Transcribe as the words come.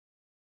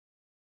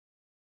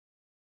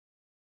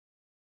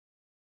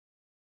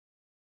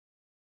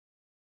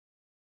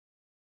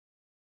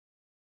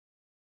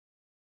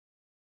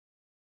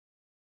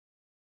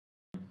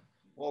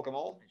Welcome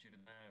all.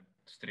 Очередная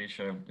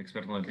встреча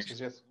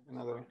экспертно-аналитического This is yet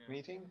another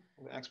meeting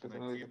of the Expert на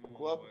Analytical тему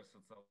Club. «Новая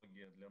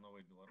социология для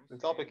Новой The Беларуси».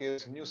 topic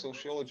is New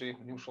Sociology,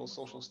 New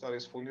Social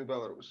Studies for New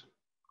Belarus.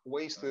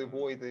 Ways to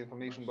avoid the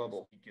information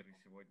bubble. Спикеры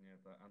сегодня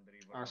это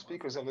Андрей Our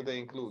speakers of the day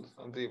include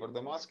Andrei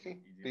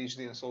Vardamatsky,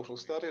 PhD in Social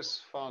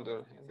Studies,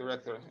 founder and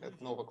director at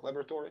Novak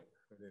Laboratory.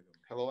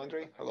 Hello,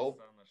 Andrei. Hello.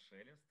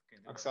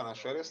 Oksana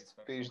Sherest,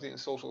 PhD in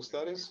Social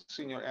Studies,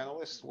 senior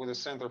analyst with the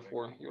Center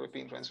for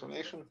European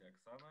Transformation,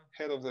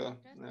 head of the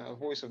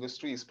Voice of the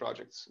Streets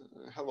projects.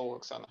 Hello,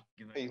 Oksana.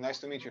 Hey, nice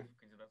to meet you.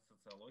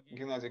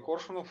 Gennady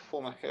Korshunov,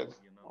 former head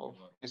of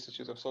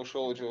Institute of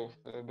Sociology of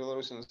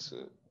Belarusian's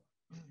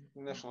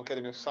National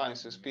Academy of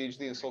Sciences,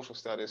 PhD in Social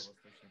Studies.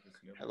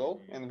 Hello.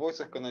 And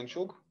Wojciech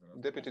Kononchuk,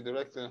 Deputy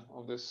Director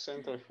of the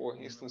Center for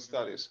Eastern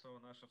Studies,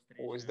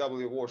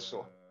 OSW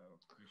Warsaw.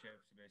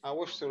 I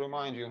wish to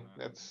remind you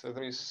that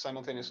there is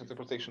simultaneous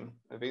interpretation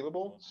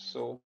available,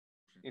 so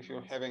if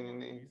you have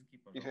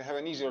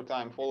an easier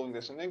time following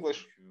this in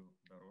English,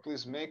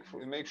 please make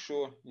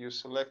sure you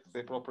select the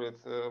appropriate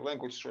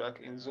language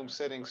track in Zoom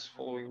settings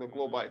following the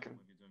globe icon.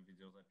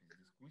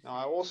 Now,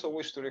 I also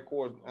wish to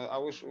record. I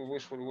wish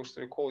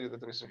to recall you that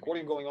there is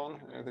recording going on.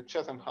 The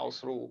Chatham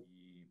House rules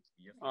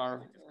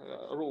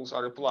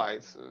are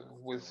applied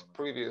with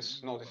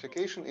previous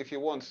notification. If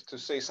you want to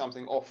say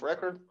something off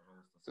record,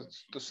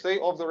 to stay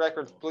off the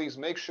record, please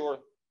make sure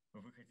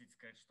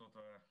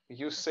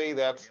you say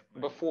that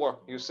before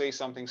you say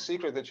something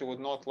secret that you would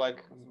not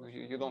like,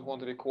 you don't want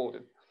to be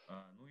quoted.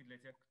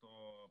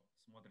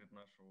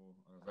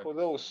 For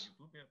those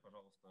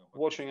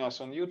watching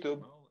us on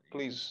YouTube,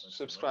 please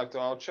subscribe to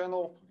our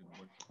channel,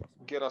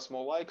 get us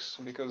more likes,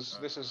 because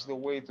this is the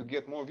way to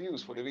get more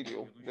views for the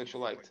video that you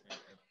liked.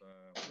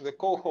 The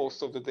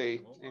co-hosts of the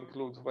day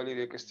include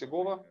Valeria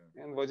Kostegova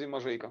and Vadim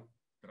Mazheiko.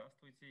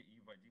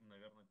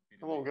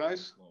 Hello,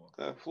 guys.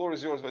 The floor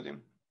is yours,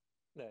 Vadim.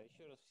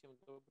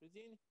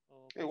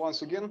 Hey,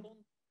 once again,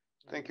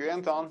 thank you,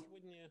 Anton.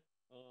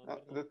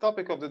 The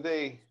topic of the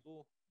day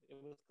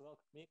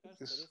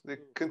is the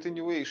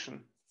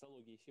continuation.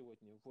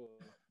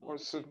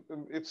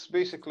 It's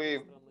basically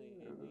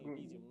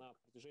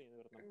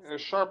a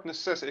sharp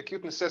necessity,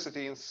 acute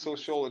necessity in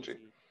sociology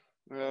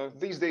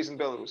these days in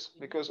Belarus,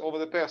 because over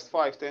the past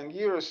 5-10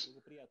 years,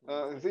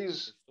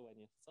 these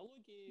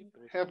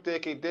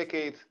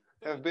decade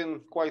have been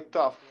quite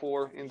tough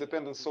for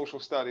independent social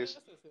studies,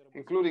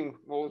 including,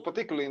 well,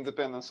 particularly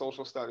independent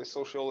social studies,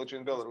 sociology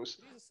in Belarus.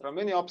 There are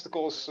many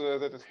obstacles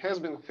that it has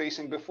been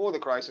facing before the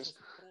crisis.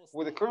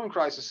 With the current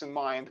crisis in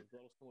mind,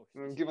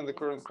 given the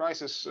current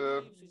crisis,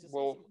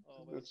 well,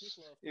 it's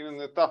even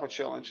a tougher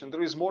challenge. And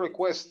there is more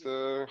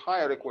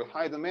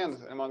high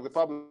demand among the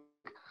public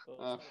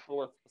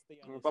for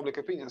public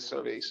opinion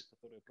surveys.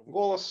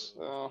 Golos,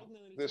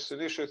 this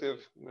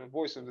initiative, the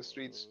Voice of the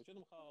Streets,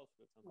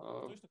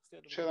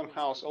 Chatham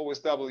House,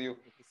 OSW,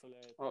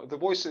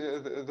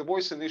 the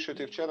Voice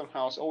Initiative, Chatham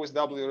House,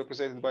 OSW,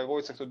 represented by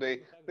Wojciech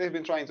today, they've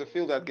been trying to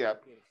fill that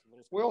gap.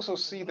 We also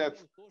see that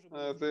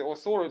the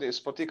authorities,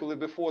 particularly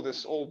before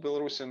this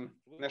All-Belarusian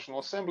National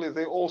Assembly,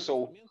 they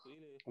also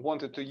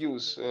wanted to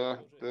use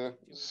the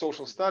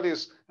social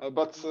studies,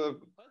 but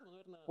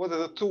whether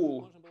the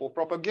tool for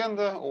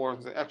propaganda or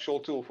the actual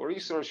tool for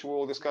research, we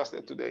will discuss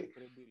that today.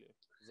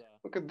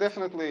 We could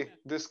definitely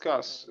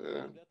discuss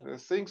the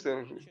things,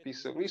 the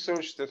piece of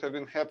research that have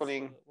been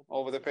happening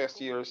over the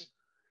past years,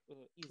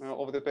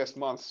 over the past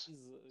months.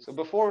 So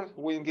before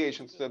we engage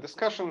into the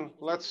discussion,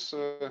 let's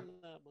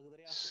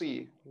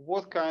see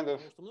what kind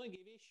of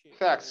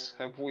facts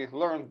have we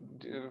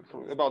learned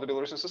about the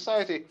Belarusian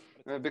society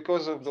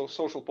because of those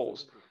social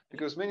polls.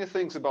 Because many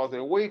things about the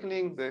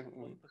awakening, the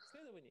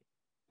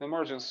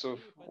emergence of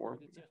or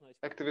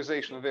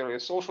activization of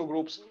various social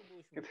groups,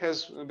 it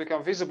has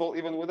become visible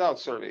even without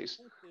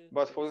surveys.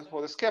 But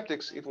for the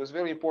skeptics, it was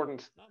very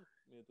important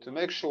to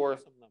make sure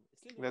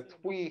that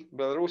we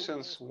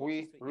Belarusians,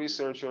 we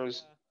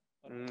researchers,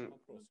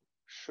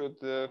 should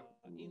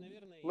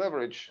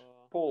leverage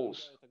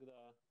polls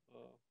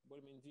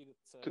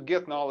to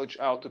get knowledge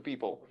out to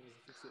people.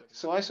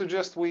 So I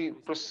suggest we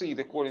proceed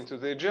according to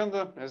the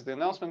agenda as the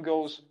announcement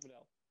goes,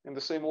 in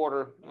the same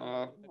order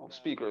of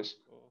speakers.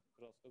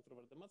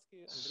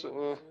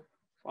 So,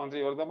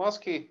 Andrei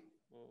Vardamatsky,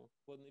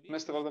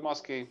 Mr.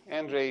 Vardamatsky,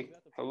 Andrei,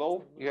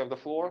 hello, you have the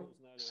floor.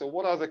 So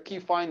what are the key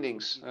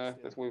findings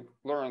that we've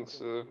learned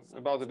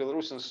about the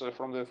Belarusians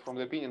from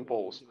the opinion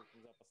polls?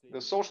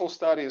 The social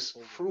studies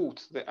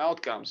fruit, the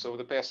outcomes of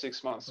the past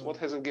 6 months. What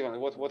has it given?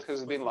 What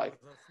has it been like?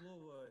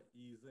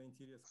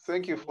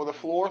 Thank you for the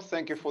floor.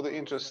 Thank you for the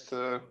interest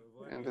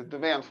and the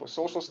demand for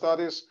social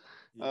studies.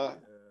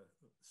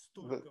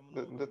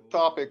 The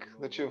topic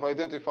that you've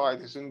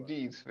identified is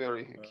indeed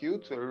very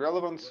acute, very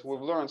relevant.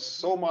 We've learned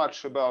so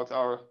much about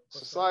our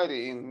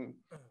society in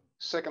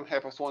second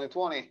half of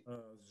 2020.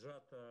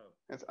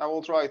 And I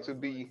will try to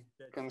be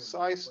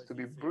concise, to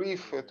be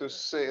brief,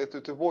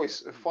 to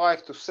voice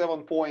 5 to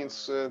 7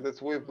 points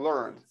that we've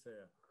learned.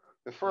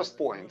 The first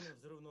point,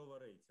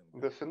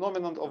 the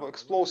phenomenon of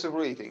explosive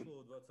rating.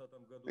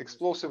 The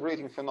explosive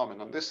rating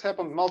phenomenon. This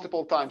happened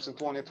multiple times in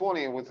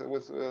 2020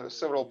 with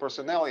several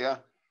personalia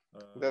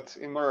that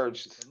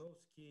emerged.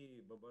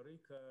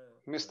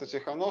 Mr.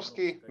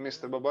 Tikhanovsky,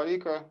 Mr.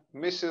 Babarika,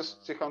 Mrs.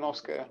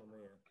 Tikhanovskaya.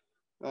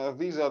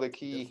 These are the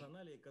key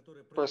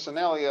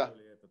personalia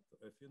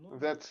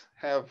that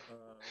have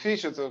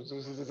features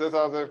that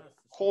are the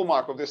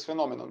hallmark of this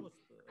phenomenon,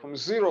 from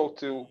zero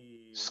to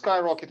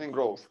skyrocketing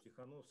growth.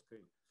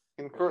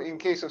 In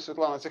case of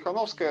Svetlana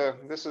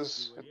Tikhanovskaya, this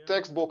is a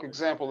textbook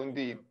example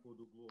indeed,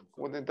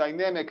 when the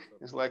dynamic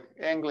is like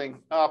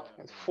angling up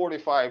at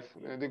 45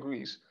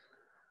 degrees.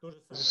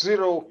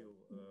 Zero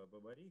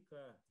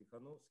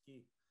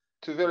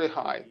to very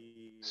high.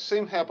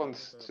 Same happened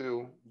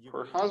to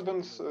her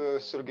husband,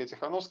 Sergei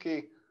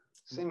Tikhanovsky.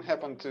 Same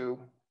happened to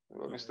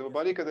Mr.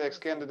 Babarika, the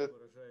ex-candidate,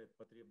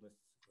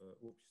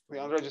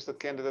 the unregistered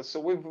candidate. So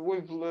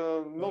we've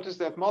noticed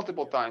that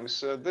multiple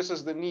times. This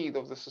is the need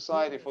of the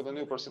society for the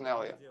new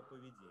personalia.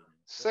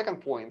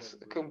 Second point,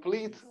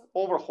 complete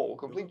overhaul,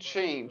 complete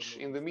change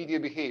in the media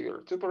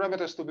behavior. Two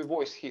parameters to be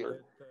voiced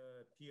here.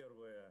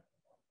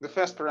 The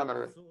first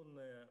parameter,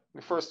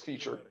 the first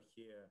feature,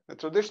 the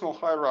traditional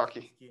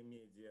hierarchy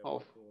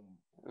of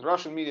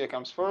Russian media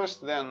comes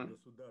first, then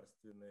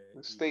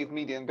state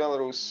media in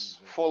Belarus,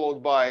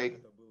 followed by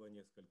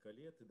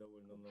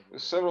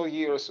several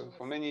years,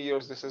 for many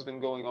years this has been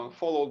going on,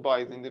 followed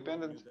by the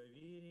independent.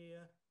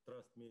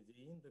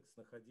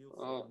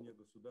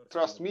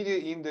 Trust Media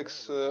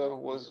Index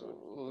was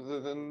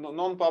the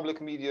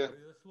non-public media,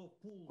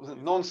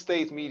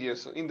 non-state media,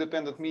 so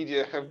independent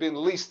media have been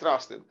least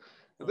trusted.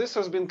 This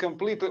has been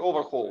completely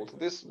overhauled.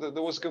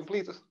 There was a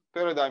complete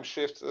paradigm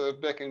shift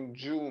back in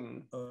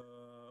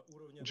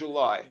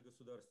July.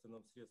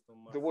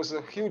 There was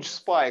a huge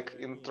spike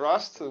in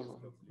trust,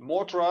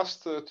 more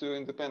trust to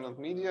independent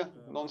media,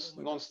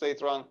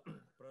 non-state run.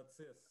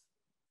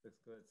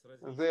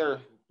 The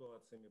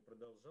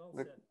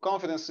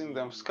confidence in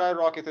them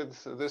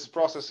skyrocketed. This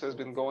process has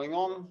been going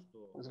on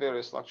with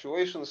various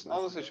fluctuations.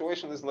 Now the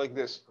situation is like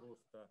this.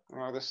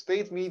 The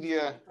state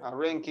media are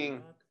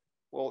ranking,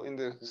 well, in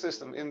the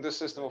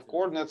system of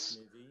coordinates,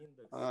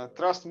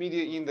 Trust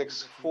Media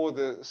Index for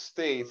the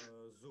state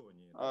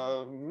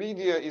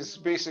media is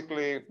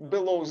basically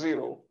below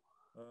zero.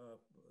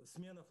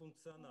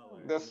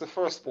 That's the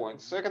first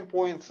point. Second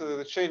point,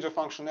 the change of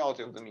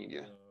functionality of the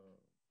media.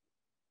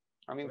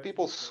 I mean,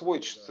 people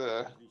switched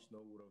to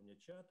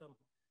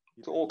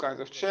all kinds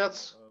of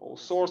chats, all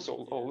sorts,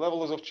 all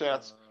levels of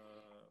chats,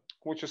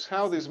 which is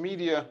how these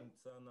media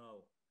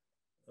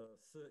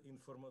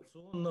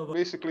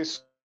basically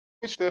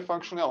switched their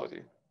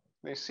functionality.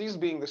 They ceased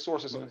being the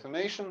sources of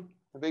information.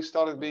 They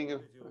started being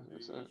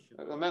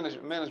a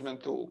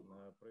management tool.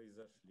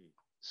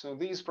 So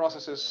these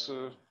processes,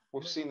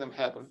 we've seen them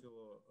happen.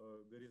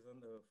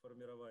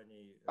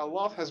 A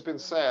lot has been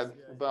said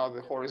about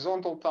the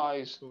horizontal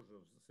ties.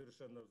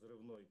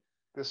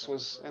 This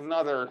was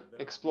another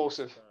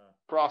explosive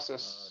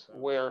process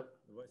where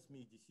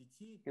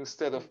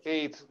instead of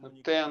 8 or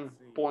 10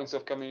 points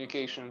of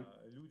communication,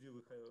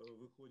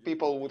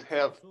 people would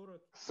have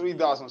 3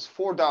 dozens,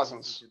 4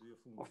 dozens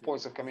of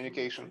points of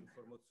communication.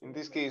 In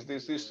this case,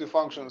 these two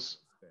functions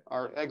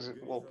are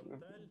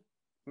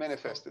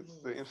manifested,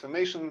 the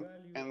information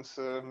and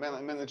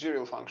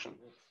managerial function.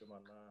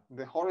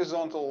 The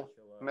horizontal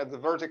met the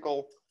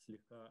vertical,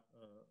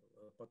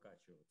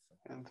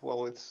 and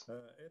well, it's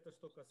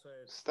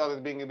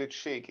started being a bit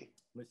shaky.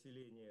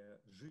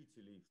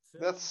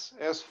 That's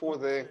as for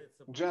the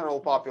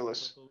general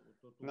populace.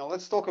 Now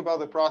let's talk about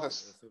the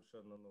protest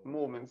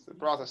movement, the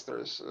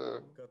protesters.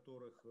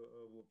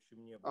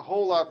 A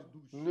whole lot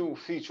new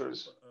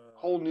features,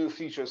 whole new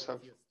features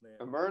have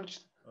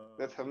emerged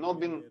that have not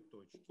been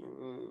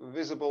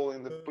visible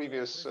in the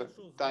previous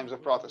times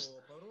of protest.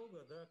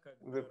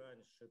 The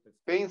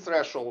pain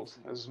threshold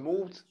has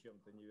moved,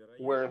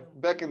 where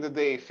back in the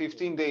day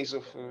 15 days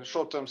of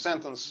short-term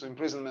sentence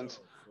imprisonment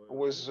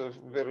was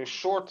very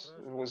short,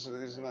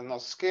 is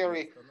not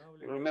scary.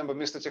 You remember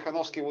Mr.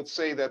 Tikhanovsky would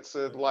say that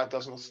life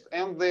doesn't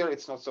end there,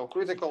 it's not so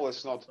critical,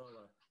 it's not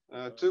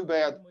too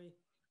bad.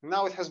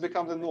 Now it has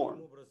become the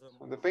norm.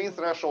 The pain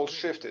threshold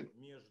shifted.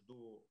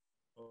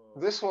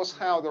 This was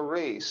how the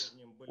race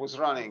was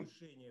running.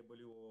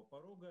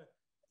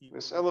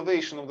 This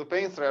elevation of the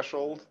pain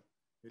threshold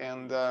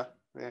and the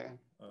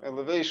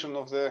elevation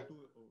of the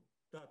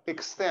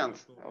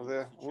extent of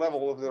the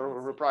level of the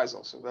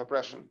reprisals, of the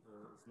oppression.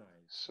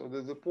 So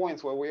the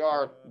point where we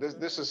are,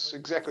 this is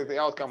exactly the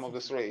outcome of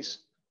this race.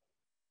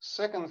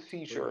 Second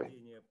feature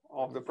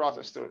of the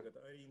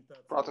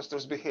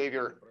protesters'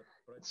 behavior,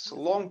 it's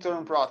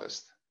long-term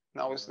protest.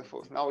 Now is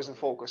in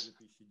focus.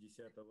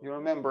 You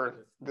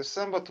remember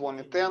December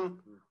 2010,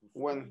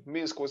 when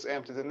Minsk was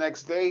empty the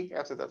next day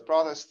after that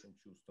protest.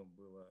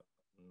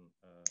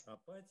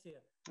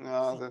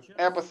 The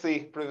apathy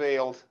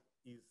prevailed.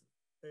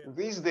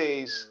 These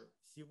days,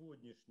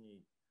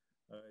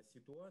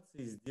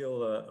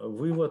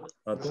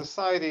 the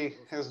society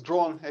has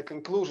drawn a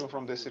conclusion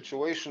from this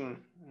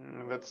situation.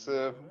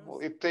 that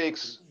it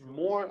takes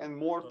more and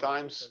more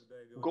times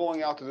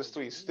going out to the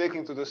streets,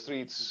 taking to the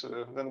streets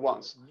than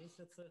once.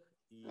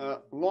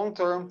 Long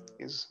term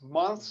is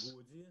months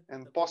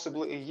and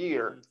possibly a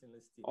year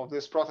of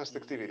this protest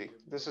activity.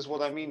 This is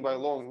what I mean by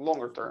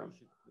longer term.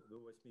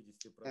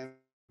 And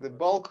the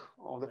bulk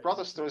of the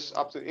protesters,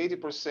 up to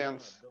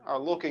 80%, are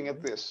looking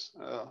at this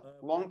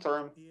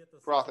long-term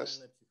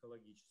protest.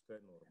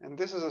 And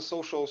this is a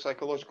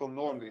social-psychological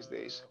norm these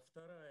days.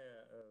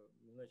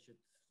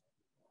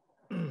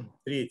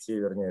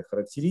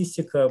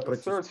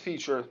 The third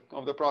feature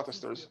of the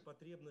protesters: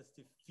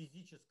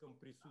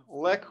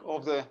 lack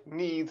of the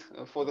need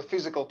for the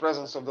physical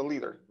presence of the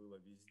leader,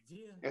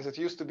 as it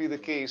used to be the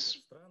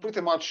case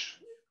pretty much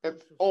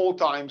at all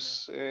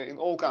times in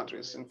all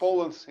countries. In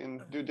Poland,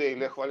 in due day,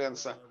 Lech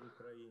Walesa,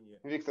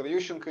 Viktor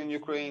Yushchenko in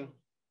Ukraine,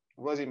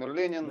 Vladimir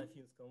Lenin,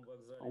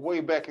 way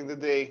back in the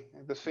day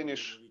at the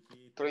Finnish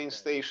train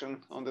station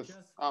on the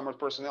armored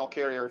personnel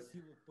carrier,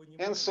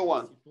 and so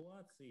on.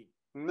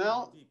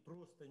 Now,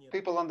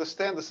 people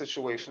understand the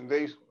situation.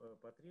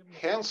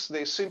 Hence,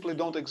 they simply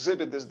don't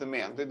exhibit this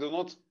demand. They do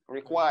not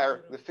require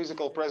the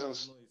physical presence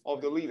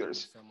of the leaders.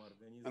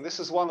 And this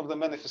is one of the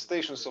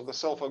manifestations of the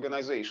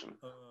self-organization,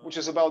 which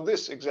is about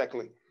this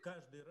exactly.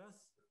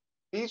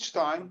 Each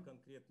time,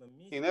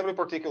 in every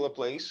particular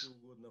place,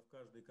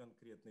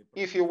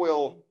 if you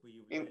will,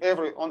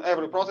 on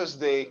every protest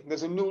day,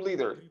 there's a new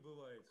leader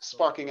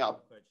sparking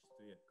up,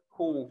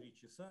 who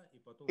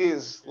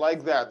is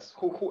like that,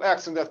 who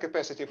acts in that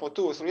capacity for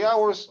 2 or 3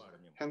 hours,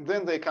 and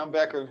then they come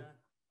back a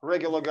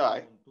regular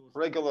guy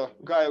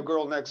or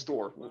girl next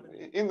door.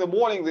 In the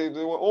morning, they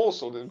were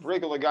also the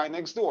regular guy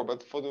next door,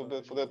 but for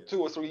the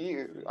 2 or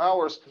 3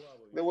 hours,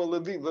 they were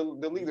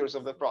the leaders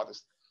of the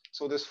protest.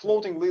 So this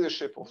floating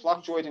leadership or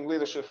fluctuating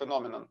leadership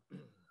phenomenon,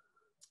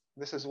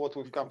 this is what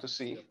we've come to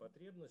see.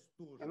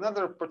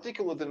 Another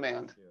particular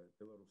demand,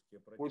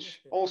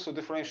 which also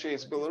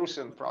differentiates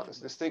Belarusian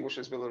protests,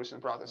 distinguishes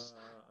Belarusian protests: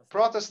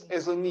 protest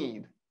as a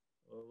need.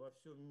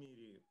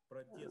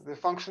 The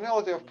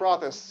functionality of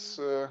protests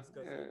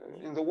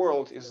in the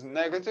world is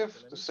negative: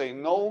 to say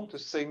no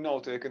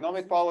to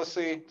economic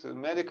policy, to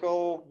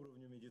medical,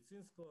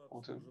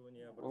 or to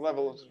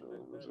level of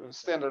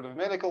standard of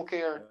medical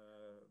care,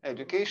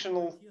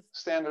 educational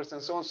standards,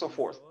 and so on and so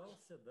forth.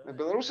 The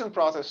Belarusian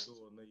protest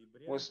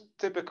was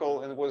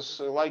typical and was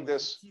like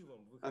this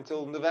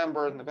until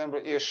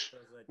November-ish.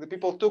 The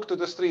people took to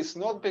the streets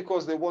not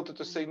because they wanted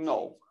to say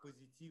no.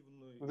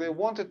 They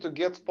wanted to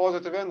get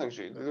positive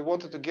energy. They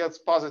wanted to get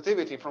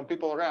positivity from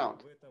people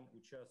around.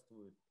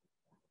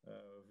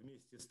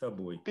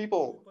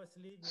 People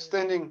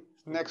standing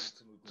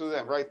next to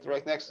them,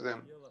 right next to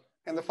them.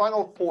 And the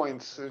final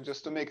point,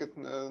 just to make it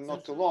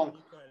not too long,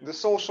 the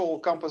social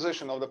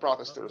composition of the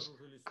protesters.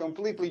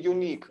 Completely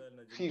unique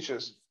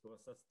features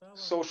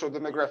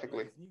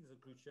socio-demographically.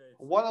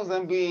 One of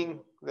them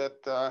being that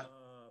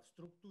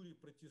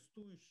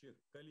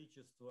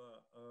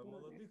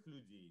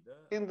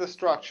in the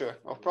structure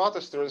of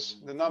protesters,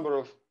 the number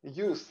of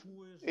youth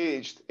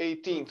aged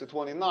 18 to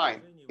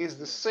 29 is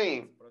the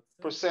same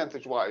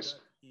percentage-wise,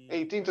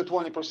 18 to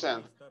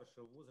 20%,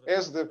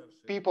 as the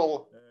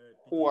people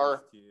who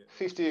are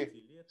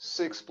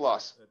 56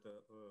 plus.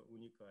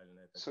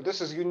 So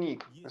this is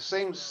unique, the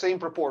same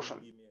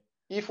proportion.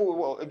 If we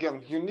will,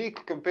 again,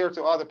 unique compared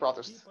to other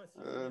protest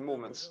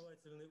movements.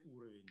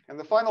 And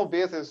the final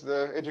bit is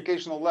the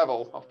educational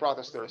level of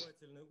protesters.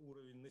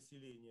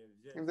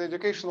 If the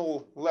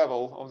educational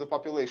level of the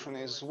population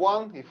is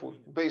 1, if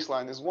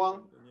baseline is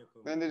 1,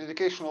 then the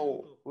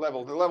educational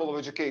level, the level of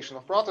education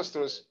of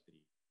protesters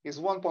is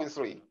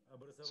 1.3.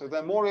 So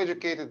they're more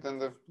educated than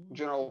the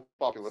general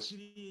populace.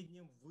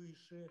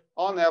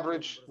 On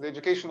average, the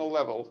educational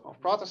level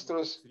of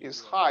protesters is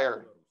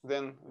higher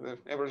than the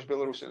average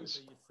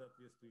Belarusians.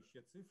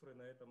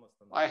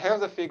 I have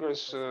the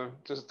figures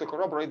to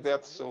corroborate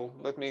that, so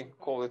let me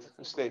call it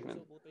a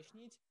statement.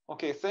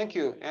 Okay, thank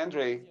you,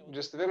 Andrei.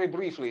 Just very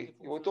briefly,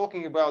 you were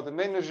talking about the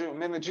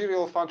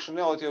managerial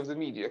functionality of the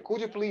media.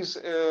 Could you please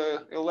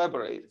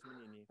elaborate?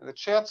 The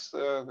chats,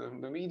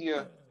 the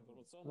media,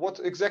 what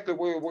exactly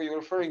were you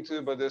referring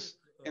to by this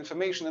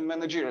information and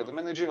managerial, the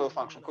managerial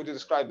function? Could you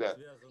describe that?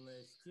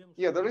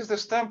 Yeah, there is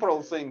this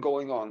temporal thing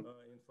going on.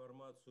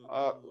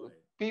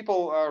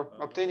 People are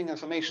obtaining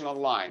information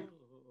online.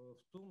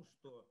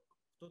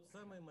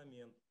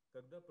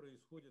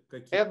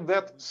 At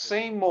that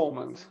same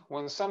moment,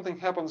 when something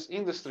happens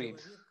in the street,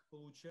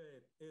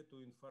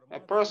 a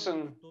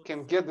person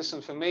can get this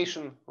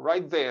information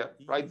right there,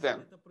 right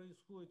then.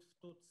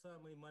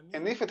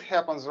 And if it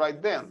happens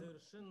right then,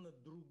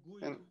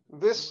 and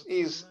this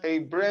is a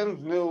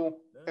brand new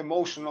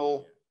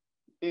emotional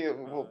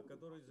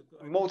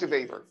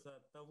motivator,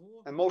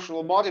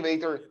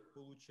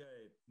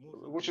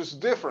 which is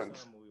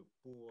different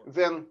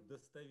than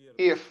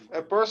if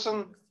a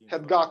person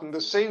had gotten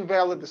the same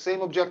valid, the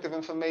same objective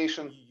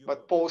information,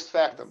 but post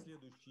factum.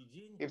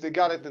 If they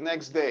got it the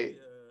next day,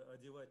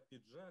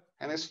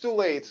 and it's too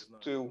late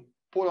to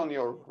put on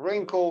your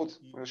raincoat,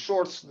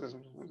 shorts,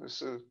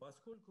 this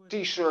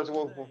t-shirt,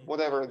 or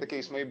whatever the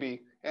case may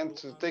be, and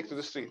to take to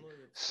the street.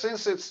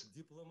 Since it's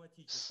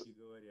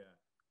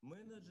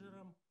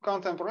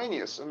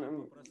contemporaneous,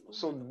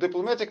 so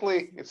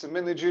diplomatically, it's a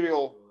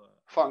managerial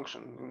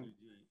function.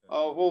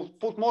 We'll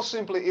put more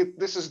simply,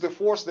 this is the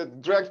force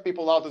that dragged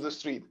people out of the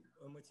street.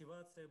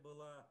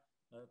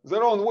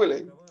 Their own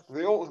willing.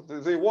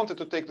 They wanted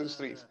to take to the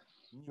streets.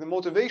 The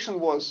motivation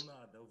was,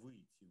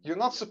 you're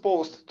not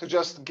supposed to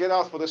just get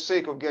out for the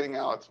sake of getting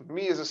out.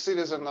 Me as a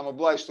citizen, I'm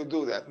obliged to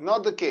do that.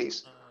 Not the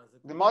case.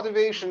 The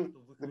motivation,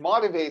 the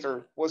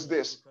motivator was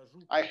this.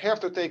 I have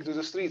to take to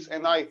the streets,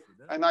 and I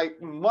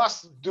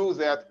must do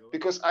that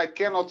because I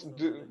cannot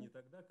do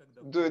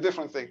a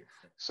different thing.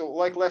 So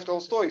like Lev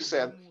Tolstoy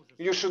said,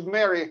 you should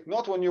marry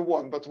not when you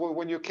want, but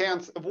when you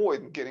can't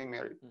avoid getting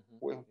married,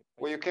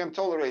 where you can't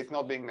tolerate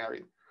not being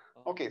married.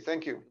 Okay,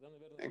 thank you.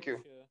 Thank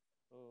you.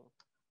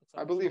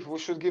 I believe we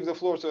should give the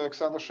floor to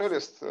Oksana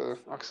Sherest.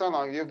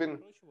 Oksana, you've been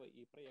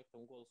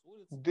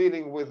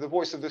dealing with the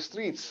Voice of the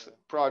Streets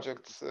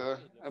project,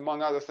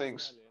 among other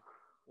things.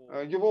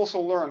 You've also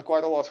learned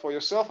quite a lot for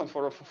yourself and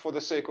for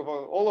the sake of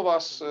all of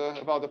us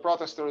about the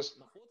protesters.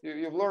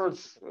 You've learned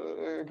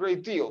a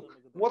great deal.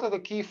 What are the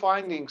key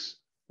findings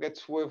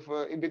that we've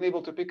been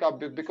able to pick up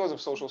because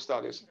of social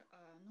studies?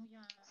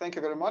 Thank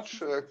you very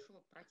much.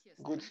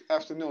 Good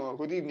afternoon or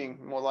good evening,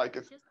 more like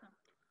it.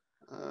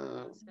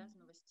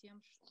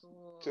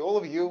 To all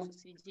of you,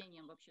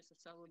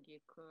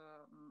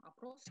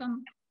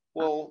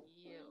 well,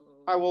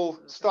 I will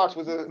start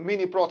with a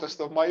mini protest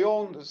of my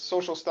own. The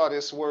social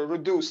studies were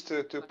reduced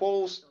to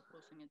polls,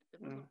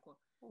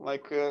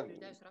 like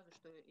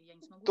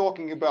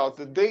talking about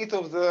the date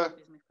of the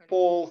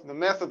poll, the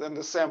method, and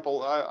the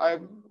sample. I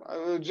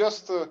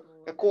just a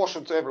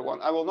caution to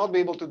everyone. I will not be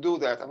able to do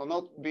that. I will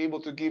not be able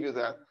to give you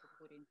that.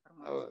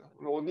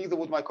 Well, neither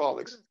would my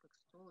colleagues.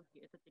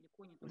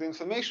 The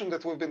information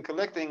that we've been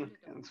collecting,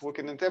 and we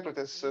can interpret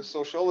as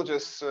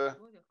sociologists,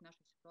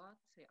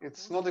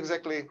 it's not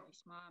exactly.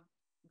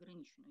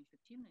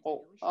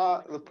 Well,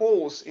 the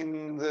polls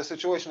in the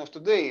situation of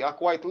today are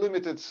quite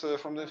limited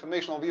from the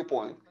informational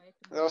viewpoint.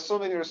 There are so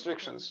many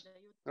restrictions.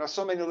 There are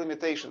so many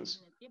limitations.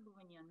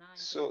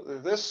 So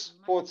this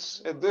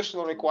puts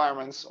additional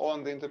requirements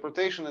on the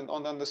interpretation and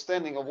on the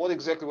understanding of what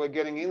exactly we're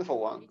getting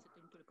info on.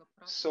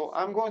 So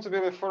I'm going to be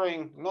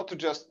referring not to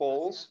just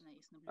polls,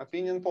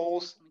 opinion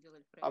polls.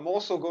 I'm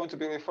also going to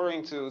be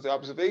referring to the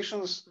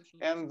observations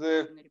and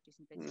the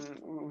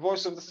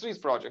Voice of the Streets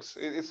projects.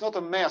 It's not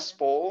a mass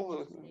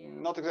poll,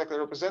 not exactly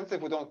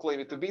representative. We don't claim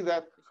it to be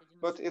that,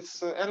 but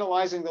it's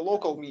analyzing the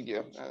local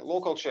media,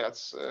 local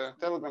chats,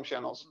 Telegram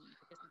channels.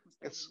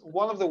 It's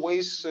one of the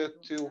ways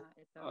to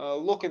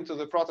look into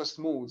the protest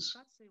moods.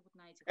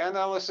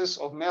 Analysis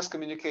of mass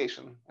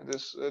communication, and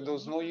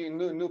those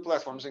new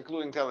platforms,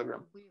 including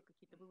Telegram.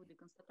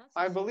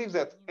 I believe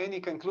that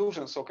any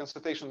conclusions or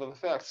constatations of the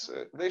facts,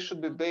 they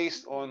should be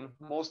based on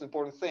most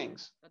important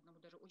things.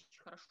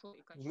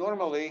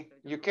 Normally,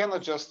 you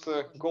cannot just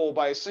go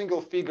by a single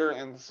figure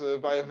and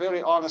by a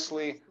very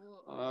honestly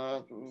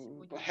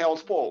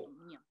held poll.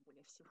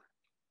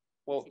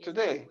 Well,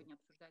 today,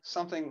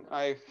 something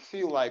I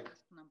feel like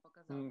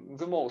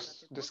the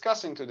most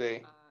discussing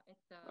today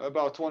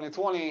about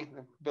 2020,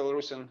 the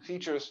Belarusian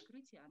features,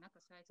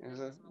 is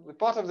the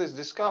part of these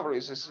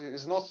discoveries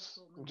is not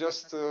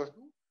just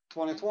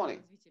 2020.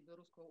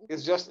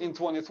 It's just in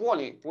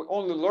 2020 we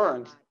only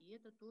learned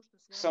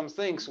some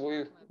things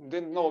we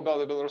didn't know about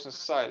the Belarusian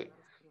society.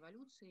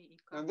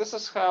 And this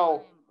is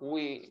how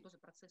we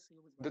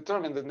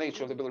determine the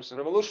nature of the Belarusian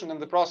revolution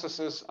and the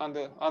processes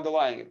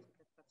underlying it.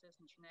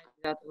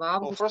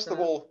 Well, first of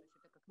all,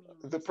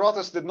 the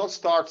protest did not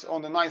start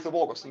on the 9th of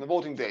August, on the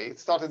voting day. It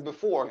started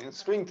before, in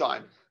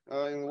springtime,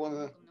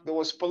 when there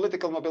was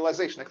political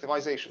mobilization,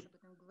 activization.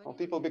 Well,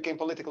 people became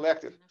politically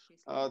active.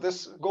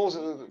 This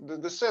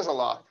says a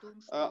lot.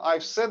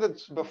 I've said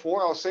it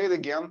before, I'll say it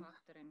again,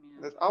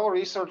 that our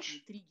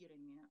research,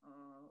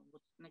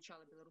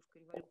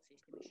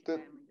 the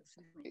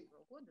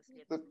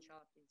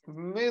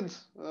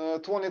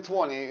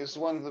mid-2020 is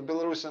when the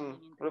Belarusian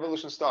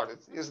revolution started,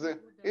 is the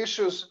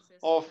issues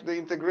of the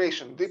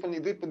integration,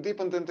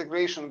 deepened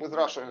integration with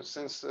Russia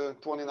since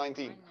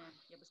 2019,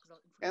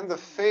 and the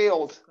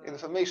failed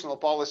informational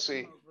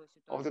policy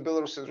of the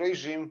Belarusian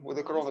regime with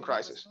the corona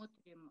crisis.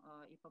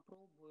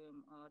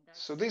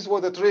 So these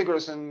were the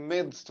triggers in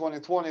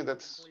mid-2020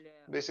 that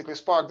basically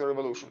sparked the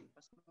revolution.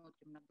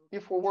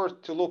 If we were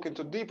to look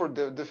into deeper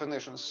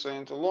definitions,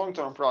 into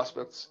long-term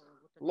prospects,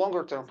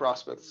 longer-term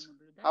prospects,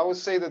 I would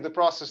say that the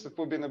process that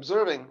we've been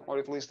observing, or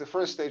at least the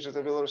first stage of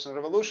the Belarusian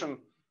revolution,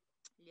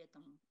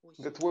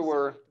 that we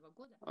were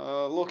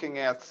looking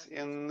at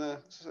in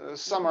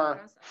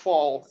summer,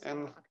 fall,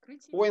 and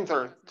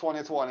winter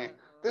 2020,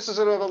 this is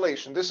a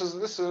revelation. This is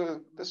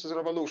a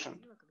revolution.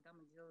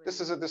 This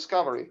is a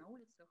discovery.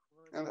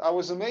 And I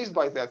was amazed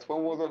by that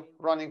when we were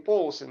running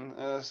polls in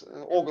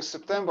August,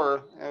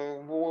 September.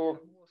 We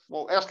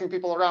were asking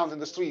people around in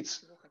the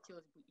streets.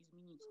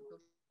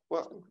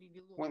 Well,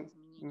 when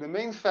the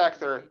main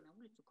factor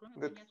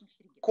that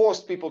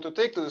caused people to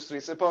take to the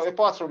streets,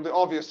 apart from the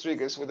obvious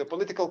triggers with the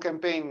political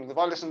campaign, the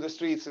violence in the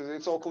streets,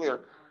 it's all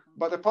clear.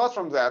 But apart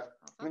from that,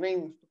 the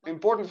main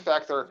important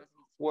factor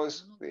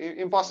was the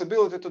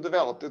impossibility to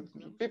develop. The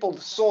people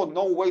saw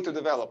no way to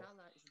develop.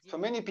 For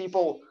many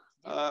people,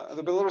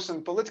 the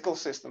Belarusian political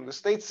system, the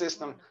state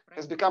system,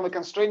 has become a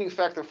constraining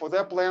factor for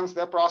their plans,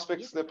 their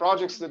prospects, their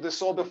projects that they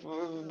saw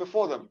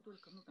before them.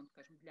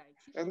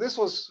 And this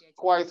was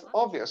quite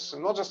obvious,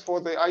 not just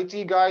for the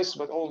IT guys,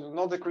 but also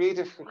not the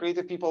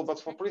creative people, but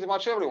for pretty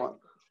much everyone.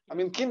 I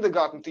mean,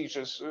 kindergarten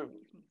teachers,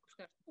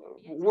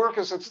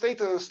 workers at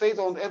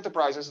state-owned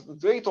enterprises,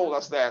 they told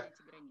us that,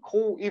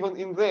 who even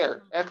in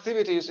their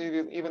activities,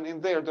 even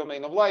in their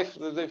domain of life,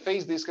 they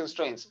face these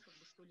constraints.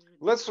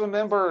 Let's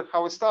remember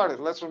how it started.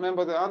 Let's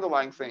remember the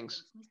underlying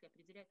things.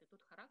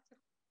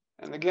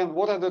 And again,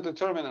 what are the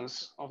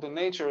determinants of the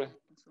nature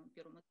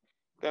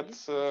that,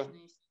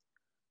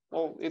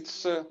 well,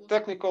 it's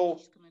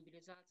technical.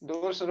 The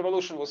Belarusian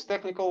Revolution was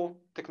technical,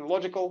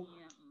 technological,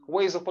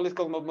 ways of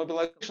political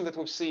mobilization that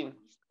we've seen.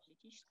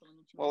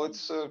 Well,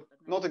 it's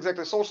not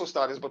exactly social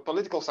studies, but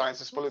political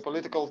sciences,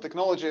 political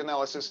technology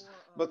analysis,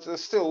 but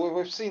still,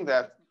 we've seen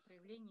that.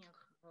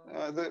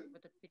 The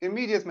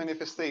immediate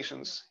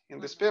manifestations in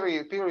this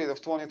period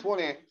of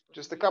 2020,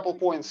 just a couple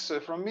points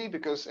from me,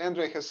 because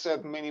Andrei has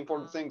said many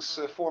important things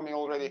for me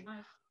already.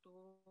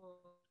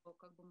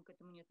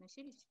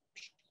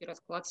 The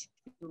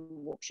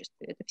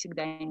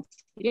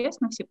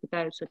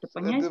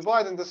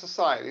divide in the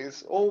society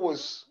is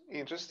always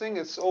interesting.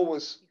 It's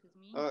always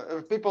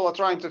people are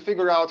trying to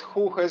figure out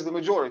who has the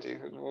majority.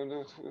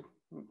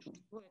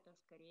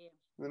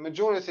 The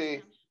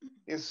majority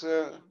is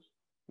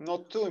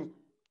not too.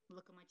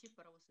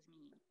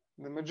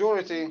 The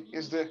majority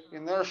is the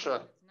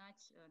inertia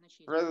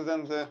rather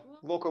than the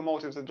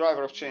locomotive, the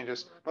driver of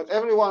changes. But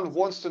everyone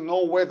wants to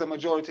know where the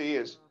majority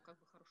is.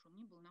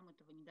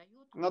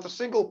 Not a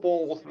single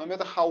poll, no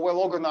matter how well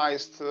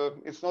organized,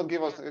 it's not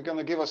going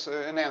to give us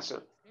an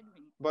answer.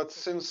 But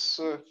since,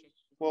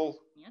 well,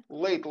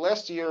 late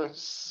last year,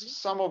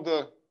 some of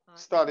the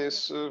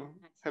studies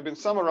have been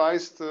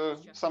summarized,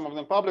 some of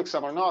them public,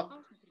 some are not.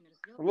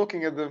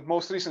 Looking at the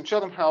most recent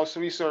Chatham House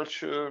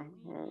research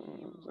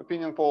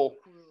opinion poll,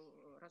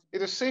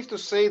 it is safe to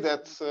say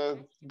that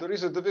there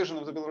is a division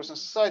of the Belarusian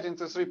society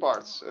into three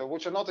parts,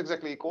 which are not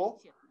exactly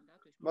equal,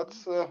 but,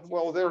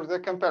 well, they're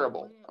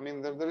comparable. I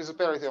mean, there is a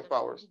parity of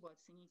powers.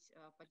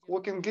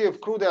 We can give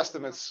crude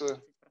estimates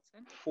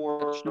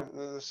for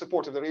the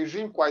support of the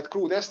regime. Quite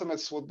crude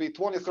estimates would be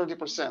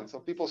 20–30%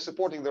 of people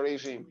supporting the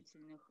regime.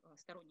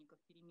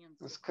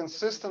 It's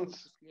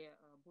consistent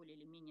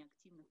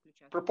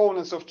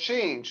proponents of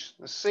change,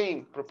 the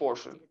same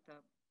proportion,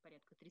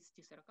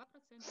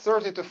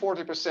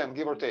 30–40%,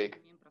 give or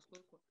take.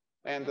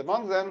 And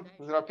among them,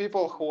 there are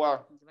people who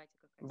are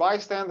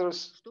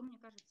bystanders,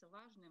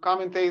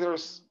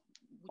 commentators,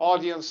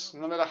 audience,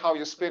 no matter how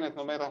you spin it,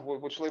 no matter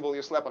which label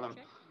you slap on them.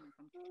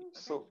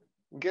 So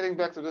getting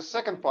back to the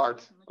second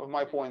part of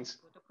my points,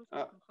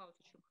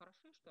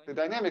 the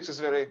dynamics is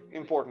very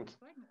important.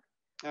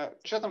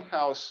 Chatham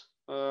House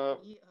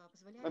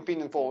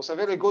opinion polls are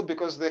very good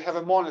because they have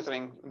a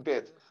monitoring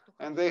bit,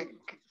 and they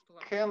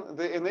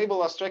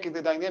enable us tracking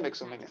the dynamics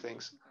of many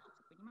things.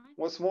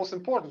 What's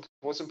important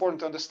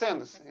to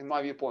understand, in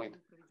my viewpoint,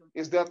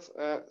 is that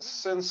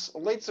since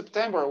late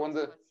September,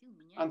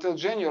 until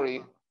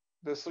January,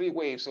 the three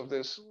waves of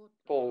these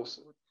polls,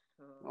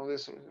 of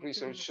this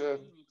research, the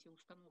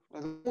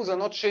moods are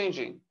not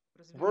changing,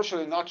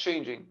 virtually not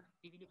changing.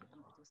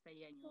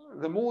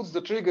 The moods,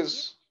 the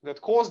triggers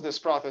that caused this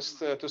protest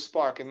to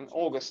spark in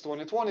August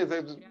 2020,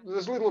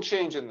 there's little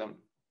change in them.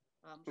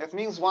 That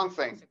means one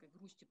thing.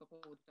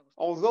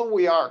 Although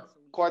we are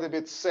quite a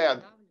bit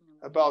sad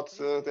about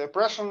the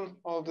oppression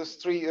of the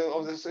street,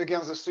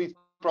 against the street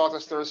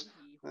protesters,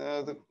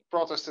 the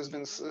protest has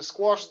been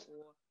squashed.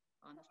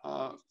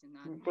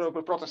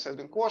 Protest has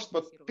been quashed,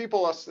 but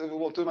people are,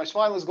 well, too much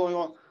violence going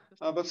on.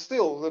 But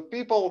still, the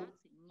people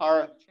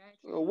are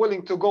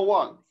willing to go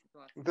on.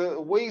 The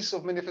ways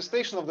of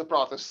manifestation of the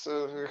protests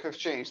have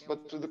changed,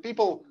 but the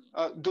people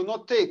do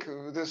not take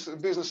this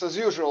business as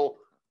usual,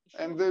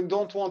 and they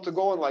don't want to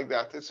go on like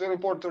that. It's very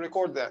important to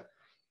record that.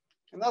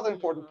 Another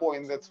important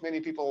point that many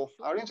people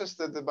are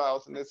interested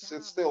about, and it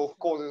still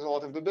causes a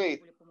lot of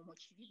debate.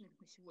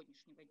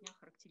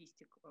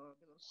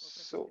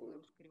 So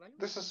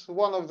this is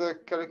one of the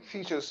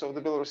features of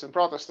the Belarusian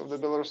protest, of the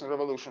Belarusian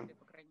revolution,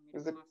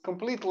 is the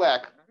complete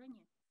lack,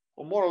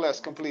 or more or less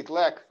complete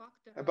lack,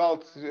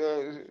 about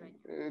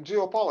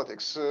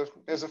geopolitics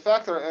as a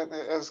factor,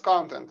 as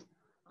content.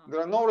 There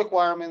are no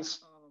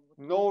requirements,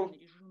 no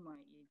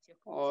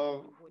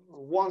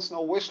wants,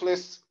 no wish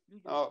lists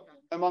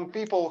among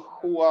people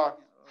who are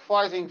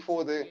fighting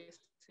for the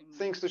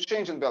things to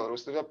change in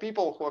Belarus. There are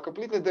people who are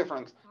completely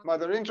different by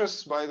their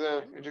interests, by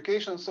their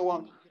education, and so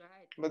on.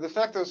 But the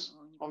factors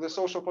of the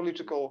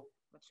socio-political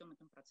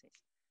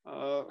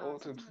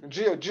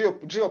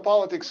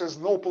geopolitics has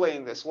no play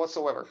in this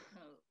whatsoever.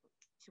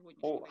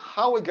 Well,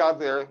 how we got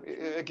there,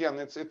 again,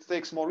 it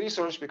takes more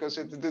research because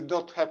it did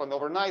not happen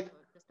overnight.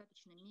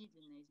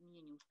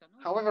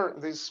 However,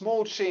 these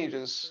small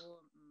changes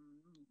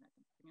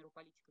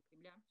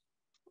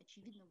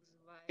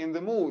in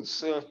the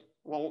moods,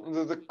 well,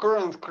 the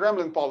current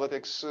Kremlin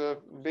politics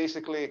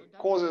basically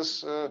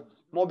causes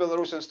more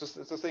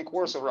Belarusians to think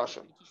worse of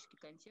Russia.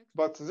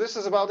 But this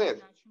is about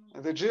it.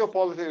 The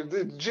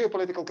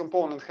geopolitical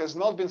component has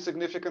not been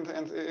significant,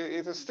 and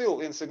it is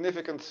still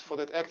insignificant for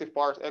that active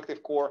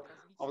core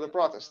of the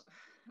protest.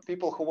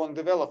 People who want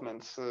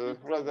development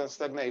rather than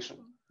stagnation.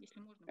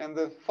 And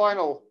the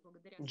final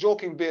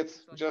joking bit,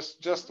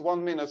 just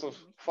 1 minute of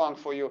fun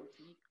for you,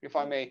 if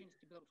I may.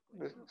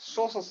 The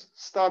social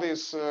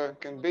studies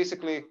can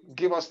basically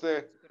give us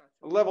the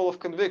level of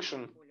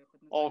conviction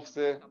of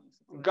the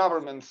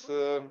government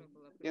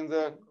in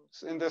the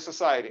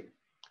society.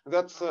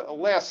 That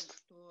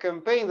last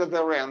campaign that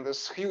they ran,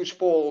 this huge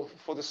poll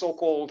for the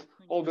so-called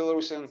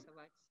All-Belarusian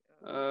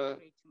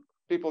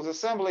People's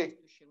Assembly,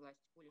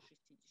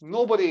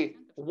 nobody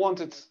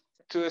wanted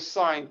to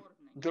assign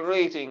the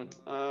rating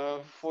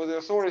for the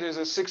authorities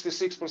as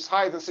 66%,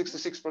 higher than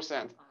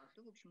 66%.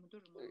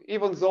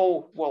 Even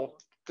though, well,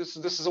 this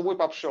is a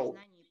whipped up show.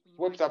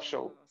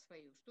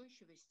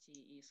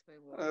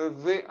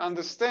 The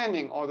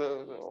understanding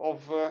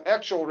of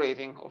actual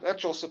rating, of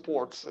actual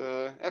support,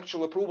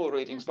 actual approval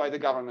ratings by the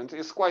government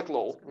is quite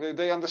low.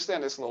 They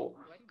understand it's low.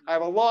 I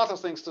have a lot of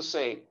things to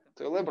say,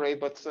 to elaborate,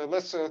 but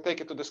let's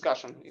take it to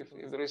discussion if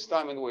there is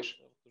time and wish.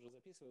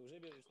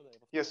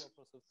 Yes,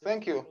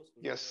 thank you.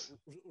 Yes.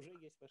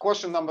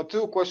 Question number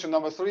 2, question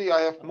number 3,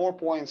 I have more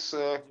points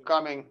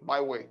coming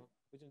my way.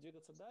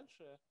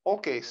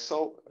 Okay,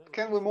 so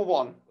can we move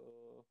on?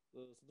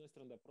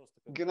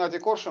 Gennady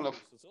Korshunov,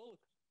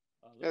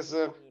 as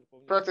a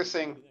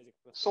practicing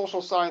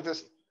social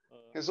scientist,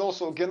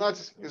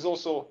 Gennady is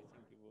also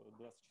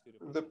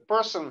the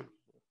person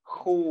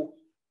who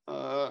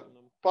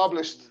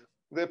published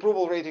the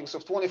approval ratings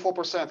of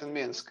 24% in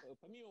Minsk.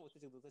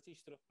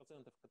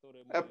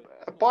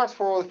 Apart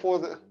from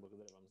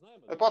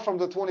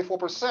the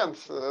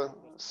 24%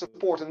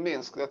 support in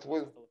Minsk that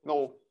we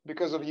know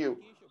because of you,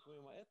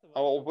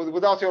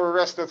 without your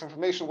arrest, that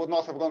information would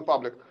not have gone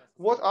public.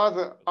 What are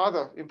the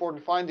other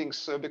important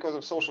findings because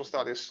of social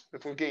studies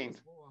that we've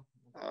gained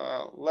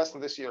less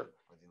than this year?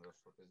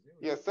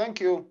 Yeah, thank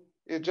you.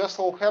 It just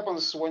all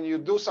happens when you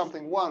do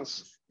something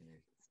once,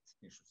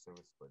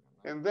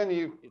 and then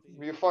you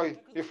find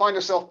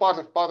yourself part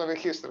of a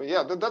history.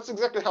 Yeah, that's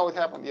exactly how it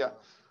happened. Yeah,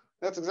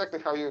 that's exactly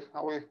how we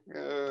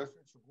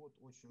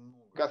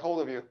got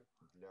hold of you.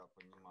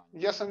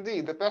 Yes,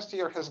 indeed. The past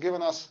year has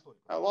given us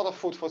a lot of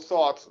food for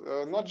thought,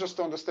 not just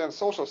to understand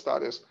social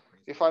studies.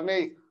 If I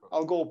may,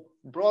 I'll go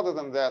broader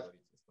than that.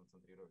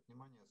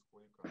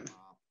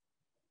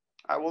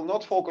 I will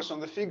not focus on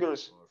the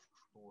figures.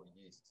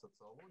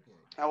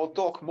 I will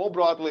talk more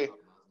broadly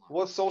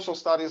what social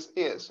studies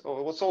is,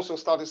 or what social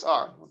studies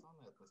are.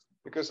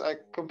 Because I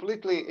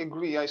completely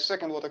agree, I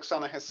second what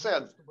Oksana has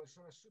said.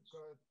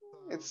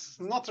 It's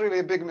not really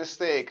a big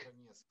mistake,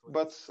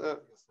 but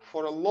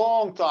for a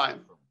long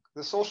time,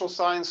 the social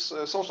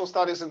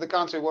studies in the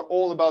country were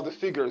all about the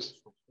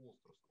figures,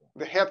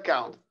 the head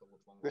count,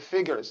 the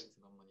figures.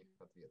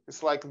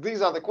 It's like,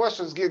 these are the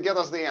questions, get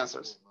us the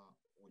answers.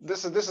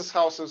 This is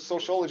how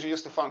sociology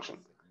used to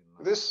function.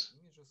 This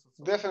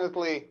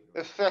definitely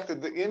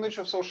affected the image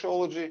of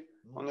sociology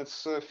on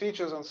its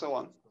features and so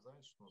on.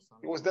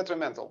 It was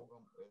detrimental.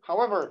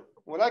 However,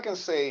 what I can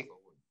say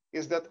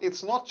is that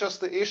it's not just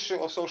the issue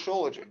of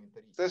sociology.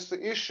 That's the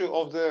issue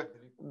of the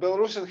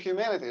Belarusian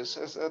humanities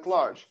at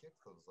large.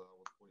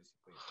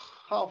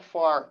 How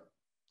far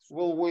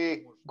will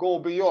we go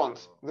beyond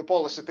the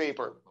policy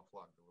paper?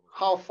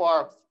 How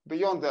far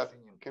beyond that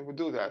can we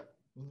do that?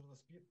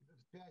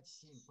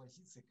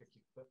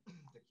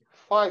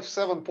 5,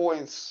 7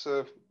 points,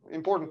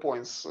 important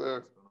points.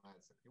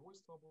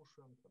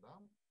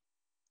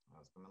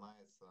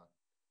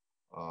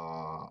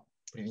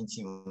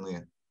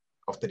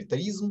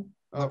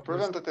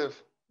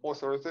 Preventative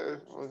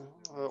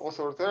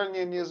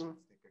authoritarianism.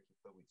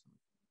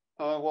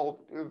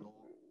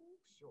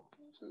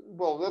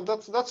 Well,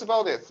 that's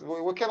about it.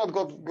 We cannot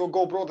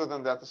go broader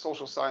than that, the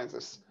social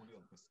scientists.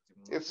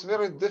 It's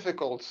very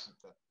difficult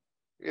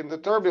in the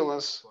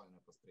turbulence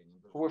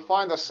we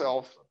find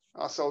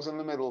ourselves in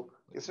the middle.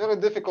 It's very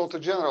difficult to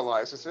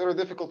generalize. It's very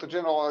difficult to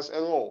generalize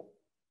at all.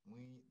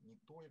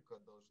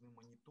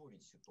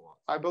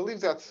 I believe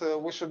that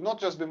we should not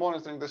just be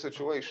monitoring the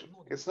situation.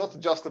 It's not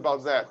just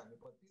about that.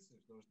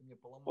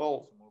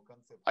 Well,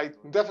 I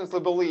definitely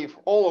believe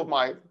all of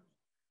my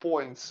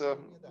points.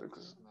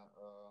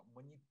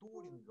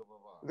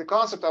 The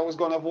concept I was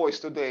going to voice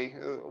today,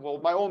 well,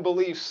 my own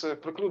beliefs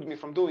preclude me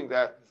from doing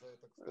that.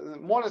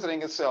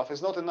 Monitoring itself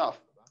is not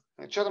enough.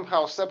 Chatham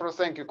House, separate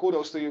thank you,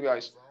 kudos to you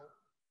guys.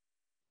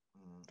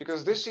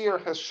 Because this year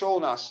has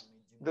shown us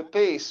the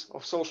pace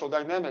of social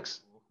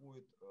dynamics.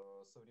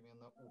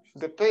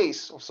 The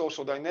pace of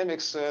social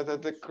dynamics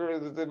that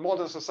the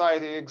modern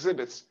society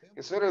exhibits.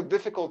 It's very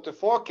difficult to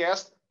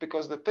forecast,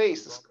 because the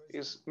pace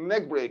is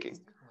neck-breaking.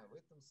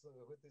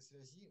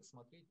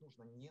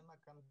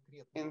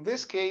 In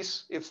this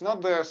case, it's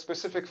not the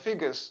specific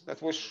figures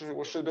that we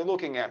should be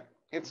looking at.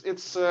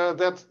 It's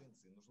that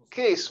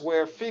case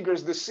where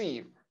figures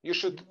deceive. You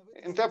should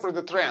interpret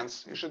the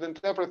trends. You should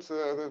interpret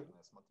the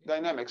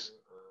dynamics.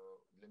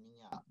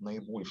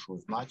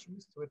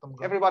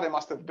 Everybody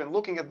must have been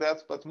looking at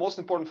that, but most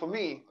important for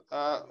me,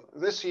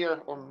 this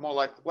year, or more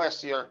like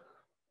last year,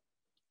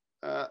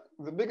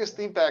 the biggest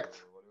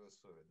impact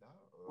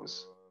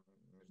was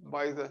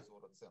by the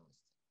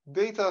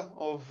data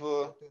of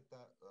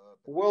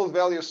World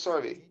Value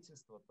Survey.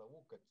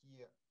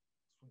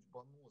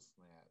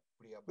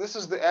 This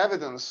is the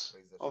evidence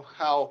of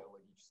how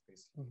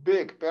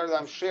big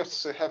paradigm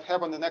shifts have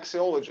happened in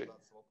axiology.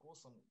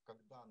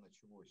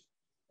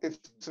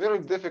 It's very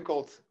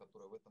difficult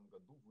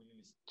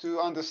to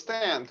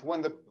understand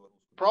when the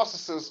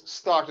processes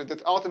started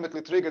that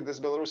ultimately triggered this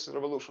Belarusian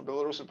revolution,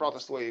 Belarusian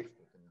protest wave.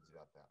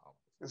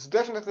 It's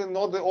definitely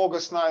not the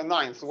August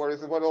 9th where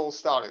it all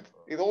started.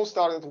 It all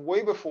started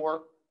way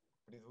before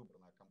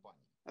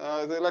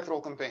the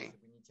electoral campaign.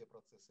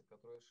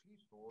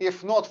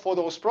 If not for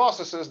those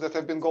processes that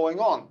have been going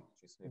on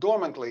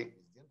dormantly,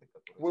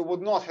 we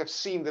would not have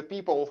seen the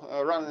people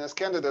running as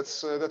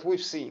candidates that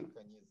we've seen.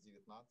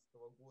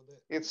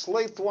 It's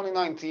late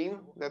 2019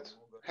 that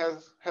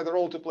has had a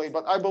role to play,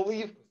 but I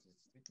believe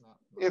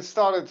it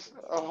started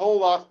a whole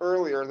lot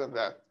earlier than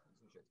that.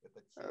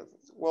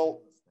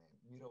 Well,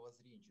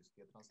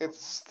 it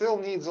still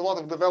needs a lot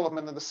of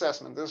development and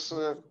assessment. This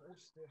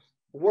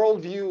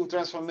worldview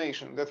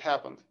transformation that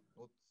happened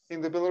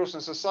in the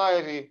Belarusian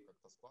society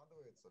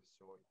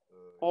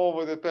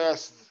over the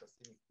past,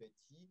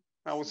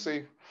 I would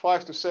say,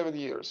 5 to 7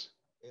 years.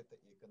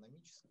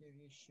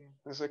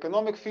 There's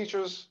economic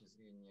features,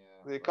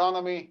 the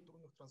economy,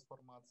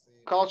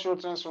 cultural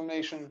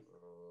transformation.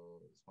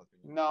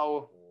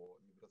 Now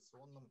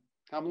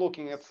I'm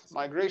looking at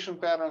migration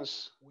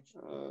patterns,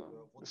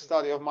 the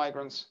study of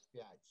migrants.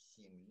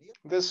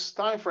 This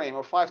time frame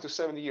of 5 to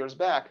 7 years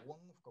back,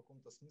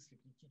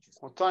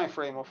 or time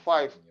frame of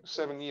 5 to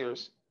 7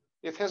 years,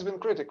 it has been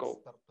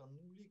critical.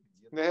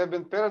 There have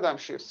been paradigm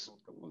shifts.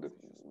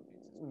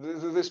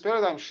 This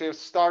paradigm shift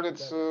started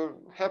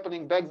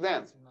happening back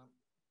then.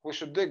 We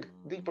should dig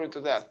deeper into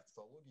that.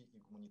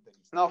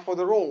 Now, for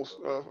the role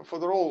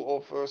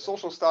of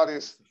social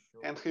studies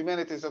and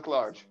humanities at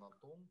large,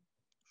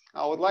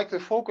 I would like to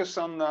focus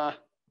on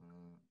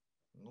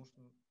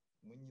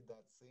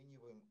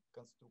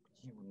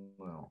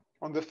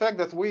the fact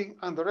that we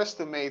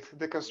underestimate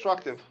the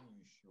constructive,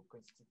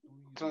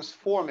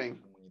 transforming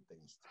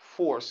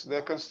force,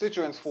 the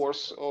constituent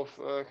force of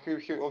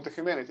the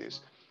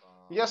humanities.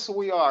 Yes,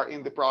 we are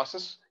in the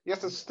process.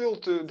 Yes, it's still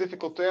too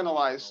difficult to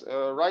analyze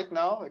right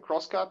now, a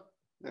crosscut,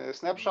 a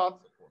snapshot.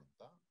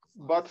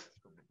 But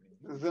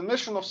the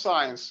mission of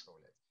science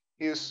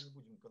is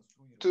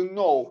to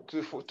know,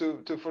 to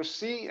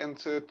foresee, and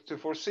to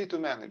foresee to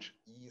manage.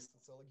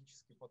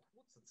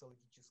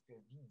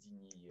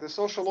 The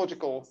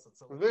sociological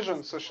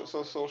vision,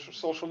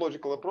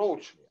 sociological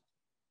approach,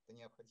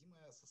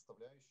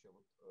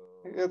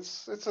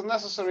 it's a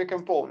necessary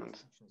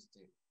component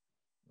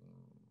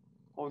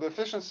of the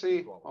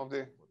efficiency of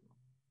the.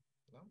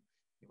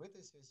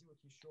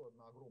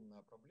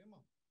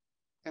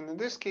 And in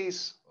this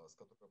case,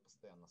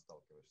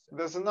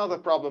 there's another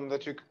problem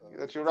that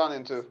you run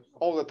into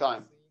all the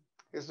time,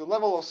 is the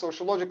level of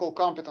sociological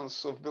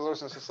competence of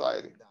Belarusian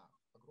society.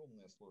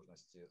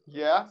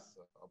 Yeah,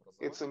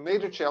 it's a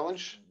major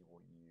challenge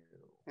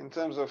in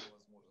terms of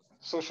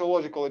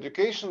sociological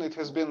education. It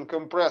has been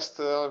compressed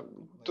to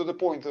the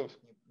point of,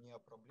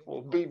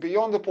 well,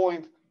 beyond the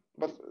point,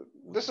 but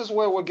this is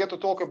where we get to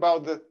talk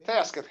about the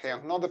task at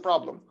hand, not the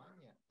problem.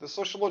 The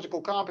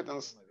sociological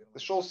competence, the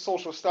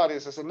social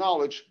studies as a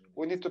knowledge,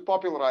 we need to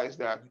popularize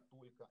that.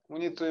 We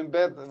need to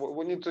embed,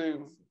 we need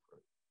to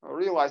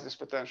realize this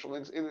potential.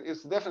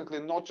 It's definitely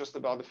not just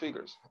about the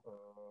figures.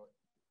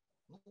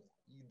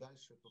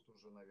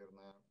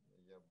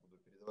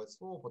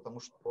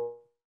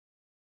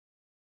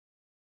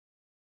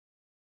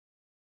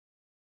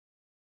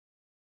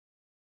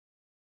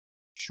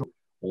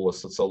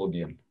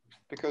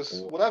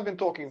 Because what I've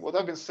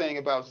been saying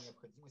about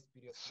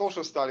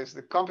social studies,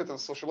 the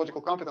competence,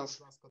 sociological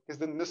competence, is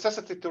the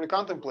necessity to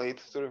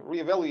recontemplate, to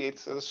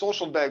reevaluate the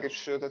social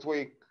baggage that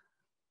we're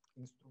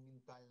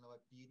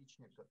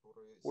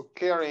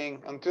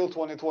carrying until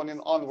 2020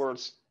 and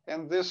onwards,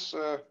 and this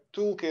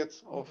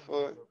toolkit of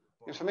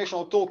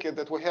informational toolkit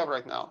that we have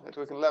right now that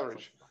we can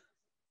leverage.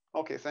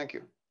 Okay, thank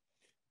you.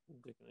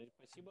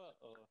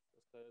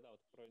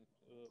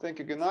 Thank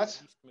you,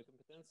 Gennady.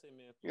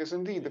 Yes,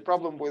 indeed, the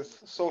problem with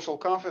social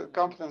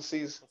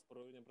competencies,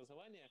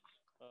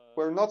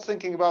 we're not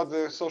thinking about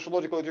the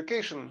sociological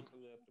education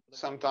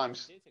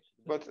sometimes,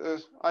 but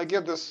I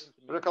get this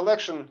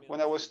recollection when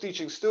I was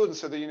teaching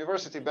students at the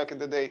university back in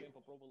the day.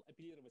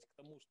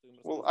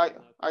 Well,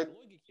 I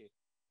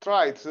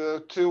tried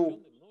to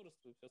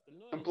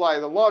imply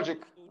the logic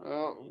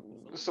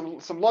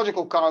some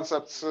logical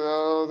concepts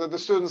that the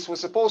students were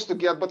supposed to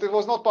get, but it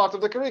was not part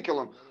of the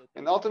curriculum.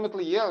 And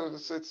ultimately, yeah,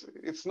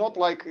 it's not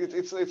like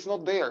it's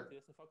not there.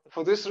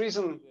 For this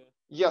reason,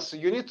 yes,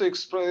 you need to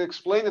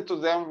explain it to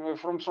them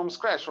from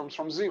scratch,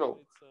 from zero.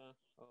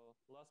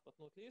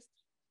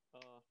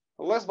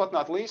 Last but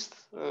not least,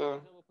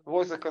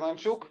 Wojciech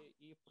Kananchuk,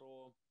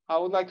 I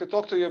would like to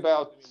talk to you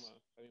about,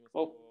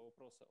 well,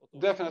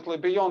 definitely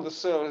beyond the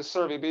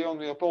survey,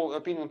 beyond the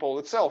opinion poll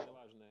itself.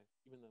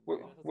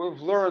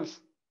 We've learned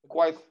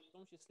quite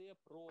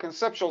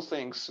conceptual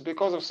things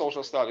because of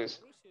social studies.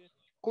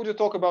 Could you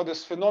talk about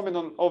this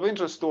phenomenon of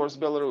interest towards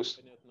Belarus?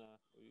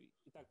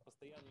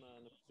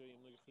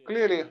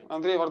 Clearly,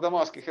 Andrei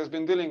Vardamasky has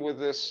been dealing with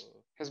this,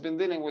 has been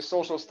dealing with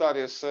social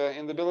studies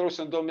in the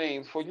Belarusian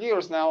domain for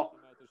years now.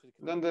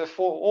 Then the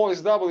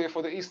OSW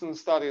for the Eastern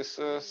Studies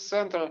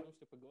Center.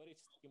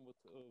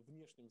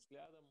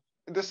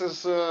 This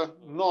is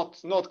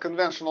not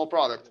conventional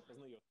product.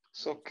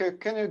 So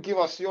can you give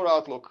us your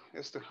outlook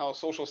as to how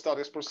social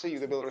studies perceive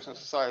the Belarusian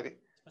society?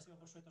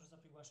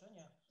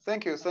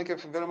 Thank you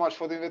very much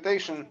for the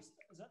invitation.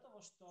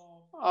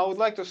 I would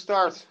like to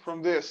start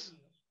from this.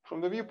 From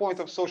the viewpoint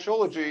of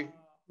sociology,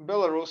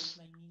 Belarus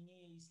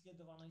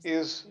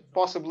is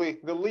possibly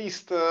the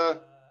least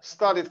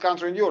studied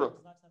country in Europe.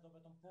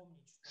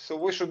 So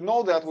we should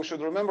know that, we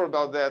should remember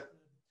about that.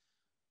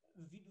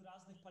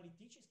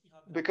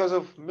 Because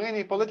of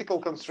many political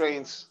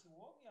constraints,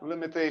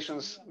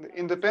 limitations,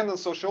 independent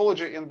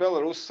sociology in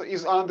Belarus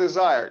is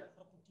undesired.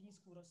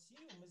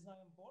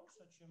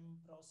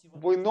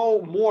 We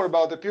know more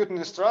about the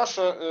Putinist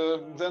Russia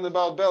than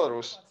about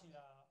Belarus.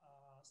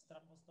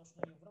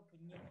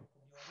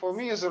 For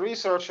me as a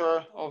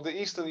researcher of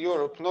the Eastern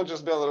Europe, not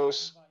just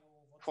Belarus,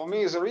 for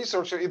me as a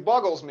researcher, it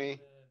boggles me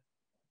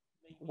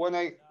when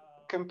I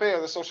compare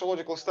the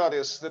sociological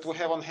studies that we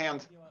have on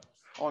hand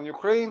on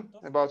Ukraine,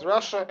 about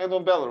Russia, and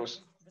on Belarus.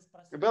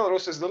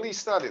 Belarus is the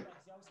least studied.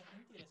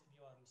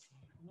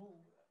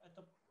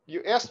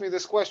 You asked me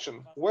this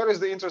question, where is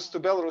the interest to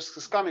Belarus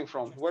is coming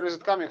from? Where is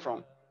it coming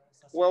from?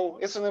 Well,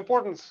 it's an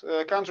important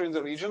country in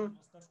the region.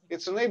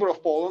 It's a neighbor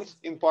of Poland,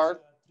 in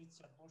part.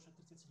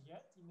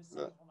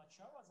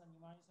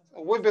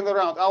 We've been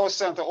around, our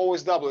center,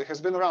 OSW, has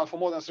been around for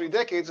more than 3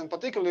 decades, and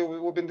particularly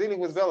we've been dealing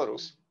with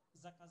Belarus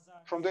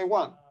from day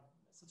one.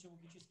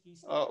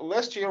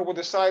 Last year, we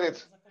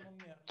decided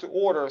to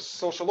order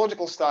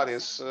sociological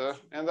studies,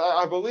 and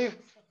I believe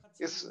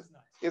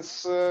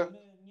it's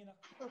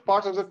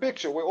part of the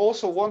picture. We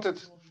also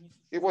wanted,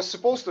 it was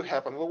supposed to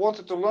happen. We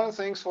wanted to learn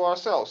things for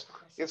ourselves.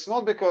 It's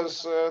not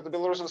because the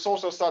Belarusian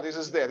social studies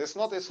is dead. It's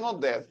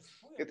not dead.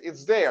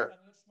 It's there.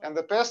 And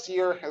the past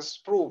year has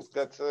proved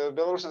that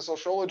Belarusian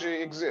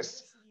sociology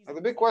exists. And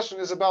the big question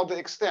is about the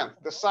extent,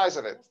 the size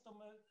of it.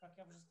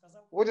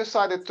 We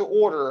decided to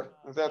order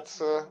that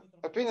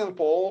opinion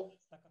poll,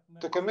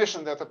 to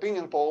commission that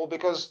opinion poll,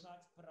 because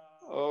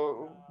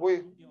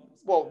we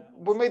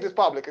made it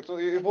public.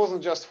 It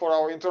wasn't just for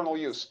our internal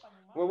use.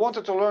 We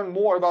wanted to learn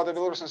more about the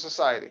Belarusian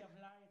society.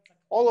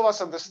 All of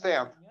us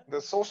understand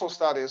that social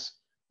studies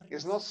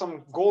is not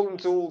some golden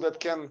tool that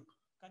can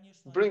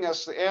bring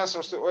us the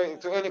answers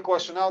to any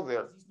question out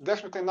there.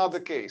 Definitely not the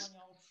case.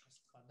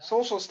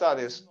 Social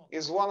studies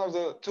is one of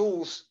the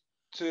tools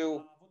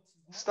to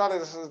study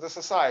the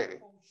society.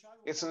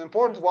 It's an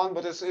important one,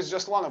 but it's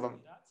just one of them.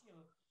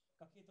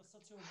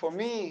 For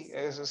me,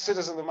 as a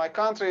citizen of my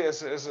country,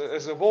 as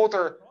a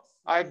voter,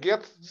 I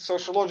get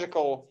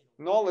sociological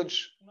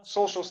knowledge,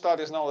 social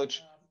studies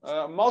knowledge,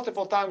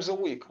 multiple times a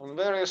week on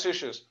various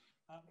issues.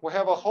 We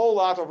have a whole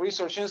lot of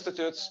research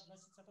institutes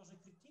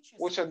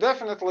which are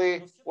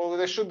definitely, well,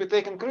 they should be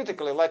taken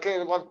critically, like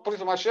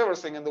pretty much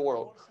everything in the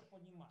world.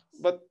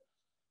 But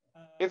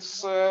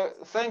it's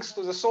thanks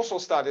to the social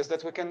studies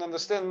that we can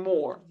understand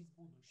more.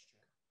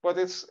 But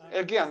it's,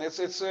 again,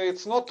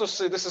 it's not to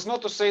say, this is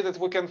not to say that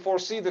we can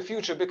foresee the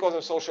future because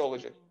of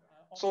sociology.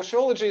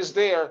 Sociology is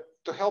there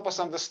to help us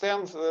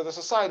understand the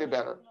society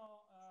better.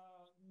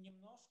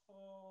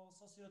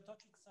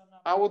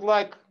 I would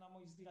like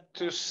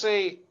to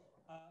say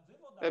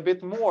a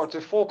bit more,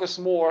 to focus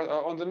more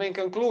on the main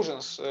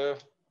conclusions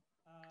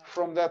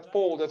from that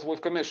poll that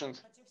we've commissioned.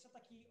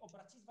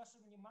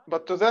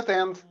 But to that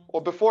end,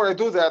 or before I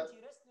do that,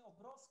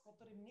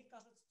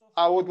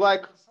 I would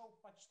like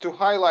to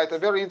highlight a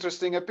very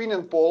interesting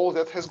opinion poll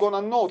that has gone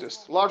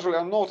unnoticed, largely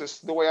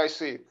unnoticed, the way I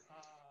see it.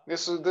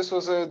 This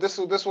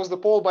was the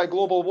poll by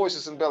Global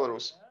Voices in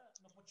Belarus.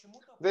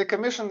 They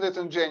commissioned it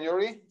in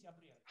January.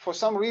 For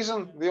some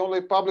reason, they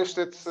only published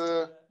it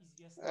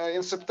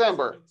in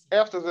September,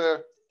 after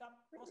the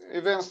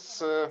events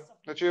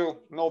that you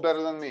know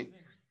better than me.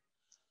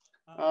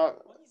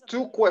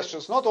 2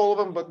 questions, not all of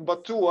them,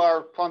 but 2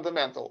 are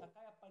fundamental.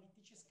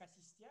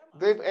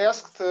 They've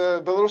asked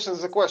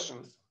Belarusians the question,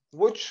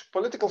 which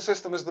political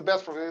system is the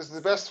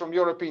best from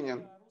your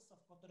opinion?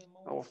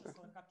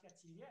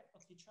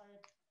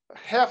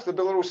 Half the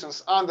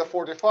Belarusians under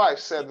 45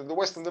 said that the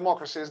Western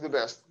democracy is the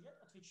best.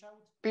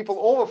 People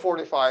over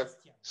 45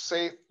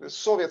 say the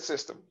Soviet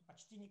system.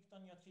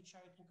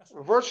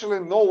 Virtually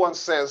no one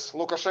says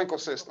Lukashenko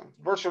system.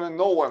 Virtually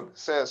no one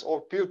says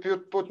or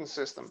Putin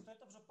system.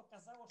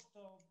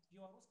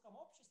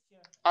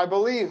 I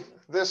believe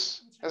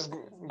this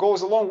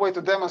goes a long way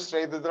to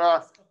demonstrate that there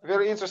are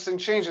very interesting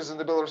changes in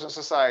the Belarusian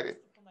society.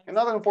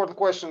 Another important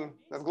question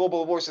that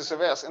Global Voices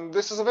have asked, and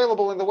this is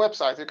available in the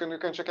website, you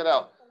can check it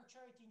out.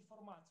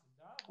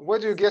 Where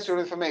do you get your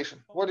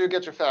information? Where do you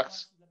get your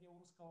facts?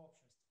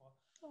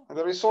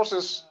 The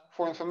resources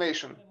for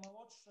information.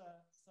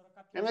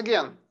 And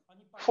again,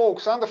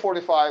 folks under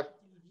 45,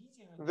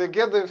 they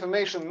get the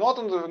information not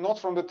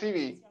from the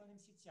TV.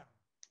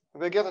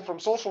 They get it from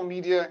social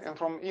media and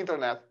from the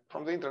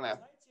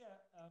internet.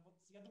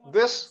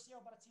 This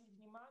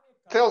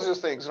tells you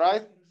things,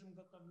 right?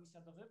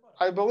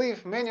 I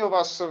believe many of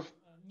us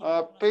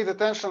have paid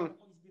attention.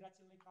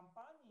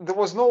 There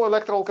was no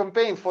electoral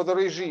campaign for the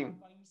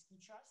regime.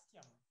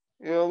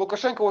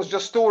 Lukashenko was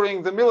just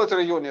touring the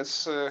military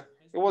units. It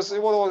was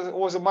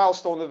a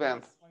milestone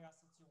event.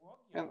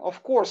 And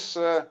of course,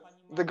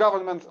 the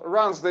government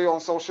runs their own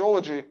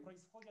sociology.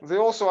 They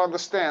also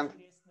understand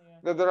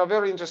that there are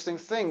very interesting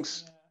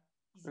things,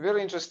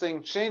 very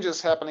interesting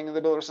changes happening in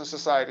the Belarusian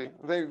society.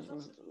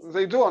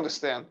 They do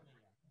understand.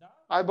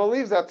 I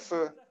believe that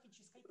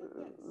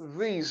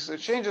these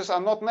changes are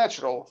not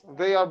natural.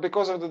 They are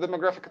because of the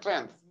demographic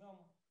trend.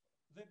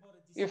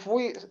 If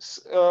we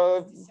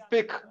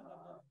pick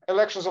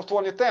elections of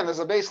 2010 as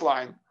a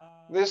baseline,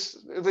 this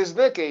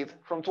decade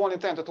from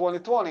 2010 to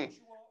 2020,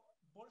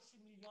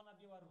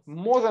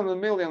 more than 1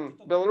 million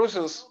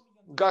Belarusians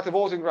got a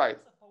voting right.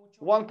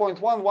 1.1,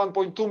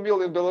 1.2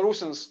 million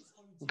Belarusians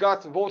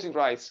got voting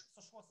rights.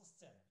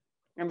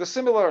 And a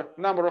similar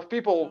number of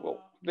people,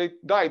 they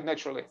died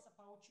naturally.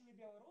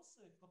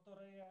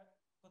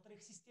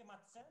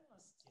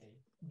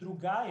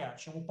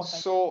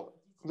 So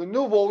the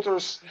new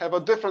voters have a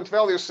different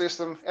value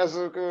system as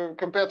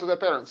compared to their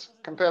parents,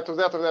 compared to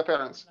that of their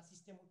parents.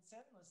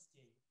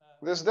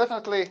 This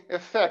definitely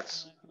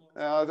affects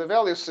the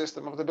value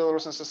system of the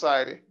Belarusian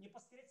society.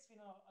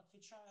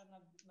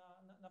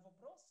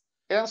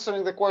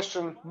 Answering the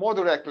question more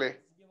directly,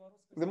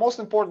 the most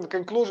important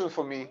conclusion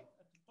for me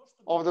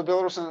from the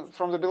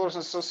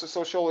Belarusian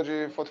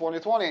sociology for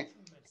 2020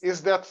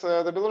 is that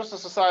the Belarusian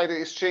society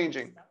is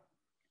changing,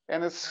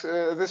 and it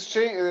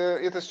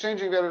is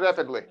changing very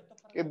rapidly.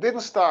 It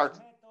didn't start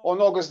on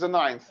August the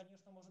 9th.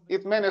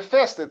 It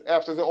manifested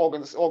after the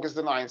August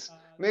the 9th.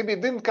 Maybe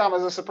it didn't come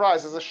as a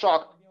surprise, as a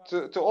shock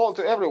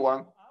to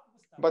everyone.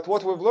 But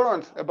what we've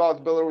learned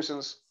about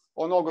Belarusians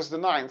on August the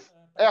 9th,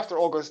 after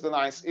August the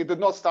 9th, it did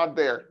not start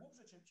there.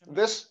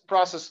 This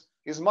process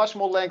is much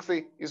more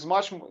lengthy, is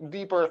much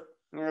deeper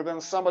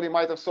than somebody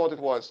might have thought it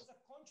was.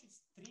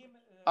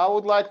 I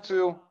would like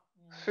to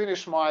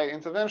finish my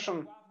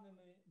intervention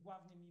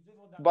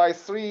by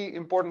 3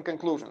 important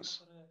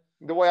conclusions,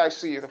 the way I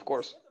see it, of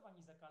course,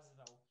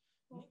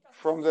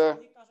 from the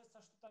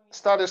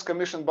studies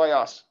commissioned by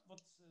us.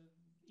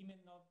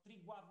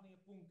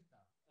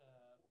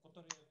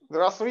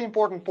 There are 3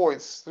 important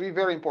points, 3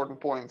 very important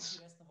points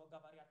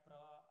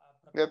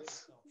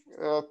that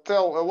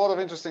tell a lot of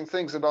interesting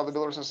things about the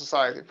Belarusian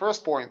society.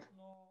 First point,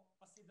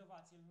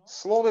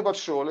 slowly but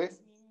surely,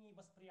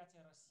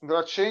 there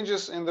are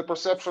changes in the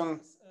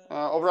perception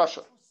of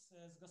Russia.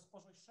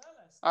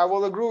 I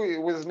will agree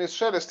with Ms.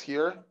 Shelest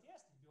here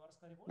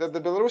that the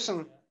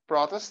Belarusian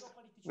protest,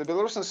 the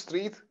Belarusian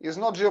street, is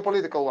not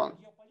geopolitical one.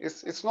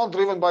 It's not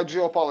driven by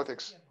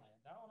geopolitics.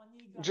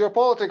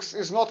 Geopolitics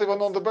is not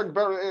even on the back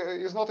burner.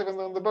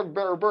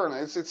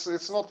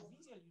 It's not.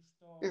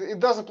 It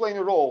doesn't play any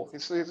role.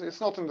 It's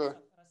not in the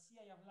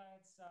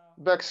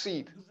back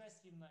seat.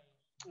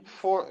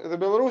 For the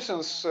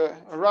Belarusians,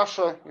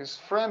 Russia is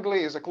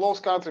friendly, is a close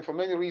country for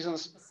many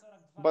reasons,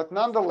 but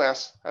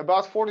nonetheless,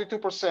 about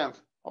 42%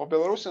 of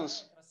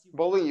Belarusians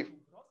believe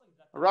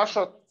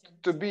Russia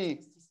to be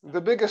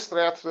the biggest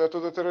threat to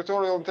the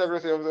territorial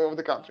integrity of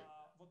the country.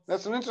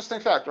 That's an interesting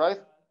fact, right?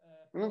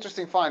 An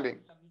interesting finding.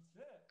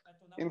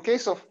 In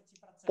case of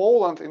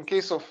Poland, in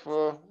case of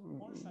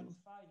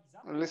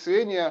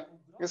Lithuania,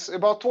 it's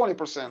about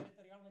 20%.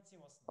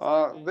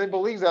 They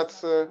believe that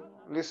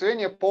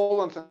Lithuania,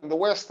 Poland, and the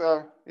West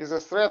is a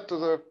threat to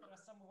the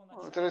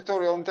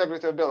territorial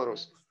integrity of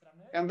Belarus.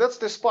 And that's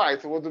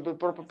despite what the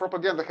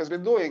propaganda has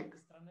been doing.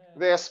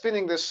 They are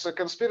spinning this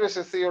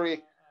conspiracy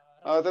theory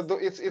that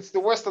it's the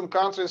Western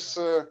countries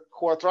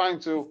who are trying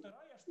to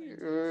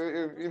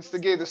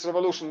instigate this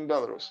revolution in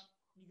Belarus.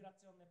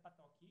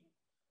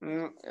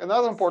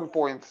 Another important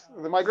point,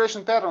 the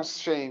migration patterns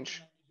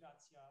change.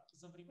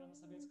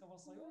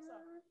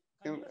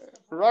 In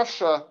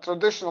Russia,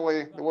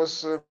 traditionally, there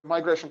was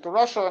migration to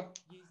Russia.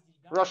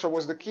 Russia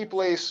was the key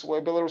place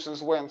where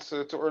Belarusians went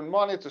to earn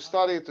money, to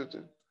study,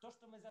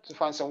 to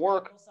find some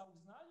work.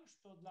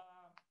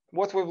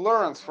 What we've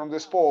learned from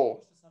this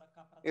poll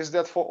is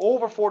that for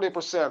over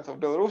 40% of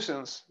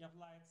Belarusians,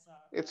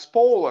 it's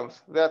Poland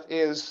that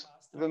is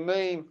the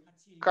main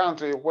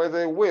country where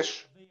they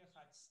wish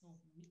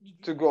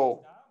to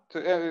go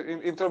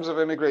in terms of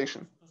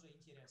immigration.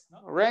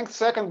 Ranked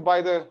second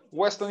by the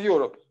Western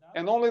Europe.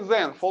 and only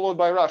then followed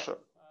by Russia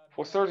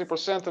for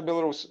 30% of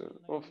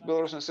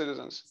Belarusian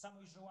citizens.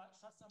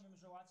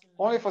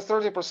 Only for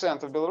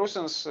 30% of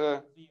Belarusians,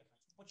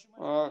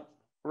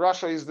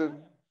 Russia is the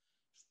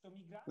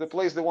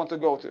place they want to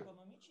go to.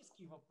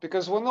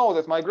 Because we know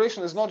that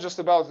migration is not just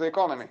about the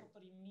economy.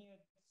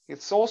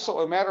 It's also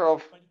a matter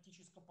of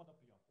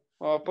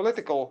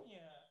political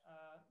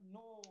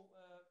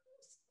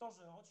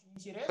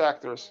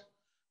factors.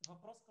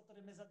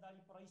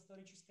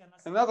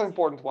 Another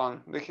important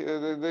one,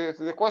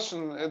 the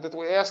question that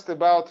we asked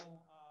about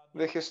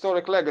the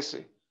historic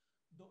legacy.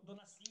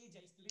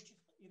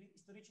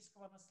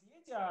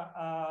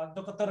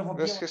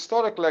 This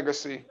historic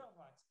legacy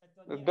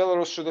that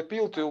Belarus should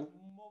appeal to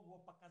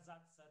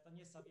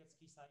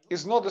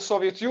is not the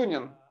Soviet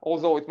Union,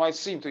 although it might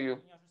seem to you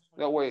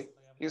that way.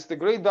 It's the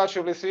Great Duchy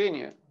of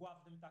Lithuania.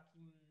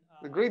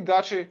 The Great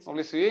Duchy of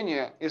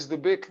Lithuania is the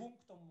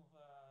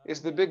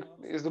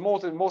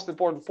most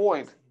important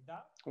point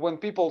when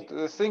people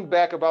think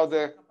back about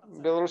the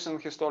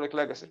Belarusian historic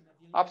legacy.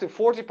 Up to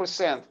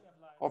 40%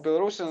 of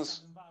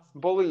Belarusians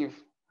believe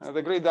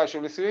the Great Duchy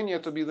of Lithuania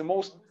to be the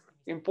most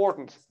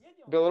important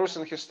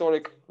Belarusian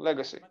historic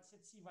legacy.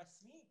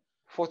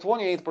 For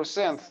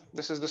 28%,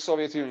 this is the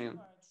Soviet Union.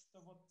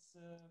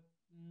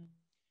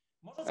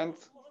 And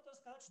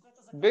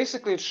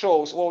basically it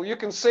shows, well, you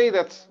can say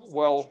that,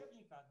 well,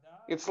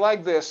 it's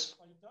like this,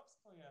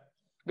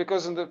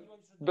 because in the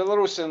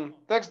Belarusian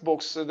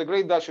textbooks, the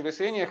Great Duchy of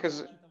Lithuania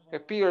has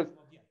appeared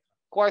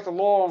quite a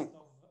long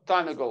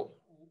time ago,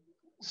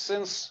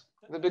 since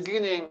the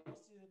beginning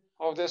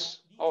of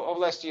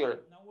last year,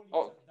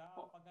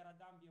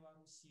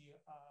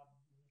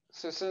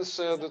 since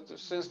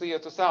the year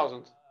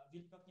 2000.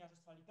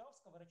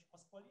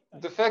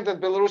 The fact that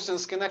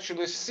Belarusians can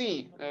actually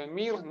see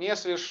Mir,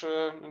 Nesvish,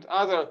 and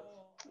other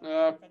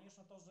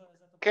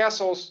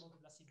castles,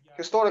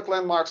 historic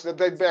landmarks that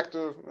date back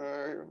to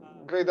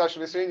Great Duchy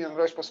of Lithuania and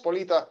Rzesz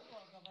Pospolita,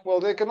 well,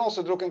 they can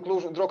also draw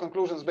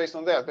conclusions based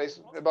on that,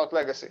 about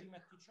legacy.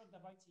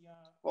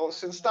 Well,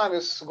 since time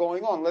is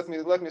going on, let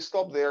me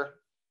stop there.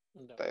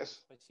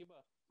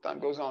 Time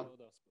goes on.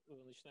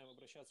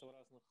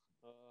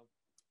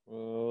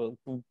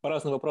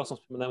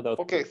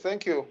 Okay,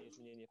 thank you.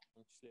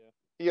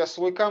 Yes,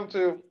 we come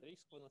to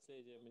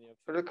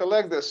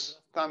recollect this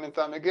time and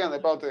time again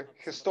about the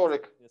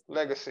historic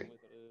legacy.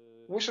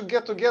 We should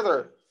get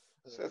together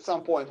at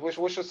some point. We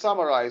should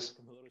summarize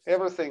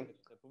everything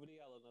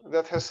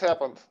that has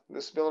happened,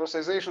 this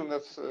Belarusization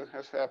that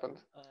has happened,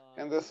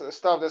 and this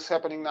stuff that's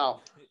happening now,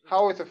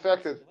 how it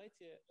affected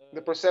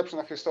the perception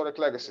of historic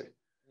legacy.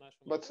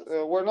 But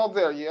we're not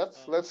there yet.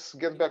 Let's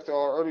get back to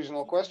our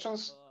original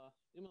questions,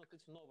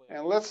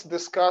 and let's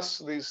discuss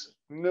these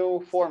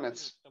new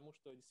formats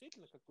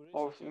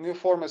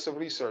of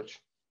research.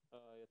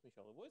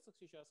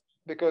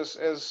 Because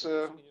as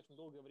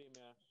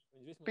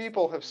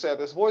people have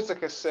said, as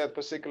Wojciech has said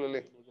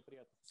particularly,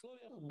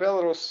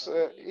 Belarus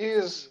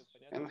is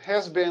and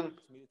has been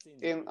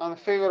in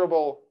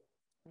unfavorable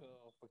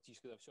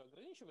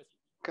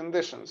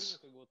conditions.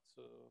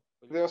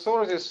 The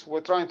authorities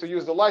were trying to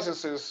use the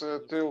licenses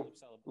to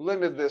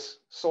limit this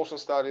social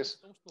studies,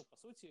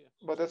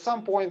 but at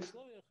some point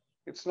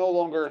it's no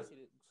longer,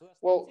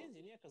 well,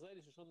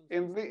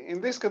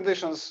 in these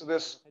conditions,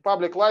 this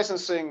public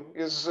licensing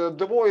is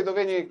devoid of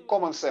any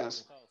common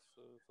sense.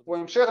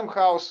 When Chatham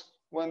House,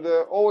 when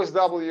the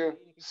OSW,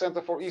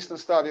 Center for Eastern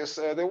Studies,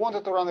 they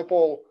wanted to run a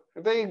poll,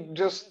 they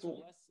just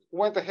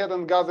went ahead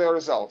and got their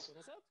results.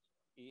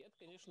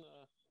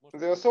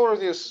 The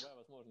authorities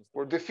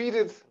were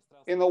defeated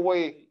in a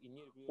way.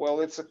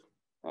 Well, it's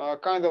a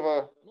kind of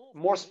a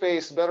more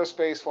space, better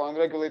space for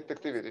unregulated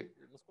activity.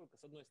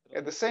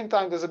 At the same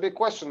time, there's a big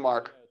question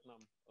mark.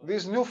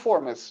 These new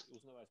formats,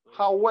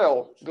 how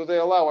well do they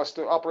allow us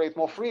to operate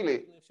more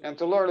freely and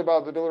to learn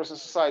about the Belarusian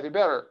society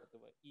better?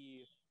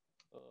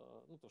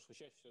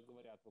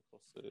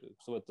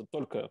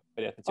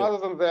 Other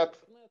than that,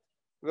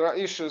 there are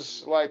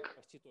issues like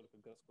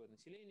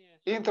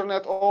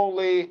internet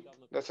only,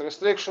 that's a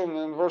restriction,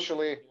 and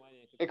virtually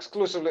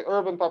exclusively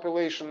urban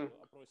population,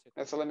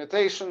 that's a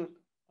limitation,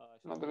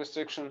 not the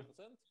restriction.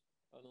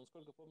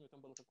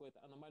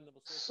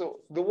 So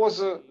there was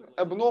an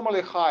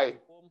abnormally high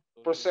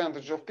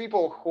percentage of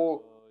people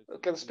who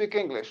can speak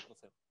English,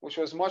 which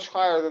was much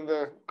higher than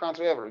the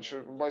country average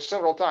by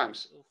several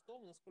times.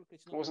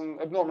 It was an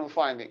abnormal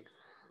finding.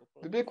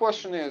 The big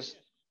question is,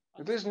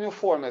 these new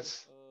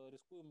formats,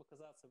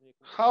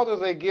 how do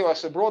they give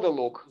us a broader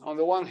look on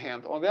the one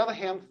hand? On the other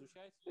hand,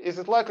 is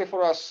it likely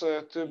for us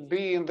to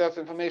be in that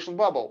information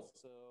bubble?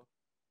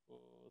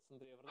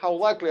 How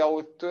likely are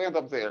we to end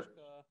up there?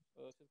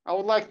 I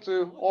would like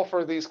to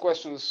offer these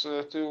questions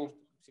to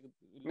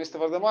Mr.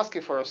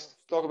 Vardamasky first,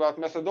 talk about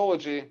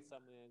methodology.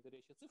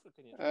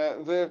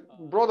 The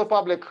broader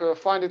public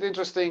find it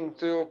interesting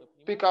to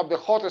pick up the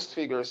hottest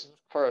figures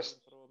first,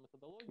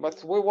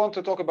 but we want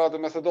to talk about the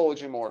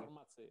methodology more.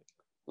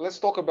 Let's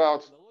talk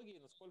about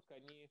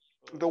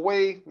the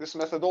way these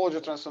methodology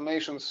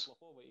transformations,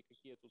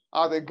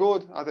 are they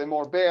good, are they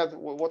more bad,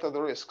 what are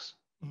the risks?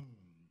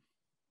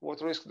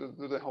 What risk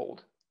do they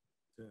hold?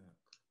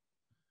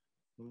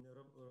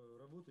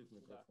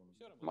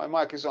 My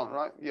mic is on,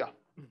 right? Yeah.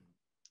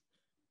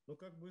 Ну,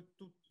 как бы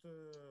тут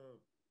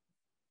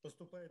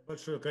поступает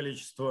большое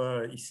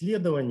количество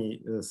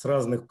исследований с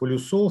разных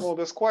полюсов. Well,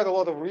 there's quite a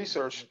lot of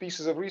research,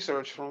 pieces of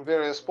research from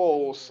various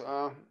polls.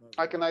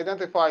 I can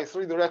identify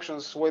 3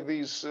 directions where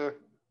these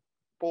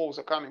polls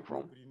are coming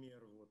from.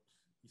 Например, вот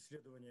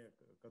исследование,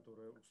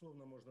 которое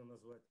условно можно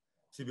назвать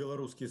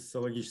всебелорусский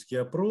социологический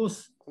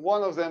опрос.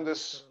 One of them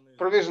is,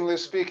 provisionally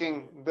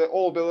speaking, the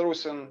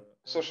All-Belarusian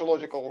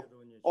sociological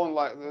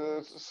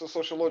online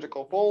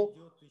sociological poll,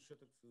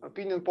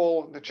 opinion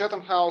poll, the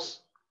Chatham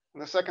House, in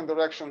the second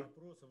direction.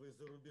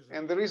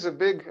 And there is a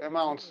big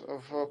amount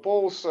of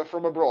polls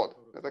from abroad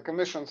that are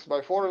commissioned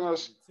by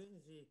foreigners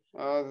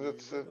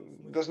that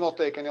does not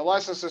take any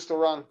licenses to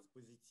run.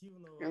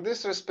 In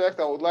this respect,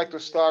 I would like to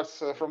start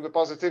from the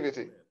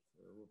positivity.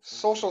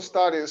 Social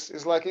studies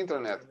is like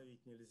internet.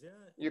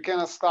 You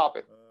cannot stop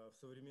it.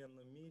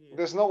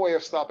 There's no way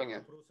of stopping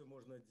it.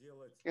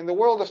 In the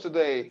world of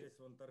today,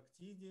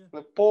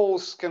 the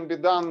polls can be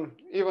done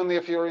even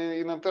if you're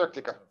in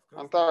Antarctica,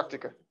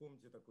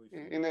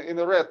 in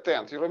a red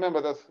tent. You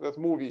remember that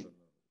movie,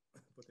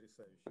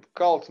 that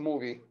cult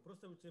movie.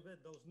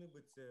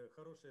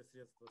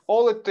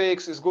 All it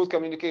takes is good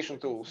communication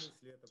tools.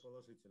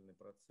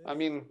 I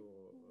mean,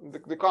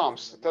 the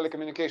comms, the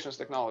telecommunications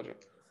technology.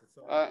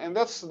 And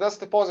that's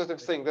the positive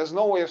thing. There's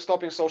no way of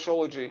stopping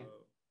sociology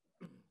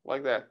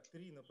like that.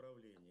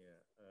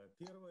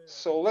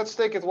 So let's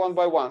take it one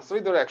by one. 3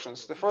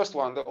 directions. The first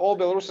one, the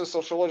All-Belarusian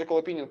sociological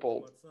opinion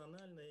poll.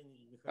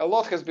 A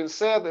lot has been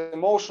said,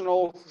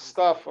 emotional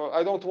stuff.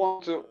 I don't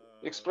want to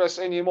express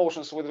any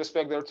emotions with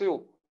respect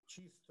thereto.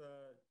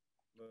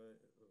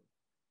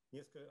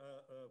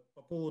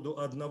 По поводу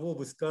одного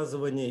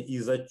высказывания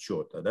из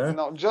отчета, да?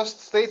 Now,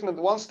 just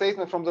one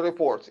statement from the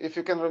report, if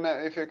you can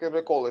remember, if you can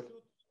recall it.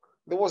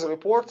 There was a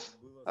report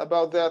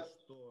about that,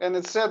 and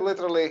it said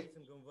literally,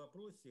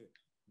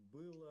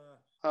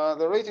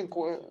 the rating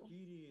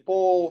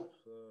poll,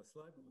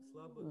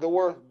 there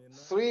were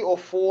 3 or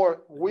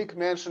 4 weak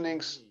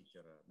mentionings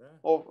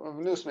of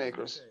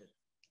newsmakers.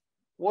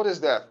 What is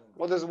that?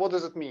 What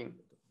does it mean?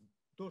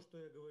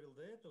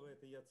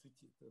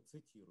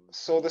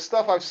 So the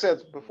stuff I've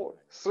said before,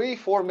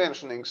 3-4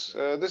 mentionings.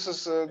 This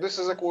is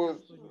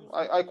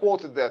I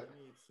quoted that.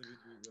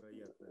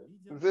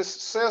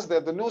 This says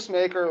that the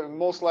newsmaker,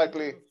 most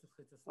likely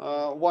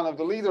one of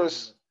the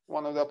leaders,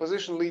 one of the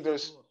opposition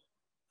leaders,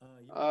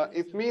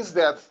 it means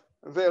that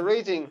their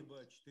rating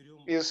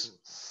is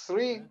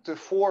 3 to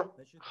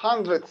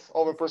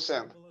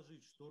 400%.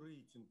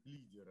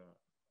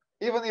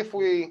 Even if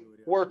we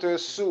were to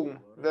assume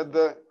that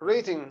the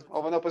rating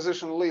of an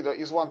opposition leader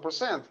is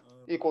 1%,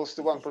 equals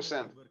to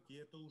 1%,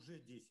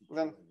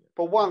 then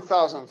per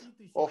 1,000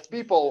 of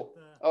people,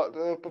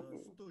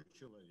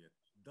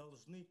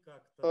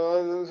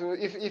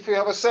 if you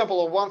have a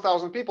sample of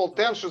 1,000 people,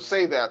 10 should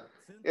say that.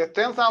 If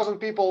 10,000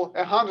 people,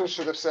 100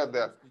 should have said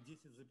that.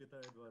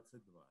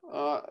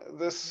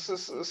 The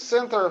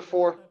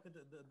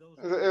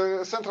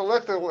Central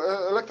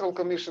Electoral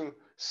Commission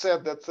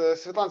said that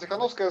Svetlana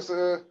Tikhanovskaya's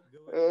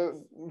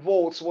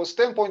votes was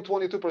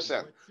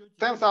 10.22%.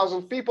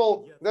 10,000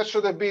 people, that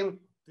should have been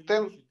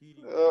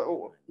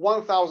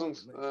 1,000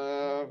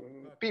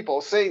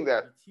 people saying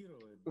that.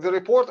 The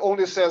report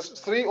only says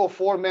 3 or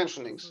 4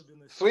 mentionings.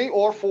 3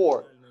 or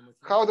 4.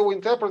 How do we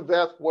interpret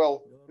that?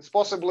 Well, it's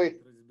possibly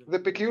the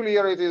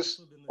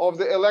peculiarities of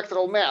the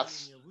electoral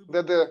maths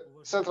that the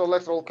Central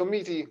Electoral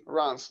Committee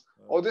runs.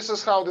 Or this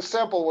is how the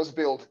sample was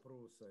built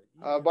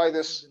by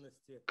this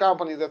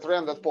company that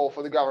ran that poll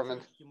for the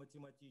government.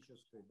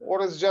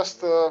 Or it's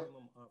just the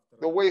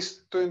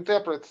ways to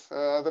interpret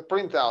the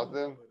printout,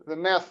 the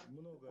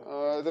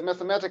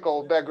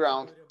mathematical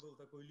background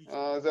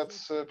that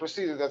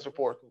preceded that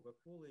report.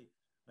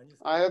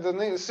 I had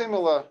a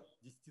similar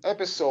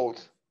episode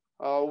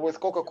with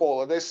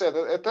Coca-Cola. They said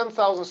a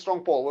 10,000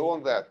 strong poll, we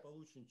want that.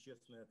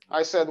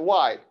 I said,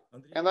 why?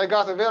 And I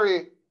got a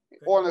very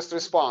honest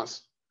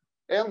response.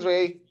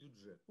 Andrei,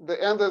 the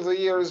end of the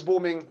year is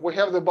booming. We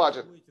have the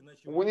budget.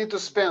 We need to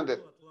spend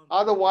it.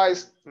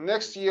 Otherwise,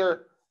 next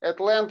year,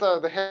 Atlanta,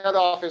 the head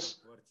office,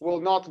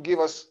 will not give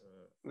us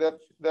that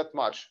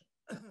much.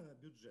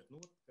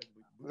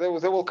 They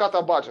will cut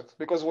our budget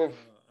because we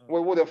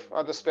would have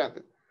underspent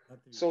it.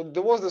 So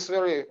there was this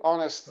very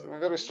honest,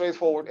 very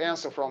straightforward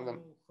answer from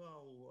them.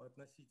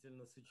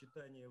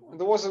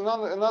 There was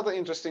another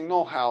interesting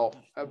know-how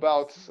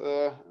about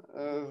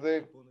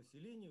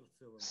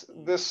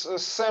this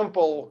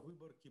sample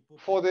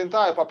for the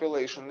entire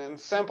population and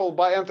sample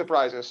by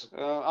enterprises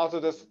out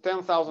of this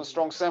 10,000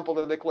 strong sample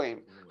that they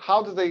claim.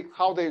 How they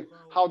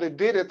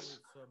did it?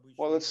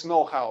 Well, it's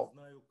know-how.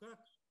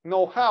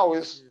 Know-how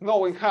is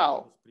knowing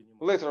how,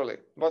 literally.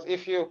 But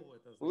if you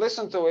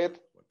listen to it,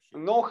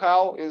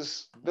 know-how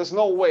is there's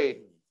no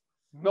way.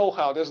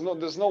 Know-how, there's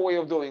no way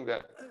of doing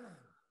that.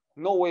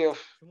 No way of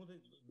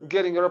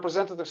getting a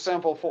representative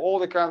sample for all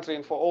the country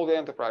and for all the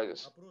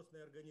enterprises.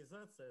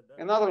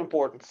 Another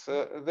important,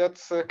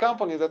 that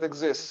company that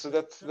exists,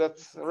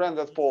 that ran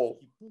that poll,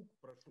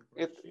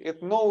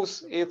 it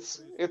knows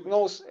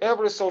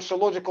every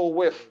sociological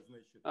whiff,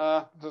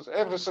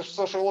 every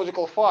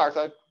sociological fart.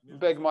 I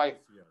beg my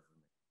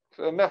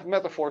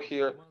metaphor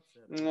here.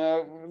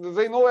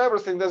 They know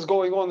everything that's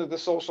going on in the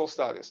social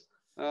studies.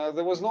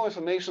 There was no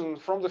information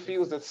from the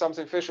fields that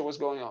something fishy was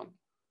going on.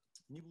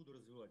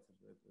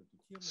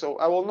 So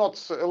I will not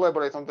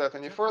elaborate on that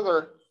any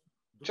further.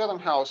 Chatham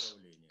House,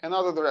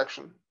 another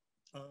direction.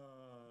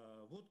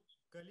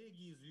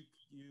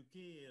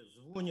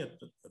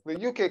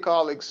 The UK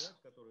colleagues,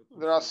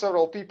 there are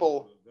several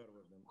people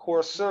who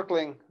are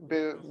circling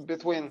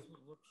between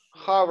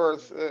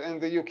Harvard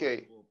and the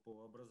UK.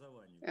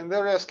 And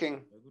they're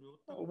asking,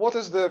 what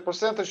is the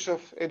percentage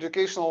of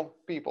educational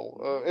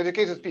people,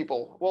 educated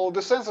people? Well,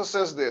 the census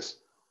says this.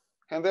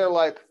 And they're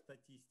like,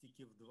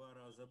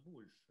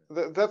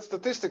 that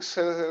statistics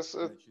has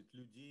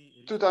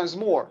 2 times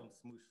more.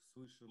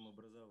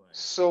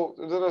 So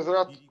there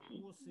are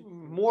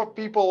more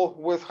people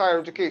with higher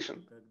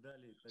education.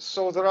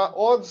 So there are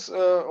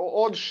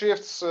odd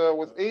shifts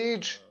with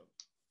age.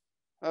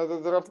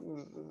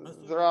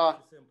 There are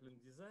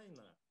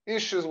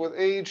issues with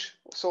age.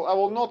 So I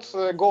will not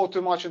go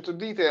too much into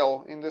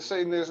detail in the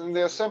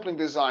sampling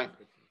design.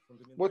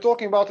 We're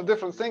talking about a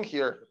different thing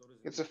here.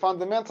 It's a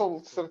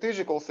fundamental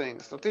strategic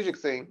thing.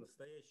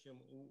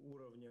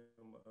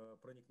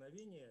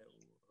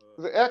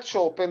 The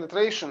actual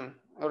penetration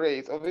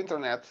rate of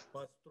internet,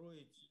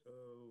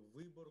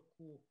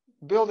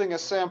 building a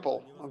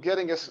sample,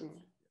 getting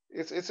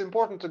it's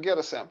important to get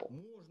a sample.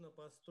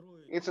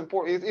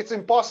 It's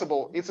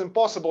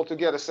impossible to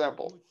get a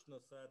sample.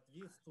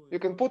 You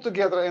can put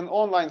together an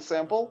online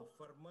sample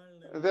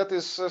that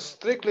is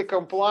strictly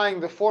complying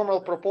the formal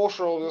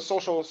proportion of the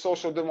social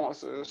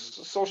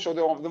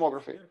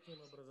demography.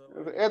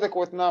 The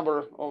adequate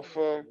number of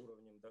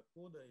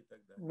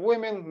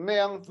women,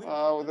 men,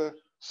 with a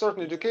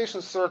certain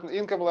education, certain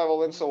income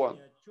level, and so on.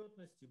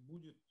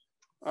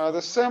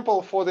 The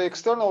sample for the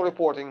external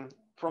reporting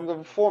from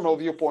the formal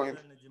viewpoint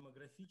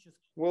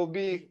will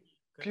be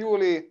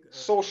purely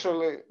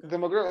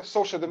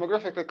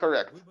socio-demographically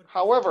correct.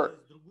 However,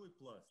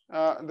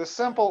 the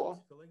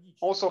sample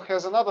also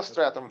has another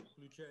stratum,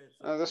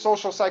 the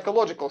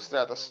social-psychological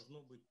status.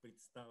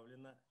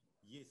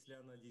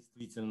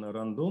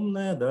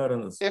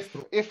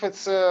 If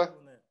it's a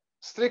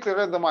strictly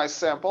randomized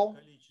sample,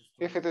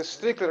 if it is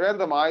strictly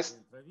randomized,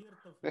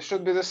 there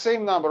should be the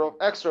same number of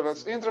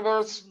extroverts,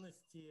 introverts,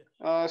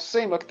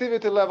 same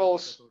activity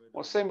levels,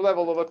 or same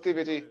level of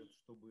activity,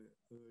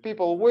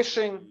 people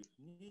wishing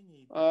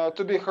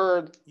to be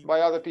heard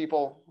by other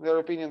people, their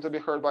opinion to be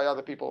heard by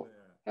other people,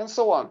 and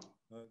so on.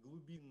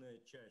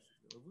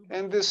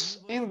 And this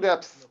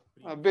in-depth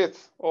bit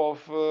of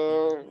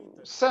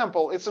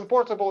sample, it's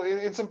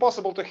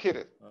impossible to hit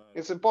it.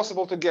 It's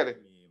impossible to get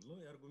it,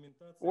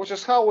 which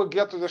is how we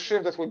get to the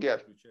shift that we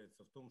get.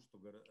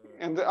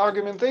 And the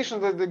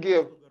argumentation that they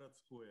give,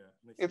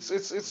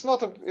 it's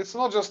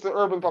not just the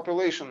urban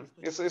population.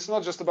 It's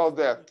not just about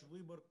that.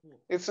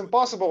 It's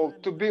impossible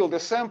to build a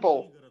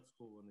sample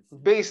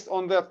based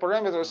on that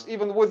parameters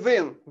even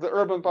within the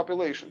urban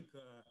population,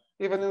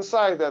 even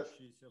inside that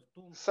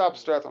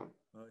substratum.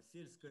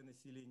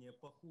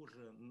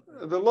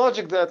 The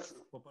logic that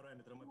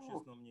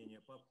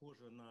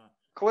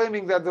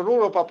claiming that the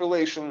rural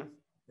population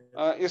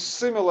is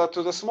similar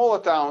to the smaller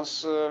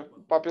towns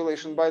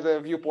population by their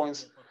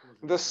viewpoints.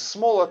 The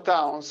smaller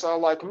towns are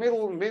like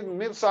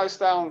mid-sized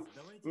towns.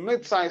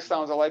 Mid-sized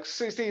towns are like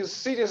cities.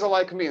 Cities are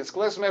like Minsk.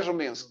 Let's measure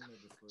Minsk.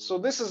 So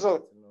this is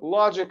a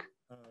logic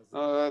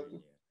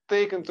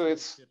taken to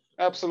its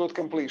absolute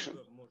completion.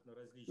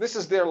 This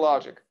is their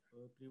logic.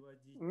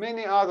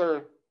 Many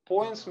other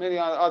points, many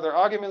other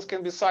arguments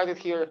can be cited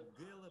here.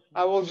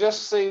 I will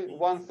just say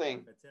one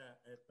thing.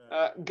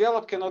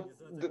 Gallup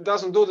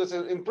doesn't do this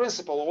in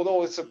principle,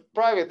 although it's a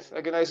private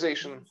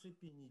organization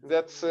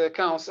that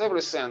counts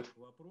every cent.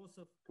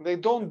 They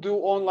don't do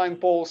online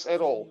polls at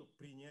all.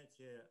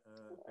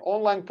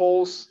 Online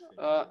polls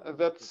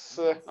that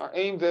are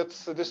aimed at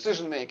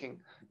decision making,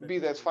 be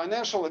that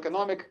financial,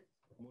 economic,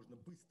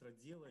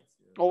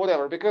 or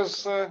whatever,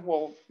 because,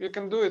 well, you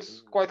can do it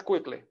quite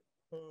quickly.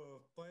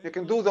 You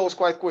can do those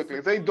quite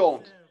quickly. They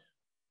don't.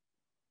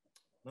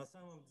 На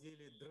самом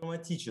деле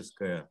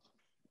драматическая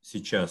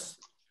сейчас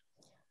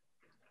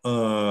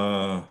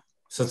The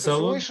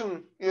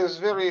situation is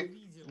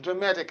very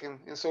dramatic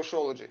in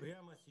sociology.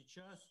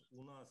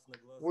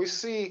 We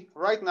see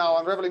right now,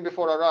 unraveling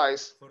before our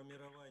eyes,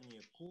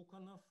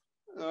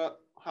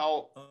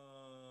 how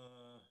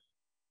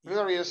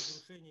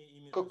various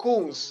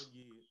cocoons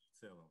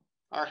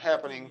are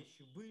happening,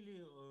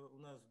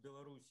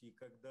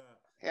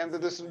 and the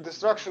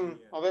destruction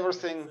of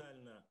everything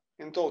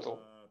in total.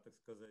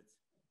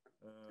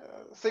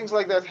 Things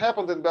like that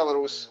happened in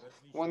Belarus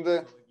when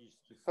the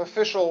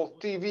official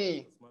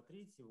TV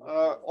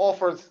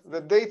offered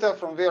the data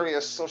from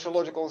various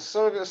sociological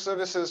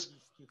services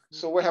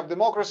So we have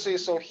democracy.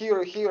 So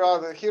here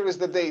is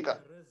the data.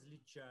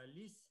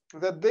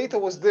 That data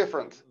was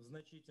different.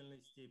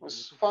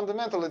 Was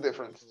fundamentally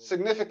different,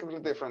 significantly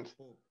different.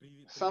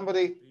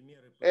 Somebody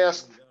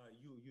asked,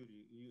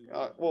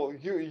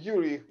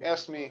 Yuri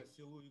asked me,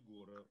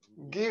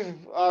 give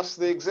us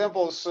the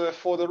examples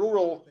for the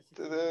rural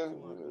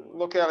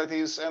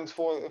localities and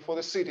for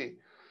the city.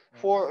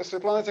 For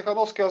Svetlana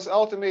Tikhanovskaya's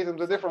ultimatum,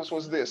 the difference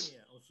was this: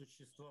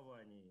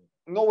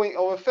 knowing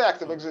of a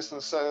fact of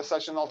existence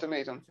such an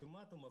ultimatum.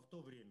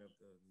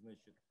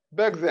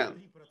 Back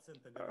then,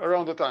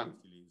 around the time,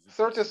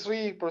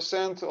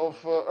 33%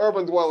 of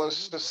urban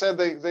dwellers said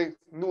they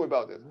knew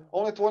about it.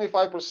 Only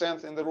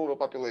 25% in the rural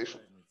population.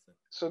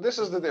 So this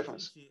is the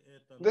difference.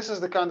 This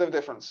is the kind of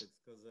difference.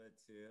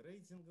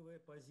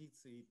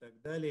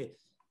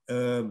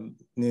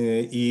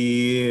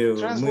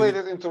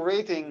 Translated into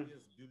rating,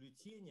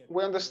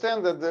 we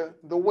understand that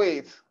the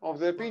weight of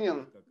the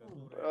opinion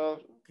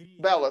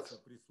ballot,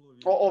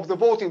 or of the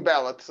voting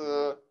ballot,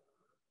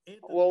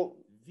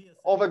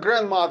 of a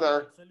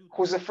grandmother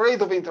who's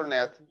afraid of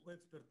internet,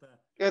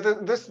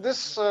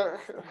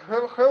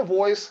 her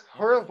voice,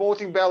 her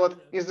voting ballot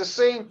is the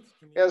same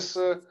as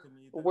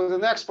with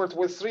an expert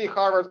with 3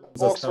 Harvard,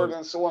 Oxford,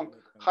 and so on,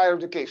 higher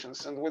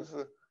educations, and with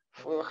a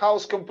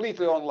house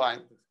completely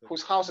online,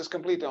 whose house is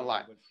completely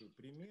online.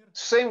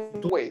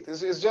 Same weight.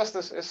 Is just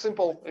a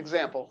simple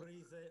example.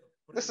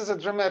 This is a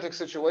dramatic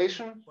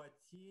situation.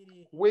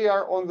 We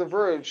are on the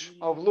verge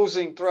of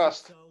losing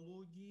trust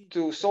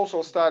to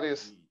social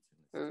studies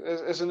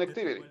as an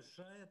activity.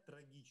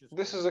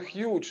 This is a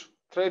huge,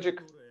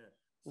 tragic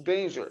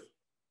danger.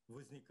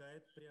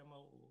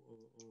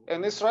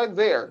 And it's right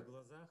there.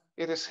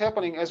 It is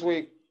happening as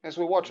we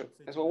watch it,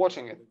 as we're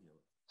watching it.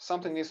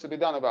 Something needs to be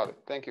done about it.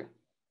 Thank you.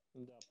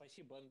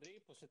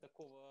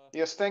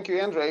 Yes, thank you,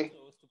 Andrei.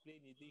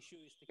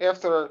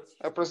 After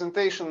a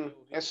presentation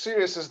as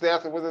serious as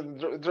that, with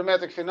a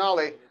dramatic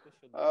finale,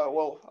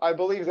 I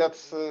believe that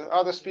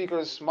other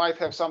speakers might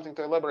have something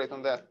to elaborate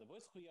on that.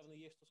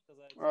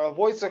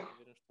 Wojciech,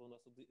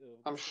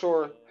 I'm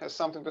sure, has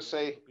something to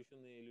say.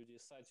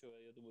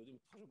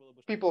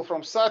 People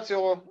from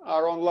Satio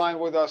are online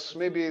with us.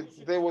 Maybe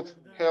they would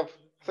have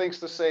things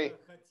to say.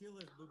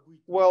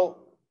 Well,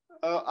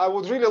 I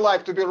would really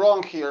like to be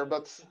wrong here,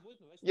 but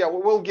yeah,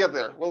 we'll get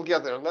there. We'll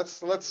get there.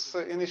 Let's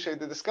initiate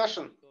the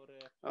discussion.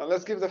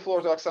 Let's give the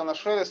floor to Oksana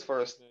Shreles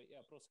first.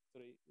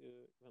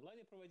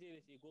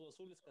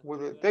 With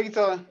the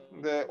data,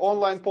 the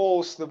online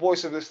polls, the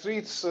voice of the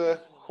streets,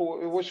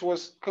 which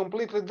was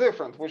completely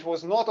different, which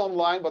was not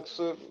online, but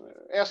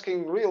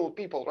asking real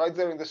people right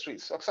there in the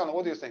streets. Oksana,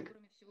 what do you think?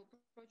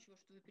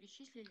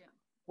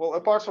 Well,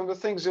 apart from the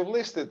things you've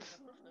listed,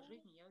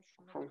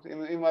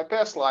 in my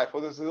past life,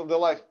 or the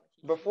life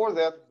before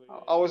that,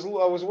 I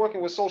was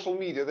working with social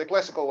media, the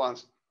classical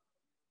ones.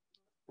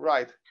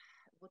 Right.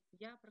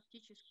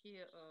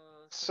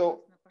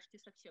 So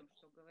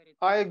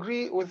I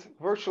agree with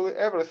virtually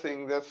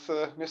everything that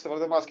Mr.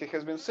 Valdemarsky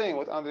has been saying,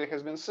 what Andrei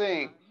has been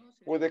saying,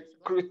 with a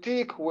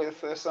critique,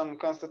 with some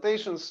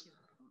constatations,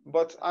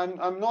 but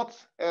I'm not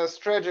as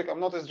tragic, I'm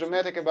not as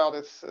dramatic about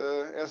it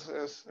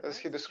as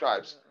he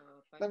describes.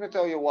 Let me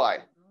tell you why.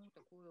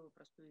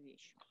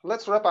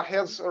 Let's wrap our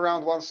heads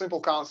around one simple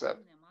concept.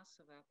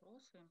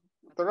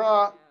 There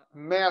are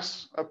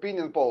mass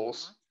opinion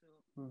polls,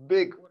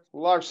 big,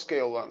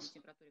 large-scale ones,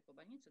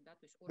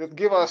 that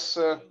give us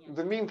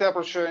the mean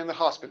temperature in the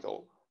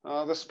hospital,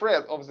 the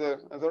spread of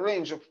the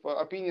range of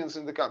opinions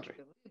in the country,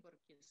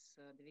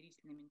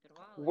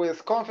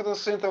 with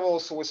confidence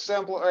intervals, with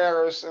sample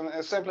errors and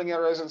sampling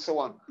errors, and so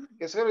on.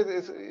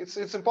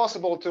 It's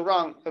impossible to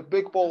run a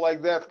big poll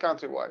like that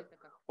countrywide.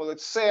 Well,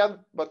 it's sad,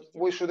 but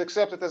we should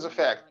accept it as a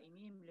fact.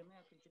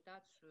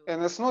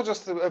 And it's not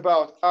just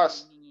about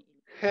us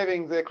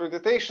having the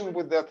accreditation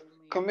with that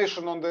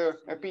commission on the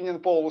opinion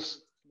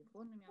polls,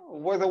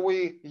 whether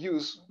we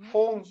use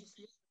phone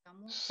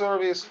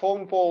surveys,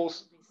 phone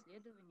polls,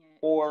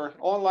 or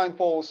online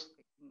polls.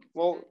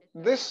 Well,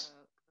 this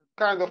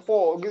kind of a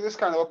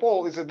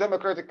poll is a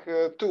democratic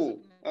tool,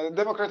 a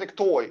democratic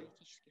toy.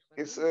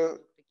 It's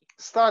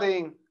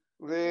studying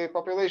the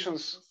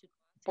population's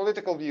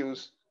political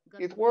views.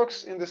 It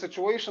works in the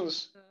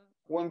situations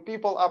when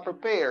people are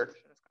prepared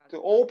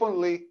to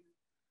openly,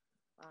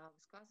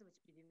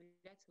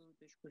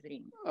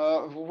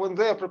 when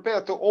they are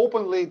prepared to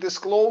openly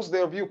disclose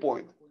their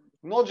viewpoint.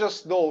 Not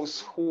just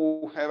those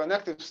who have an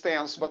active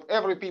stance, but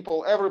every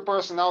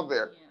person out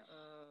there.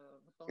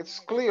 It's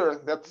clear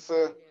that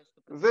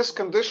this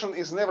condition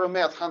is never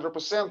met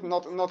 100%,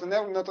 not in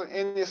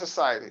any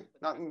society,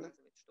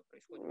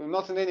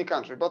 not in any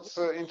country. But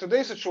in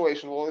today's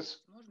situation, well,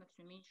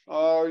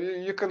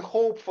 you can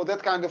hope for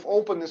that kind of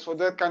openness, for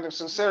that kind of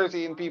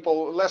sincerity in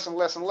people less and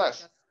less and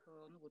less.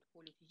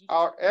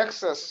 Our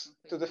access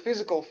to the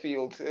physical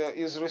field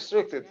is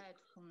restricted.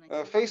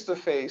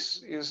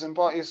 Face-to-face is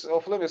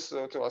off limits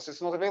to us.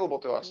 It's not available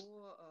to us.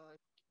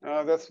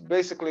 That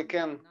basically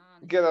can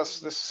get us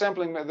the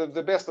sampling,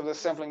 the best of the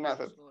sampling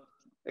method.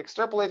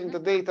 extrapolating the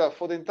data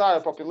for the entire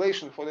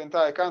population, for the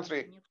entire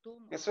country,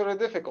 it's very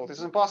difficult.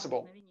 It's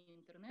impossible.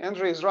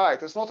 Andrew is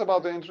right. It's not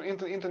about the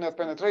internet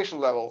penetration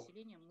level.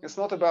 It's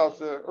not about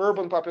the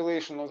urban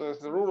population or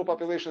the rural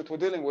population that we're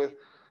dealing with.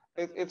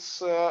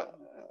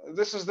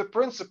 This is the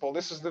principle.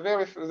 This is the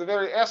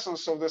very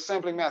essence of the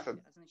sampling method.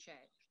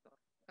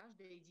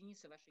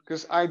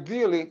 Because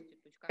ideally,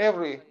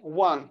 every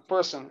one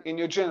person in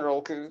your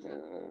general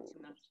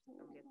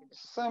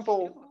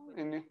sample,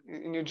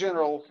 in your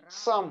general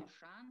sum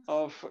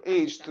of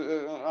age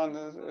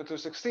to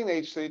 16,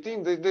 age to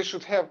 18, they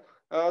should have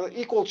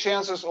equal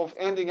chances of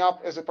ending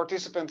up as a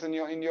participant in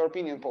your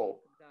opinion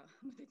poll.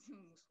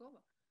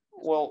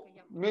 Well,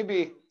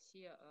 maybe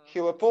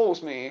he'll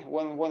oppose me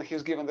when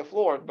he's given the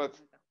floor, but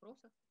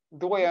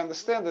the way I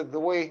understand it, the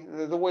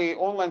way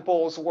online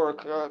polls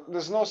work,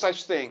 there's no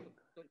such thing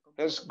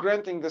as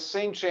granting the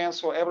same chance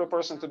for every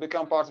person to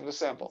become part of the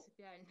sample.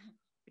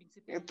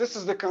 This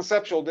is the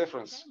conceptual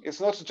difference. It's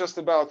not just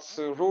about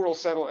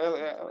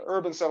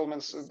urban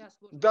settlements.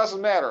 It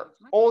doesn't matter.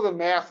 All the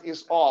math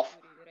is off.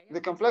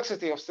 The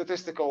complexity of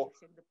statistical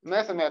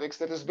mathematics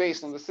that is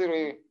based on the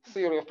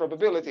theory of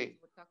probability,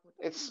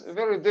 it's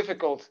very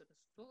difficult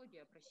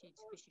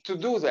to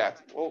do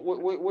that.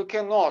 We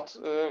cannot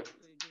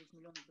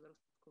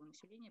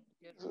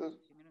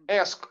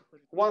ask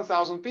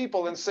 1,000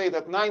 people and say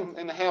that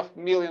 9.5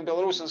 million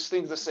Belarusians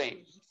think the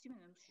same.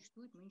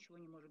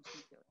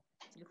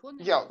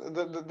 Yeah,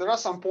 there are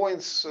some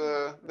points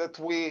that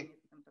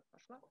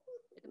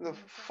the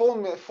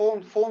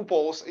phone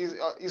polls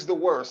is the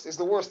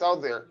worst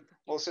out there.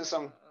 We'll see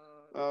some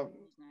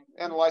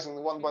analyzing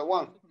one by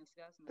one.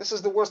 This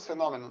is the worst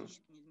phenomenon,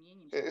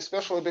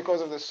 especially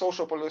because of the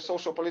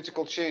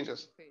socio-political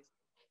changes.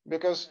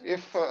 Because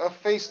if a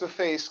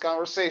face-to-face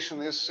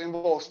conversation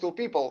involves two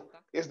people,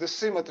 is the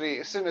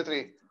symmetry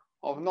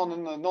of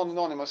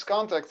non-anonymous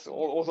contact,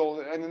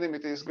 although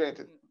anonymity is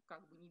granted.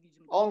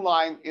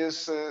 Online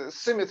is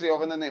symmetry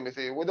of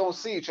anonymity. We don't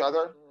see each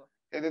other,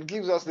 and it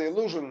gives us the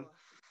illusion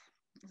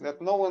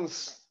that no one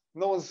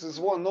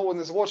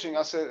is watching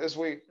us as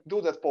we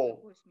do that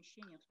poll.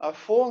 A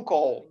phone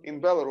call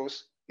in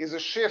Belarus is a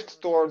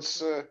shift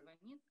towards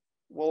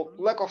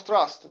lack of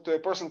trust to a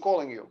person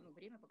calling you.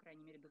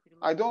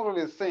 I don't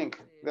really think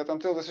that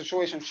until the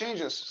situation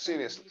changes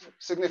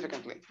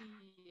significantly,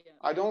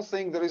 I don't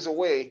think there is a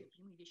way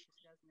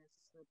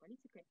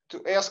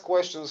to ask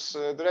questions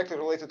directly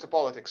related to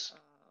politics.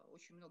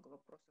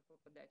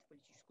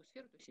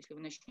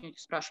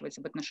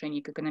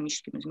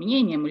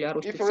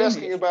 If you're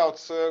asking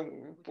about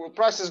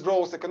prices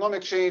growth,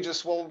 economic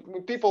changes, well,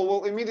 people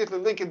will immediately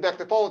link it back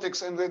to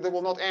politics and they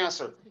will not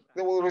answer.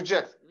 They will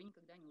reject,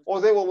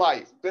 or they will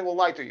lie. They will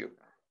lie to you.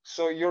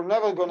 So you're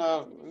never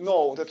gonna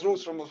know the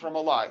truth from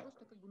a lie.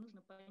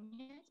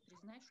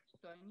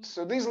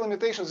 So these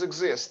limitations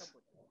exist,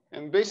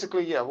 and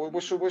basically, yeah,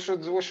 we should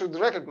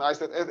recognize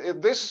that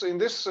in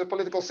this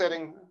political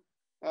setting,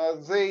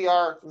 they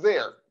are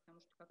there.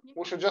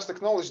 We should just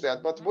acknowledge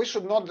that, but we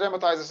should not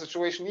dramatize the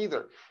situation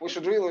either. We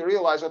should really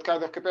realize what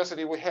kind of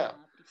capacity we have.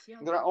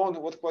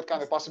 What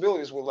kind of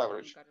possibilities we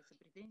leverage.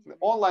 The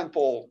online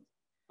poll,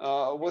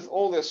 with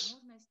all this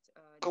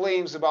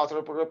claims about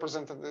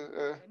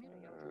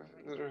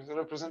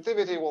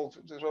representativity, well,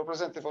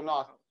 representative or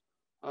not,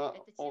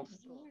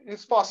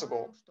 it's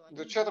possible.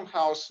 The Chatham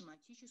House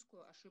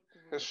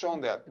has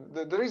shown that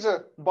there is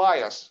a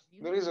bias.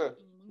 There is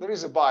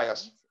a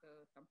bias,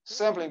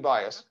 sampling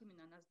bias.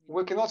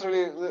 We cannot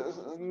really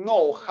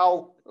know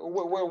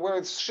where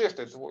it's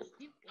shifted.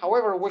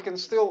 However, we can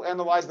still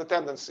analyze the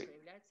tendency.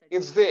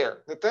 It's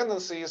there. The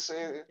tendency is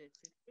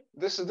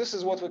this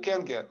is what we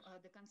can get.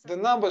 The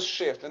numbers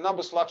shift. The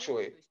numbers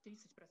fluctuate.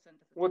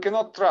 We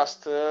cannot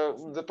trust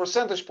the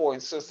percentage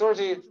points,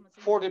 30,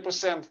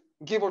 40%,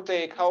 give or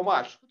take how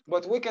much.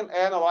 But we can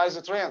analyze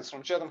the trends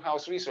from Chatham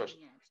House research.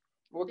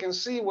 We can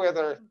see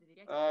whether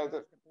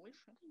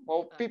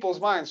people's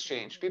minds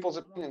change, people's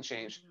opinion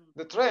change.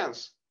 The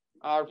trends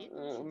are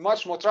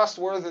much more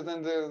trustworthy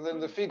than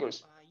the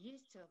figures.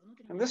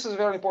 And this is a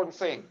very important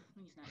thing.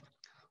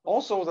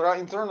 Also, there are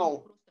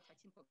internal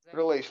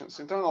relations,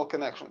 internal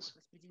connections.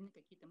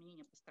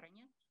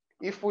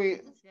 If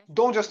we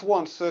don't just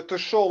want to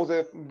show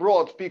the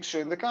broad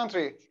picture in the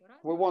country,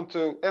 we want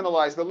to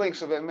analyze the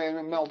links of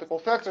multiple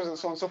factors and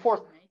so on and so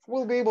forth,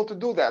 we'll be able to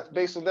do that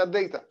based on that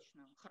data.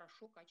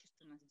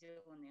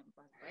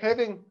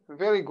 Having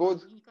very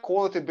good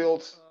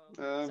quality-built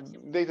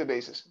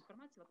databases.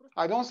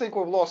 I don't think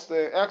we've lost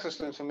the access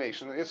to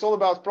information. It's all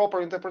about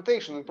proper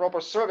interpretation and proper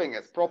serving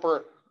it,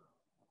 proper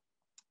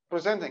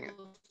presenting it.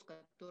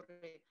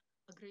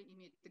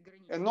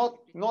 And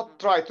not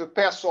try to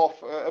pass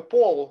off a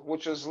poll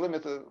which has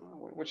limited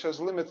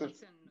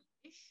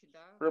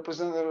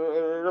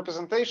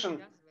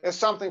representation as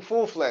something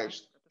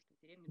full-fledged.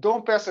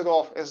 Don't pass it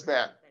off as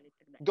that.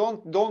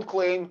 Don't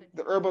claim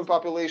the urban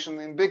population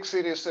in big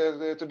cities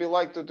to be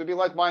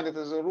like-minded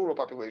as a rural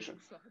population.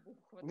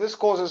 This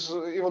causes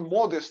even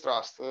more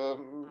distrust.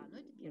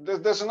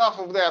 There's enough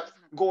of that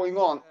going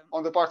on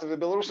the part of the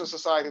Belarusian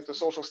Society to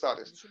Social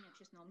Studies.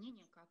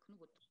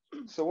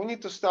 So we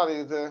need to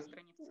study the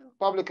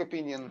public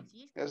opinion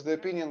as the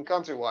opinion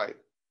countrywide.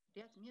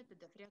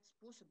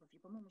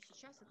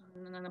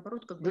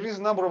 There is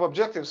a number of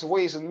objectives,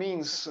 ways and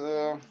means,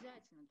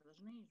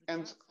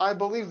 and I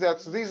believe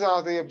that these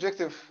are the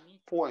objective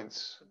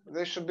points.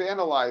 They should be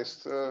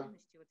analyzed,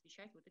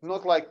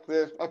 not like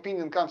the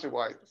opinion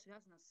countrywide.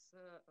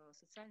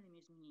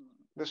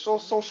 The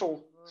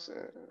social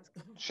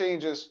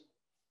changes,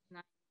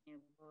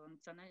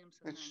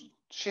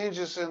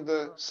 changes in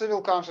the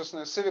civil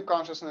consciousness, civic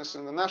consciousness,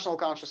 in the national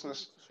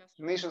consciousness,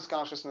 nation's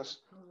consciousness,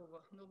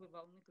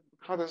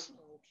 how the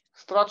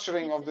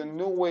structuring of the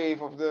new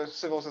wave of the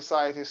civil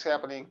society is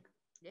happening.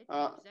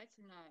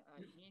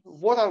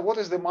 What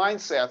is the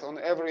mindset on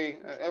every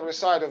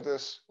side of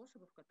this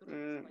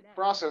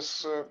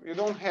process? You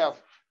don't have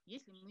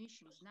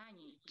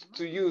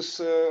to use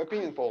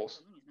opinion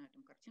polls.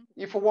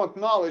 If you want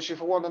knowledge, if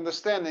you want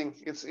understanding,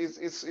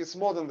 it's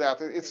more than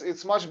that.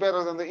 It's much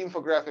better than the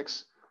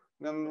infographics.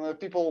 Then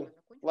people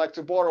like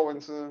to borrow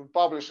and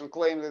publish and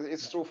claim that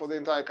it's true for the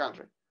entire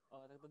country.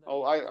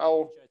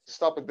 I'll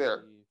stop it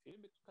there.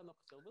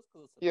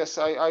 Yes,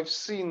 I've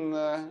seen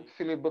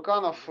Philip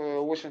Bakanov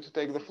wishing to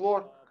take the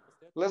floor.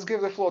 Let's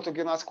give the floor to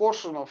Gennady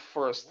Korshunov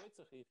first,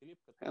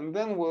 and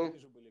then we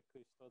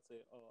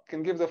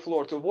can give the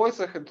floor to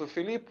Wojciech and to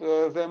Philip.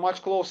 They're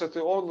much closer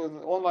to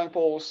online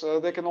polls.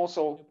 They can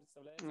also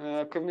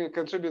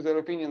contribute their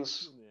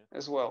opinions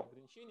as well.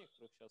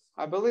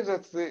 I believe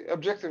that the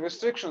objective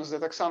restrictions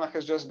that Oksana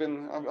has just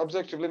been,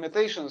 objective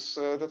limitations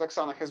that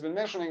Oksana has been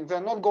mentioning, they're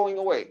not going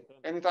away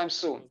anytime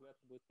soon.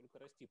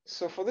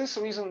 So for this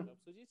reason,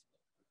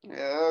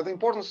 the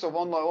importance of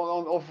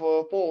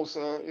polls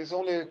is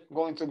only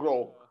going to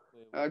grow.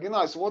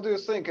 Gennady, what do you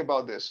think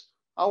about this?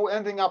 Are we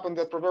ending up in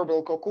that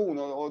proverbial cocoon,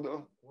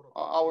 or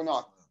are we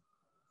not?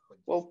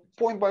 Well,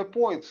 point by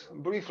point,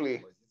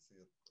 briefly,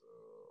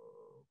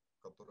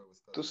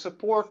 to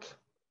support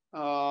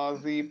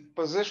the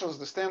positions,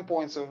 the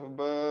standpoints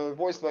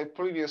voiced by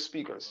previous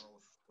speakers.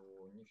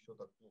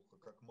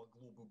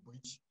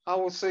 I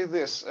would say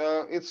this: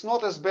 it's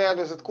not as bad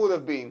as it could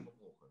have been.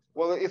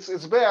 Well,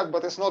 it's bad,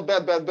 but it's not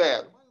bad.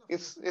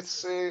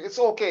 It's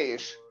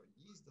okay-ish.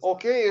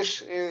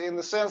 Okay-ish in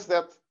the sense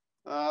that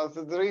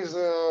there is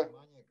a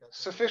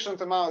sufficient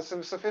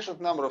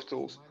number of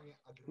tools.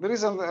 There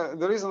is an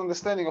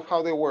understanding of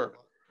how they work.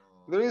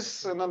 There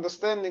is an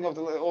understanding of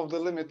the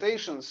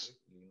limitations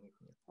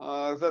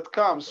that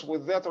comes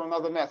with that or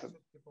another method.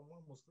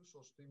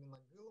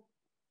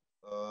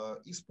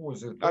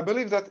 I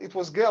believe that it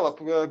was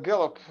Gallup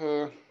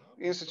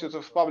Institute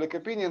of Public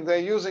Opinion. They're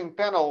using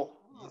panel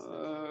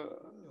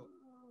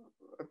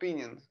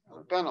opinion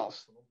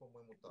panels.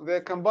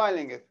 They're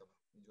combining it.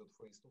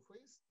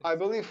 I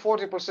believe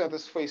 40%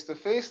 is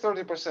face-to-face,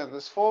 30%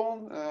 is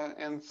phone,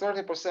 and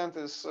 30%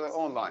 is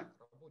online.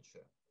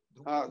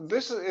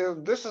 This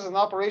is an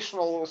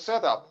operational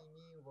setup.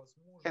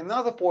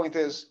 Another point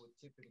is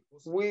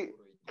we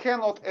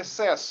cannot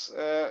assess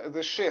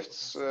the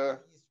shifts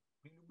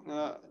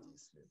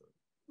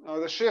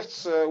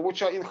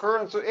which are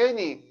inherent to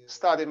any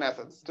study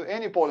method, to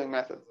any polling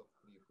method.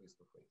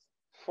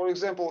 For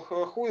example,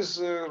 who is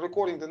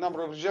recording the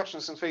number of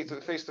rejections in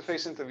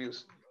face-to-face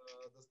interviews?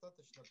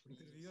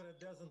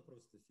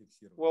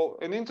 Well,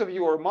 an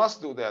interviewer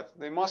must do that.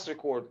 They must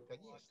record.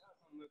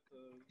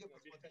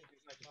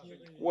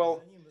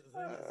 Well,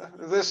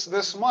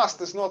 this must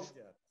is not.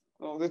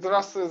 There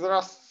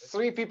are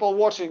 3 people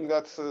watching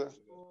that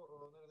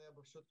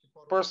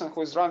person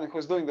who is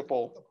doing the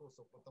poll.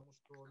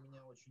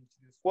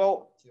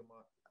 Well,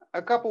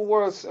 a couple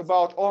words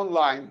about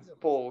online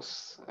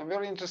polls. I'm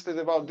very interested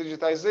about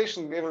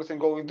digitization, everything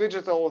going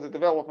digital, the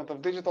development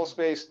of digital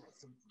space.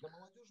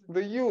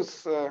 The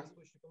youth,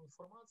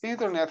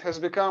 internet has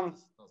become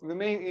the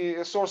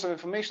main source of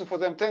information for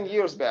them 10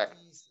 years back,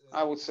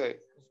 I would say.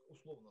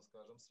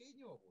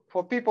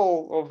 For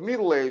people of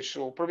middle age,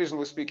 or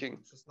provisionally speaking,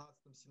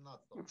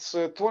 it's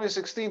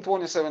 2016,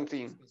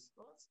 2017.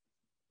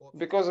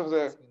 Because of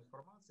the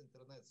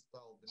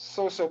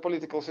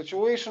socio-political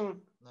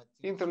situation,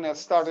 internet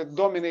started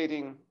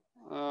dominating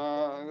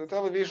the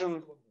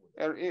television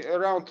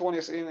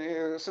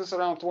since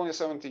around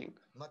 2017.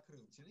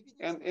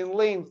 And in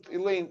late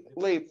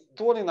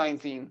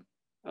 2019,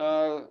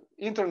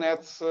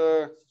 internet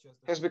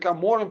has become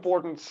more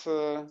important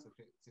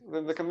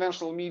than the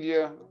conventional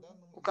media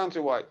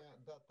countrywide.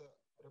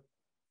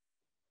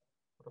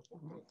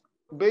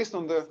 Based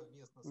on the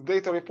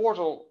data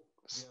reportal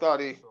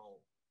study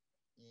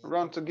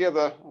run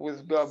together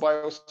with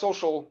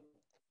biosocial,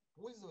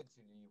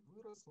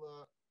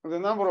 the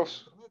number of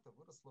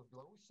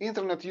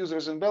internet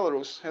users in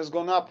Belarus has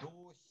gone up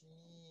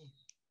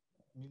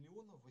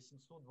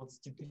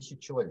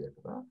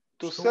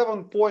to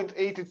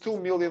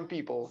 7.82 million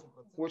people,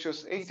 which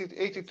is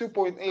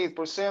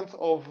 82.8%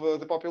 of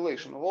the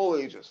population of all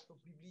ages,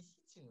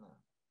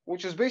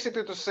 which is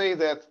basically to say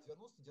that,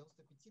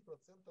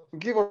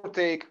 give or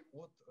take,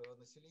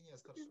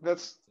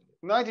 that's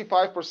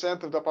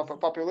 95% of the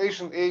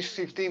population aged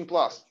 15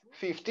 plus.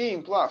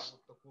 15 plus.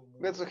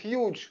 That's a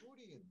huge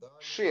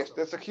shift.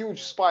 That's a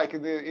huge spike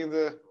in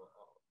the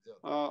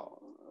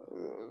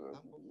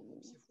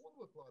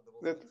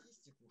that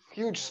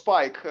huge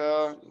spike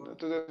to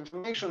the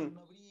information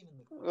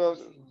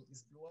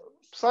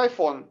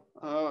siphon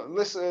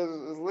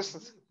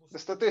listed the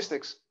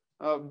statistics.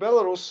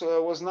 Belarus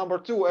was number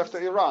 2 after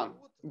Iran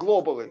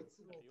globally.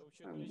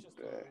 And,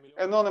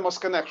 anonymous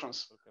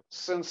connections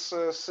since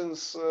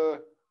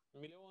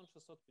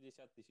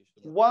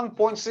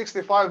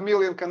 1.65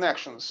 million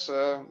connections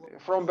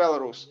from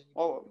Belarus.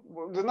 Well,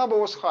 the number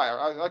was higher.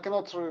 I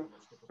cannot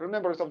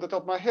remember it off the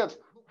top of my head.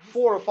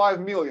 4 or 5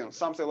 million,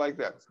 something like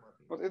that.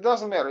 But it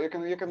doesn't matter. You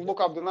can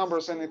look up the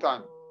numbers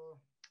anytime.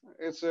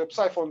 It's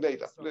siphon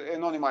data, the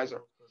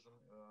anonymizer.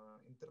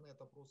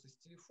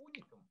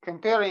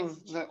 Comparing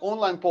the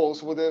online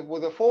polls with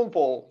a phone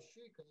poll,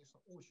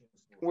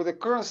 with the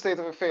current state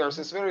of affairs,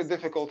 it's very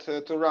difficult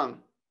to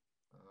run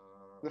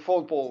the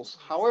phone polls.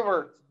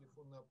 However,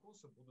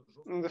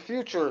 in the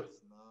future,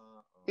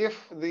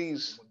 if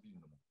these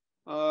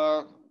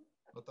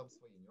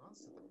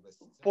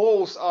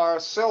polls are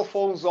cell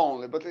phones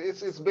only, but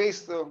it's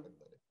based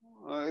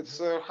it's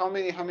how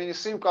many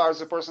SIM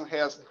cards a person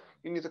has.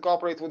 You need to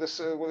cooperate with the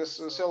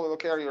cellular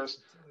carriers.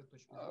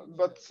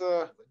 But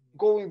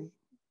going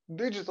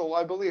digital,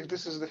 I believe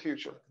this is the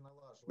future.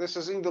 This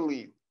is in the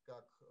lead.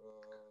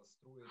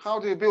 How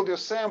do you build your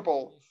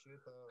sample?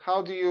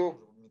 How do you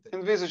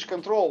envisage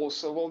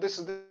controls? Well, this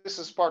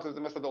is part of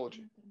the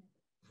methodology.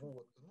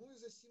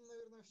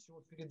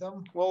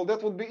 Well,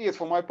 that would be it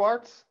for my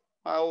part.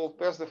 I'll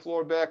pass the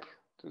floor back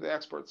to the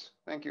experts.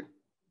 Thank you.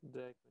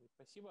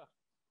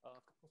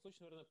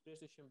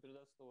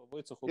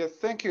 Yes,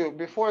 thank you.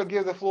 Before I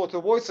give the floor to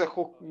Wojciech,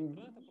 who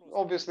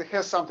obviously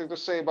has something to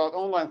say about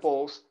online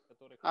polls,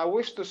 I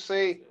wish to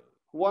say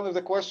one of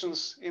the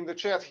questions in the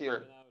chat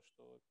here.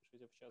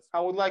 I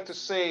would like to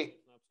say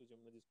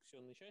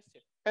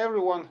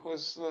everyone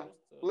who's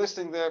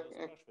listing their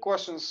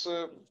questions,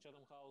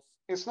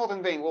 it's not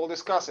in vain. We'll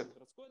discuss it.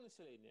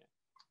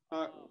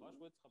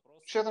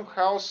 Chatham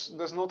House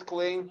does not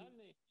claim.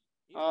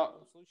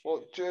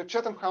 Well,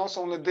 Chatham House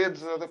only did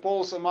the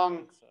polls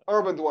among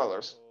urban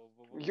dwellers.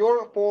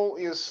 Your poll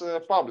is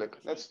public.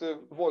 That's the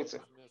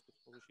Wojciech.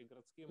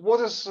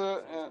 What is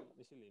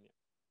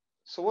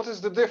so? What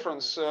is the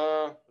difference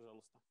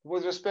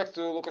with respect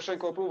to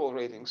Lukashenko approval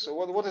ratings? So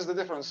what is the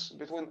difference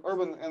between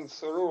urban and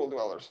rural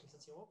dwellers?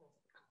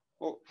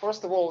 Well,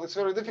 first of all, it's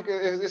very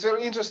difficult. It's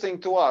very interesting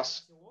to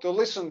us to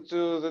listen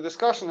to the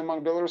discussion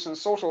among Belarusian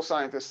social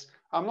scientists.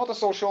 I'm not a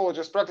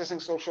sociologist, practicing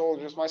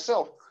sociologist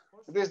myself.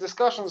 These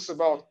discussions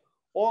about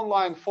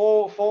online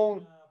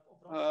phone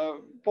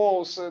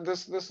polls,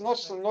 there's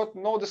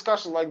no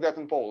discussion like that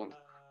in Poland.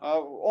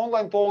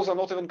 Online polls are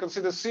not even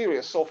considered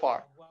serious so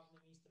far.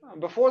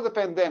 Before the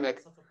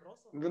pandemic,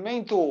 the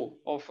main tool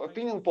of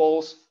opinion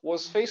polls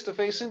was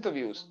face-to-face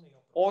interviews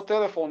or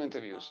telephone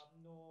interviews.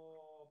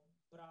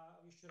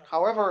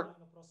 However,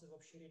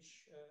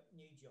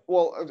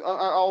 well,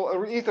 I'll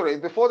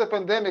reiterate, before the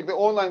pandemic, the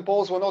online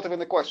polls were not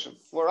even a question,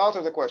 were out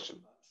of the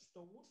question.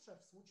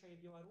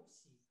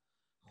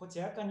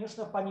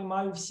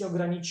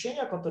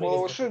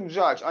 Well, we shouldn't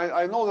judge.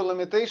 I know the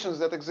limitations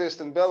that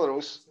exist in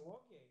Belarus,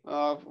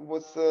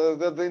 with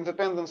that the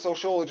independent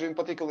sociology in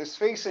particular is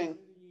facing.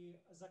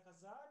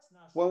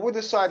 When we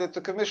decided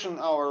to commission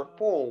our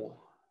poll,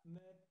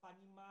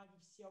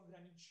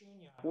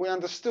 we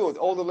understood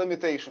all the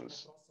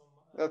limitations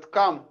that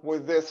come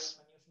with this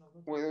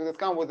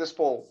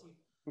poll,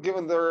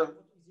 given their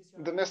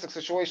domestic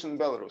situation in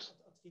Belarus.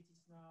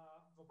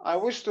 I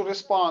wish to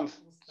respond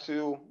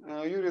to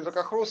Yuri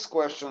Drakakhrust's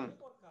question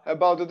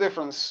about the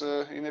difference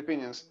in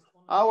opinions.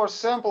 Our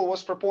sample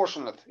was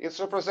proportionate. It's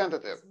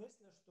representative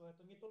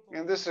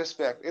in this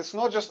respect. It's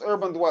not just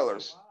urban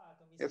dwellers.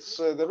 It's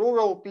the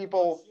rural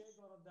people,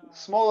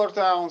 smaller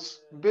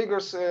towns,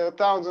 bigger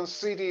towns and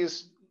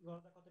cities.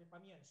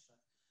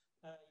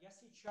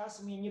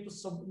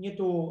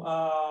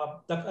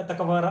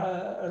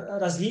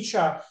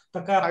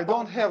 I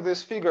don't have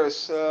these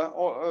figures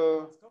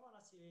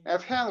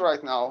at hand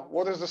right now.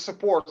 What is the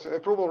support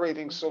approval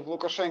ratings of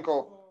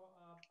Lukashenko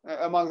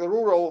among the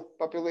rural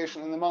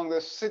population and among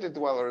the city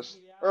dwellers,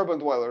 urban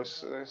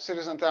dwellers,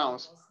 cities and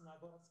towns?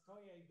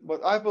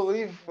 But I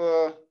believe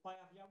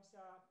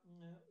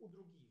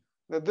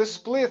that this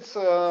split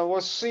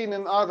was seen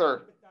in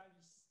other.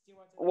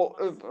 Well,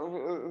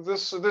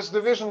 this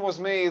division was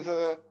made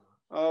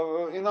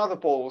in other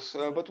polls,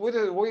 but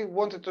we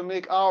wanted to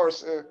make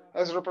ours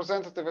as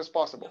representative as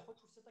possible.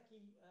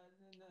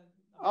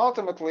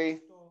 Ultimately,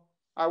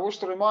 I wish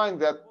to remind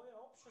that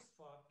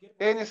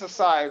any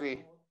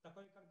society,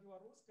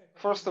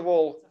 first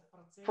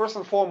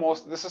and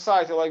foremost, the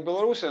society like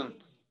Belarusian,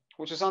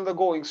 which is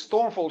undergoing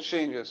stormful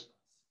changes,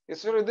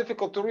 it's very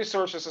difficult to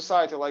research a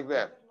society like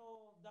that.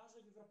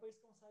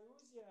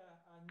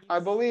 I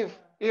believe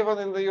even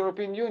in the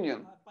European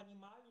Union,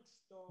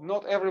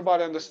 not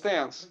everybody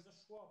understands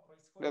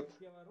that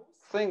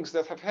things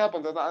that have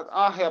happened, that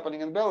are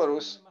happening in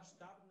Belarus,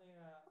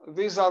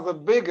 these are the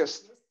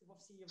biggest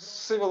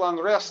civil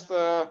unrest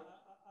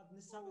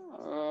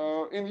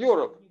in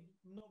Europe,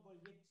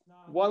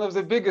 one of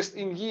the biggest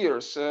in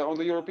years on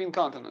the European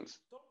continent,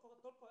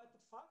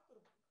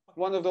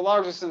 one of the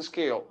largest in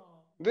scale.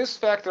 This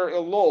factor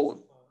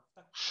alone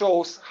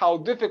shows how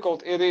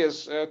difficult it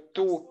is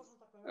to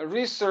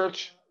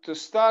research, to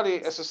study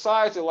a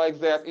society like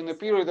that in a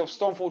period of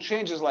stormful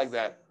changes like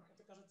that.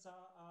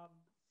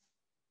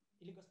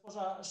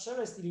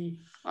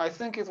 I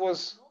think it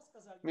was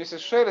Mrs.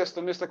 Shelest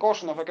or Mr.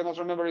 Koshinov, I cannot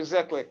remember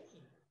exactly.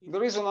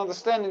 There is an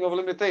understanding of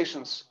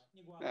limitations.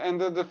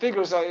 And the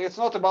figures are, it's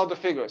not about the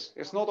figures.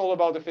 It's not all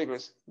about the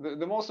figures.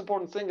 The most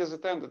important thing is the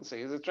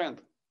tendency, is the trend.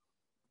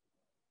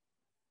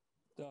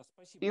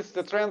 It's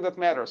the trend that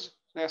matters.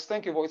 Yes,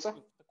 thank you, Wojciech.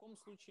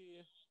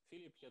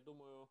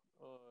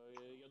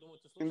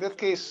 In that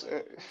case,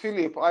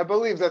 Philip, I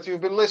believe that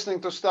you've been listening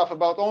to stuff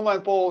about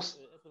online polls.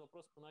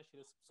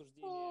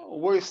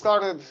 We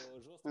started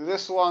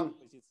this one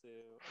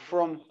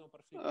from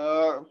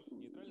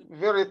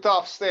very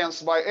tough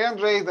stance by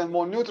Andrei, then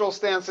more neutral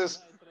stances.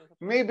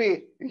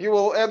 Maybe you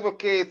will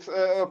advocate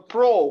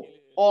pro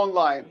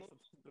online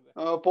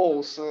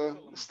polls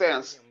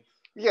stance.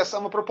 Yes,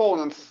 I'm a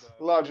proponent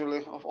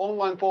largely of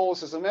online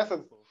polls as a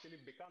method.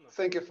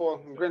 Thank you for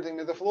granting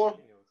me the floor.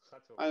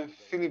 I'm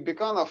Philip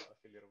Bikanov.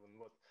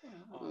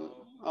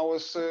 I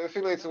was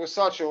affiliated with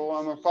Socio.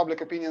 I'm a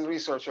public opinion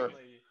researcher.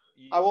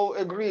 I will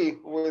agree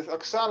with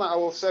Oksana. I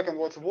will second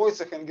what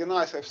Wojciech and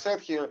Gennady have said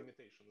here.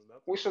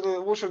 We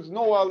should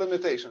know our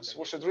limitations.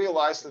 We should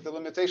realize that the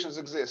limitations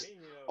exist.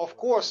 Of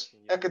course,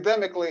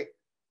 academically.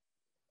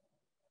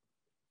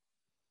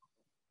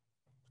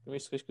 The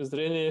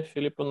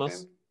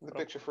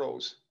picture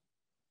froze.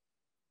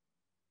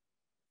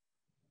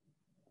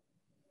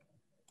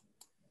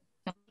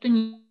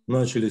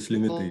 Начались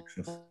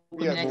limitations.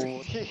 Yes,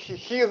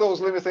 here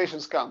those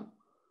limitations come.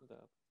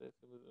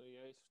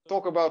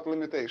 Talk about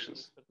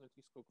limitations.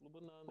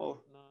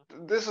 Well,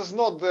 this is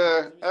not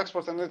the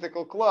Expert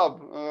Analytical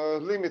Club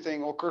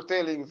limiting or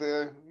curtailing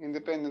the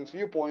independent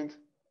viewpoint.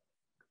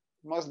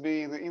 It must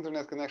be the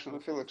internet connection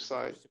on Philip's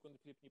side.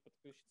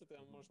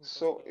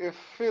 So if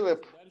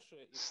Philip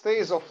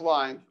stays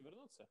offline,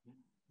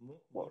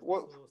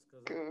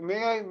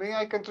 may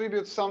I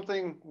contribute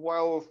something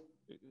while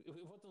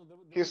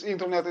his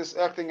internet is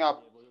acting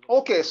up?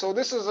 Okay, so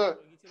this is a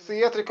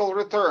theatrical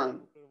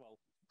return.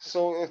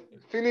 So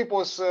Philip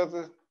was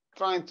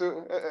trying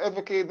to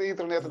advocate the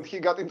internet and he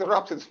got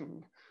interrupted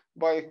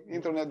by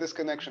internet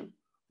disconnection.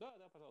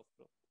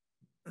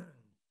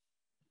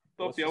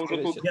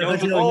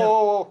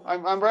 Oh,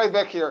 I'm right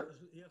back here.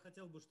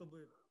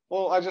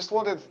 Well, I just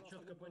wanted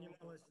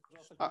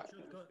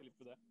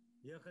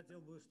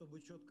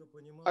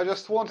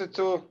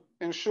to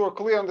ensure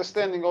clear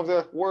understanding of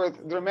the word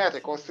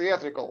dramatic or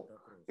theatrical.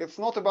 It's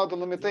not about the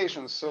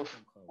limitations of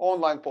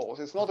online polls.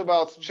 It's not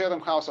about Chatham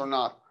House or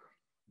not.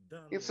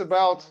 It's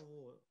about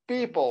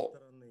people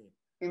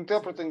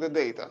interpreting the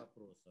data.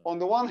 On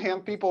the one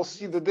hand, people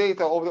see the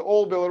data of the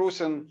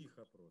All-Belarusian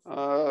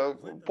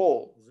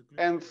poll.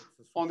 And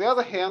on the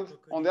other hand,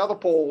 on the other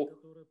poll,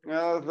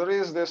 there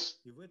is this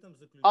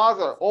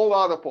all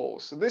other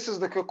polls. This is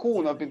the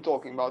cocoon I've been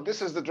talking about.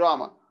 This is the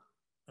drama.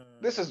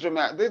 This is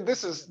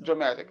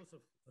dramatic.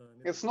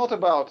 It's not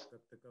about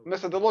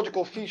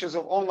methodological features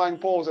of online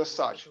polls as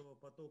such.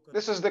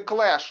 This is the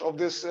clash of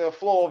this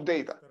flow of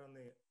data.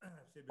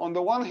 On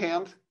the one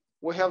hand,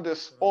 we have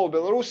this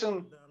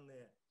All-Belarusian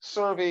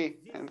survey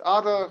and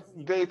other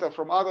data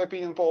from other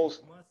opinion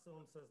polls,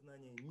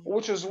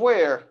 which is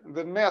where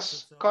the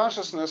mass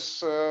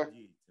consciousness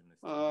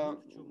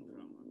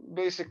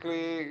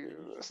basically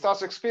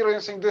starts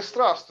experiencing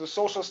distrust to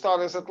social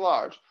studies at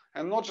large,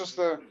 and not just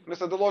the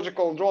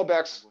methodological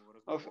drawbacks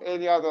of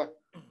any other,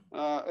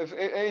 of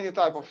any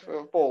type of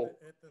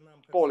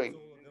polling.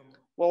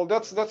 Well,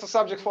 that's a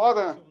subject for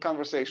other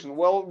conversation.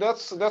 Well,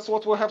 that's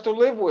what we have to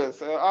live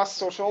with, us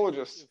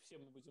sociologists.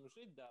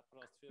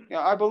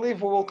 Yeah, I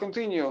believe we will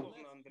continue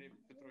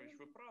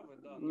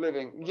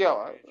living.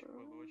 Yeah,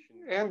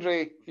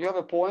 Andrei, you have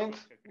a point,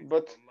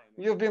 but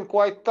you've been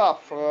quite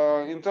tough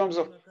in terms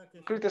of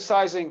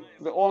criticizing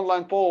the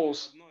online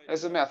polls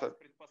as a method.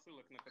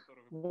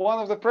 One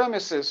of the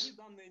premises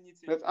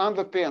that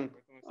underpin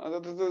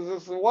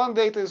the one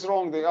data is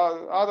wrong, the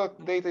other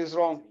data is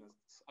wrong.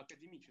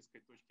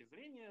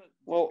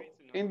 Well,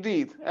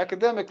 indeed,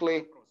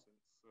 academically,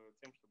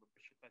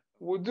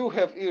 we do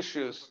have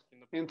issues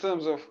in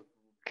terms of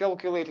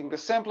calculating the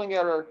sampling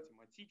error,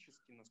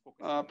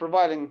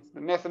 providing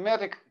the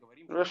mathematic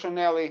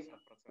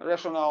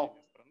rationale,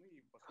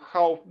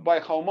 by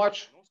how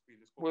much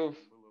we've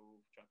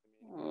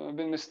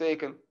been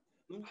mistaken,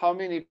 how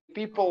many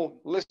people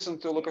listen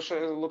to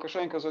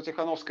Lukashenko's or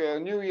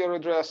Tikhanovskaya New Year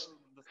address,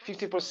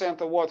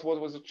 50% of what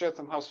was the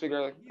Chatham House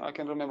figure, I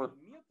can remember.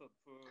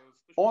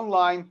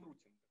 Online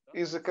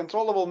is a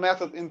controllable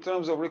method in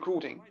terms of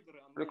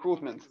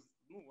recruitment.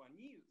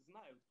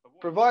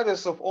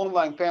 Providers of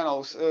online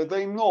panels,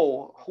 they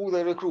know who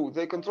they recruit,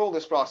 they control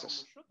this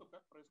process.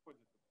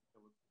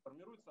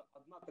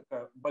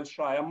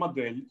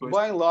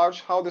 By and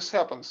large, how this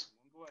happens.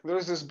 There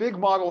is this big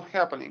model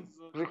happening,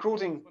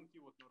 recruiting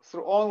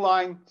through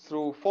online,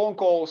 through phone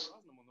calls.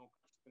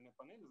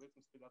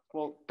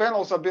 Well,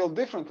 panels are built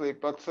differently,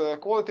 but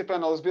quality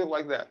panel is built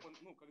like that.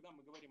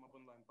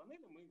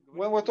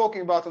 When we're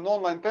talking about an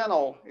online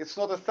panel, it's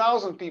not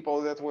 1,000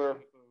 people that we're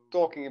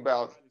talking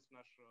about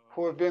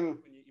who have been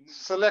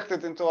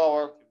selected into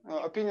our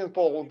opinion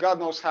poll, God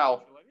knows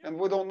how, and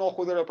we don't know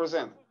who they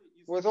represent.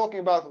 We're talking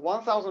about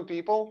 1,000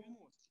 people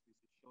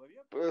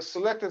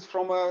selected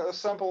from a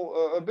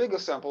sample, a bigger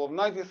sample of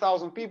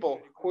 90,000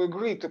 people who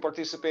agreed to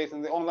participate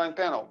in the online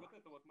panel.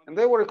 And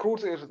they were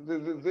recruited,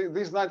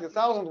 these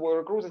 90,000 were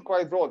recruited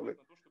quite broadly.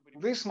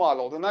 This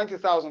model, the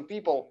 90,000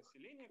 people,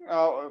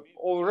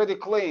 already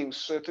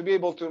claims to be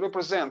able to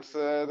represent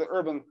the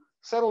urban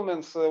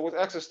settlements with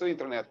access to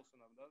internet.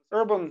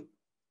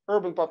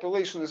 Urban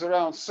population is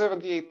around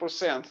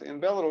 78% in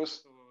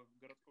Belarus.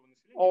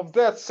 Of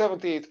that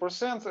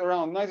 78%,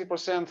 around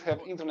 90%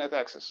 have internet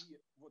access.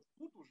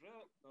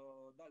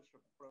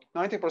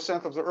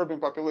 90% of the urban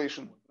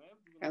population.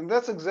 And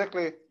that's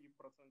exactly,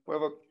 we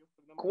have a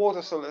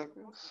quota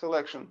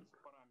selection.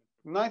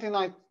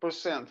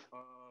 99%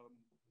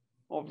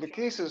 of the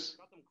cases.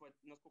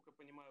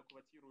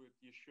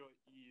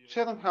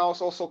 Chatham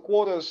House also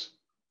quotas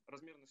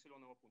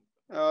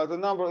the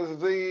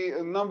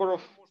number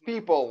of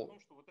people,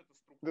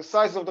 the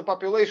size of the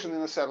population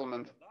in a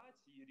settlement.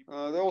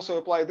 They also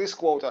apply this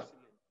quota.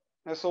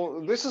 And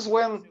so this is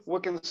when we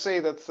can say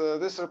that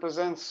this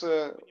represents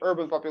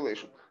urban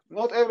population.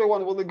 Not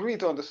everyone will agree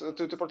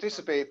to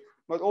participate,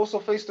 but also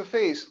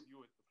face-to-face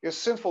is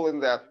sinful in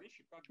that.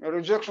 A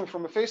rejection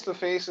from a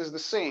face-to-face is the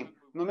same.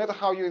 No matter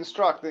how you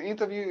instruct the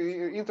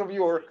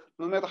interviewer,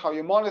 no matter how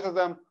you monitor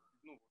them,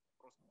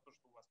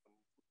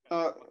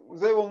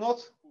 they will not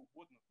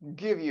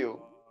give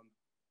you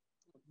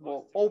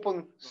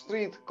open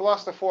street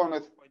cluster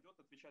format.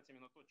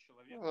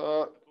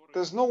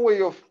 There's no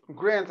way of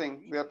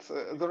granting that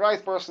the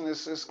right person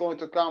is going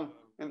to come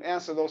and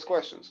answer those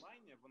questions.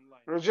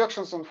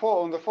 Rejections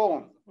on the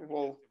phone,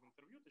 well,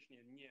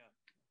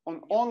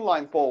 on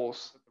online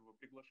polls,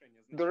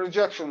 the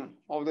rejection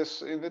of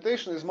this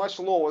invitation is much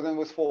lower than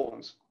with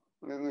phones,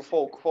 than with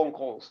phone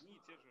calls.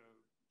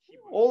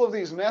 All of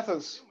these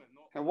methods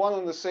have one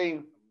and the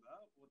same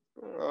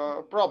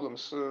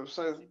problems.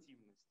 So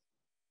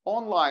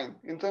online,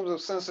 in terms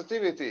of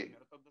sensitivity,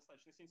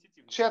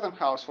 Chatham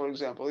House, for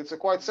example, it's a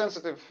quite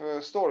sensitive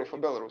story for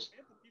Belarus.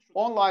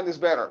 Online is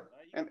better,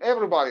 and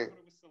everybody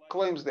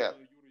claims that.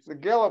 The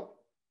Gallup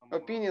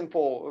opinion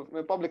poll,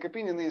 the Public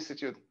Opinion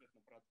Institute,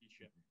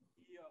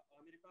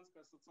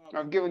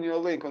 I've given you a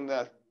link on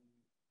that.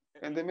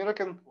 And the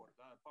American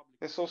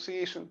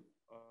Association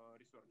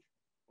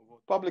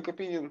Public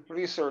Opinion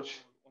Research,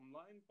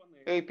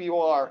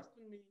 APOR,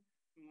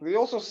 they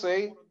also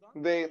say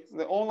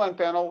the online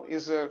panel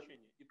is a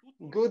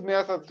good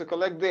method to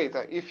collect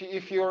data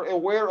if you're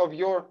aware of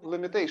your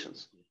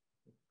limitations.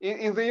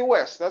 In the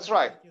US, that's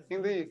right.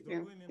 In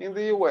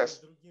the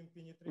US,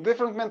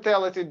 different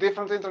mentality,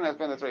 different internet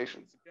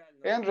penetration.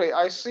 Andrei,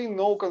 I see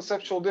no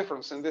conceptual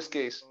difference in this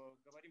case.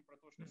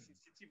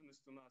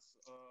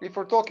 If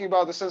we're talking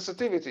about the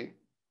sensitivity,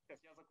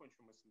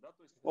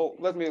 well,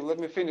 let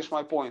me finish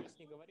my point.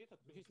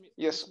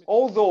 Yes,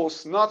 all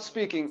those not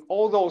speaking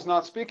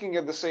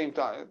at the same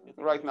time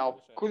right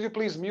now, could you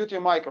please mute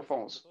your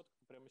microphones?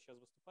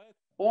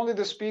 Only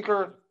the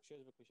speaker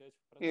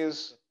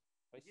is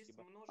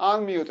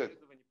unmuted.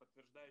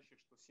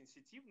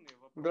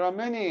 There are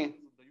many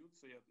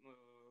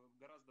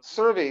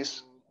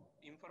surveys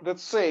that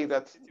say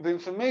that the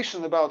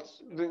information about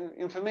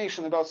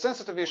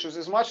sensitive issues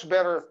is much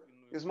better,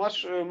 is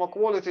much more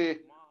quality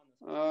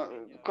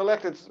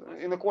collected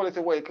in a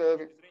quality way.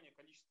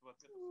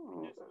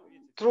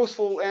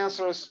 Truthful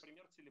answers,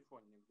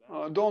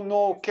 don't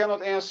know,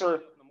 cannot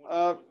answer,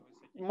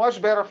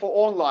 much better for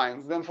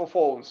online than for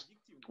phones.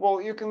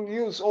 Well, you can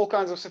use all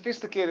kinds of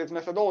sophisticated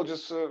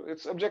methodologies.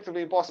 It's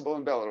objectively impossible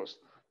in Belarus.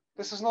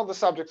 This is not the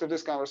subject of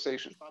this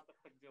conversation.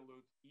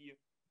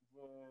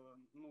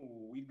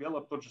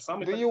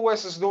 The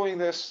US is doing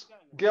this.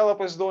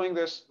 Gallup is doing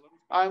this.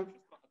 I'm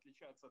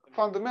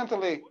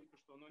fundamentally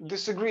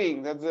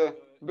disagreeing that the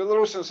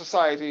Belarusian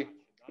society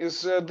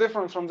is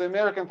different from the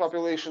American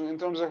population in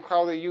terms of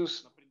how they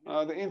use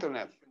the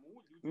internet.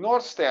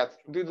 Nordstat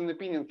did an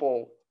opinion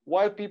poll.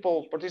 Why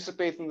people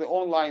participate in the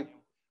online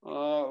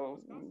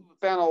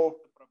panel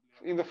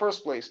in the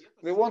first place?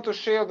 They want to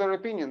share their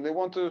opinion. They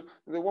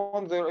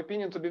want their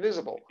opinion to be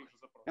visible.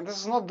 And this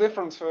is not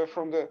different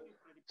from the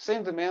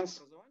same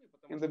demands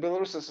in the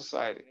Belarusian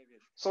society.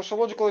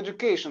 Sociological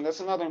education, that's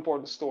another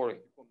important story.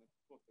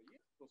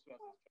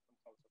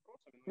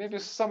 Maybe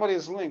somebody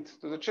is linked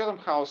to the Chatham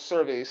House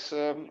surveys.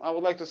 I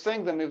would like to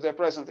thank them if they're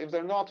present. If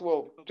they're not,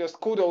 well, just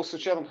kudos to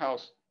Chatham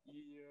House.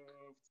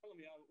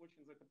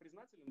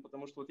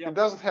 It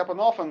doesn't happen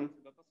often,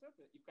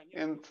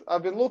 and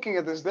I've been looking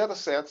at these data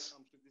sets,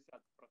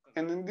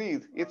 and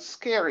indeed, it's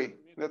scary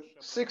that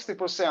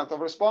 60% of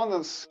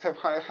respondents have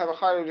a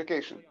higher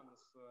education.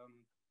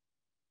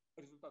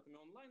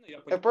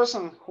 a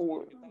person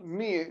who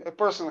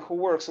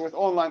works with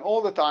online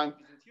all the time,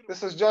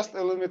 this is just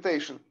a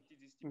limitation.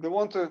 They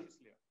want to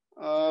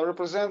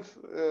represent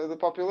the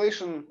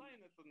population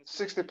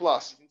 60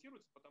 plus.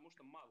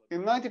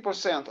 In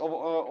 90% of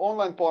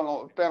online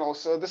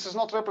panels, this is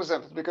not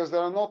represented because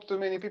there are not too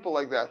many people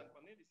like that.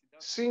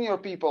 Senior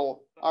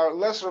people are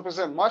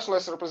much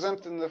less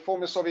represented in the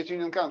former Soviet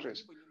Union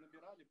countries.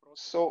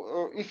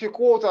 So if you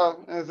quota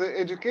the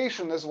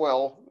education as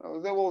well,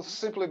 they will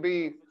simply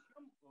be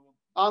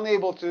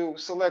unable to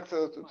select,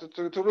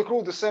 to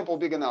recruit the sample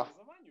big enough.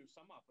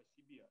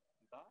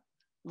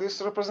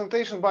 This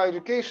representation by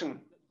education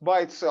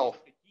by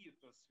itself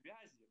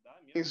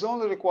is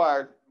only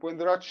required when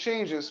there are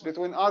changes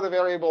between other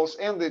variables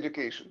and the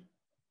education.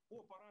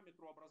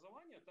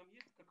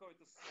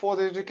 For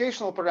the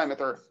educational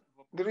parameter,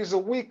 there is a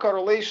weak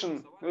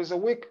correlation, there is a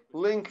weak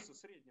link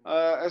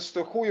as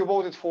to who you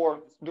voted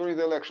for during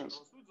the elections.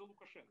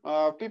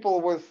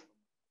 People with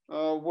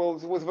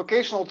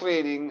vocational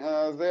training,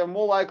 they are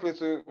more likely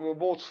to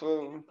vote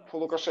for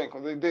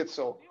Lukashenko. They did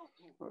so.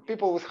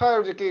 People with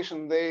higher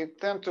education, they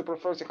tend to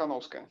prefer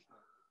Tikhanovskaya.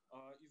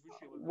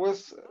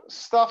 With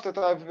stuff that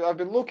I've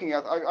been looking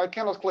at, I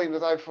cannot claim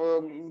that I've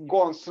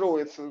gone through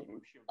it,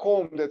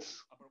 combed it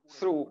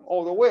through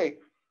all the way,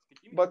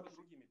 but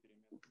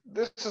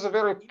this is a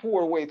very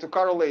poor way to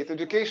correlate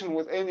education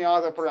with any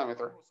other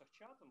parameter.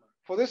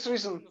 For this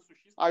reason,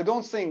 I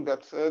don't think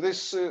that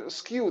this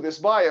skew, this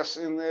bias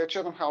in the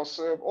Chatham House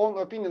on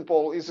opinion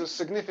poll is a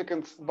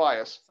significant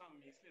bias.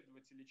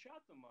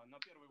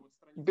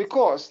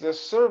 Because the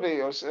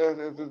surveyors,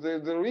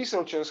 the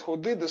researchers who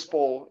did this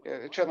poll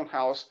at Chatham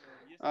House,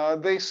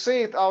 they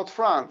say it out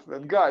front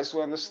that, guys,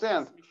 we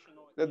understand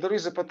that there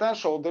is a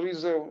potential, there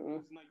is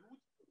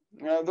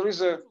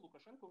a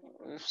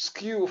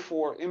skew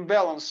for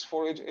imbalance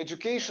for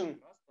education,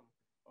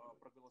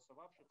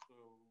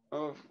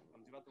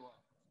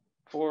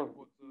 for,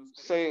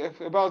 say,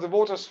 about the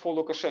voters for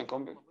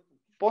Lukashenko.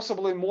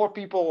 Possibly more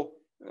people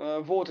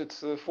voted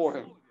for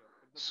him.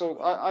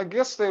 So I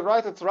guess they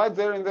write it right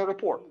there in their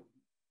report.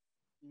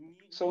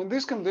 So in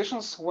these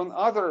conditions, when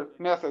other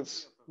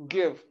methods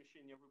give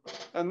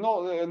a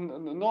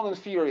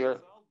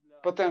non-inferior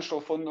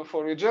potential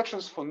for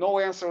rejections, for no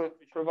answer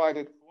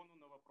provided,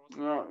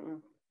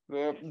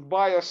 the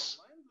bias,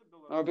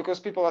 because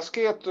people are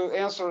scared to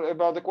answer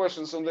about the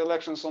questions on the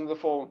elections on the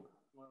phone.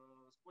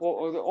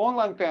 Well, the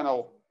online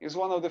panel is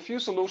one of the few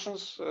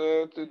solutions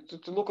to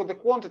look at the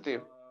quantity.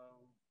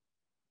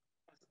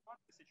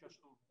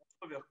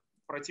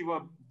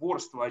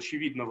 Противоборства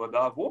очевидного,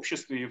 да, в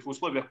обществе и в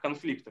условиях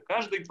конфликта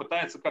каждый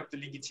пытается как-то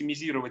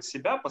легитимизировать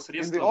себя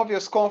посредством. In the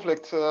obvious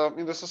conflict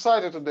in the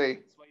society today,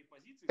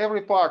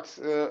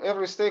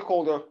 every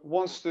stakeholder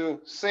wants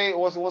to say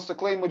or wants to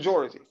claim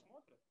majority,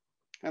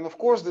 and of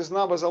course these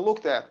numbers are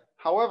looked at.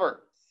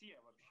 However,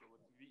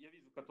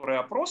 которые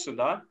опросы,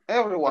 да,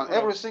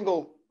 every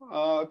single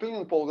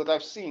opinion poll that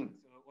I've seen,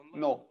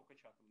 no,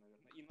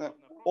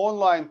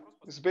 online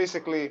is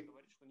basically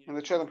in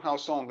the Chatham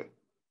House only.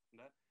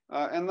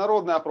 And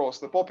Народный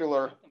опрос, the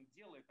popular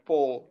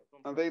poll,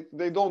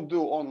 they don't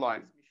do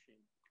online.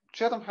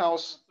 Chatham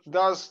House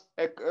does,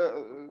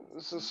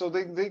 so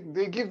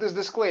they give this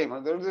disclaimer,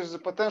 there is a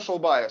potential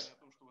bias.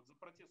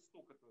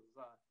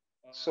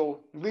 So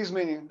this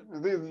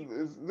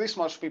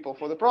much people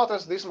for the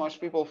protest, this much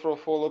people for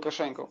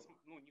Lukashenko.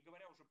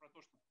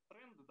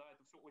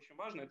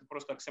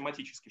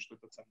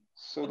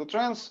 So the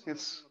trends,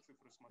 it's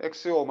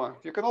axioma.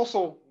 You can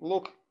also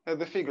look at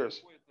the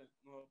figures,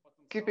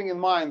 keeping in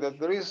mind that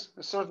there is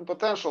a certain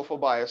potential for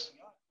bias.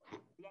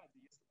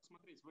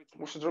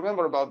 We should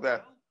remember about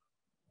that.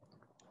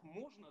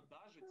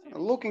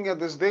 Looking at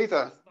this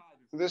data,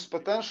 this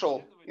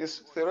potential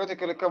is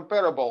theoretically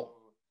comparable,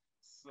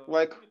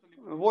 like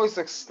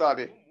Wojciech's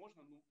study.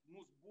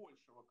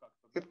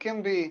 It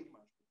can be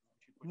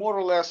more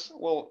or less,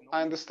 well,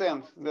 I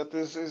understand that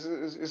this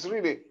is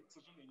really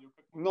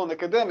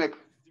non-academic,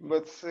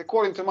 but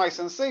according to my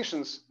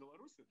sensations,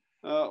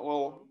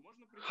 well,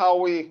 how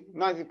we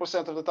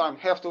 90% of the time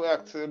have to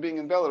act being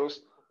in Belarus,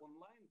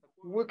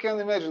 we can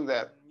imagine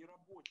that.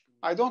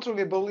 I don't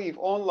really believe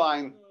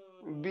online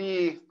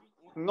be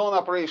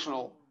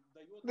non-operational.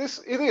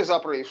 It is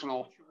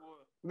operational.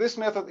 This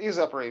method is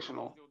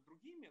operational.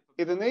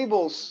 It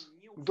enables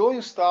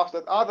doing stuff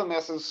that other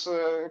methods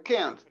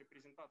can't.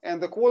 And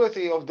the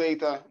quality of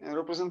data and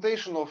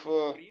representation of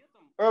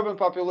urban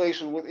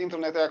population with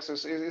internet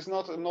access is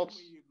not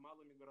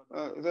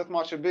that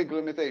much a big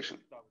limitation.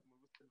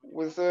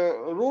 With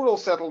rural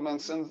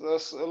settlements and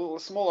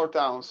smaller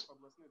towns,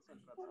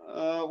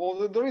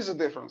 well, there is a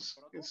difference.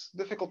 It's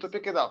difficult to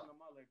pick it up.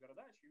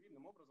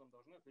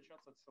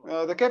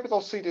 The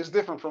capital city is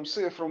different from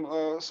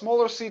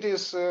smaller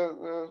cities.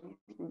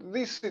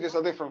 These cities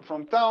are different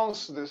from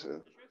towns.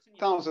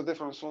 Towns are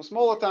different from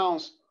smaller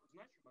towns.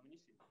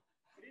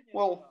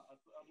 Well,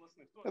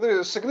 there is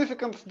a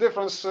significant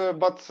difference,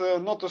 but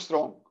not too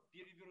strong.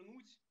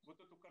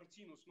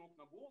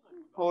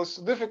 Well, it's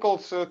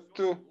difficult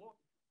to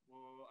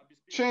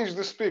change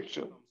this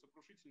picture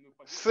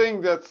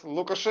think that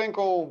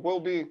Lukashenko will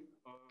be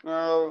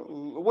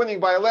winning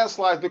by a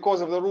landslide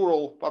because of the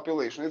rural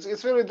population.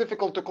 It's very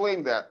difficult to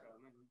claim that.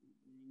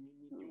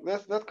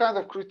 That kind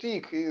of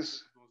critique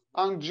is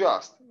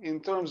unjust in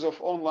terms of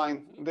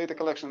online data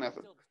collection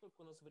method.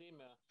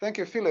 Thank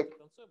you, Philip.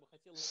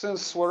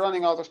 Since we're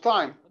running out of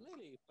time,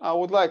 I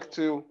would like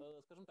to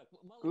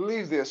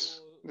leave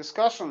this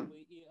discussion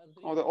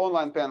on the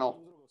online panel.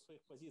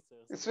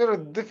 It's very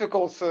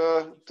difficult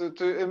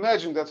to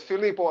imagine that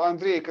Philip or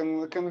Andrei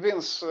can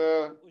convince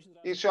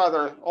each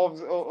other of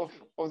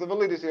the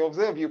validity of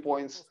their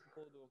viewpoints.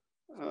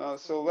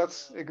 So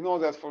let's ignore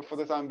that for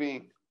the time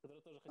being.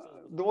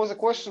 There was a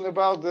question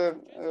about the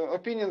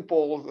opinion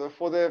poll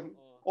for the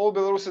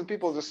All-Belarusian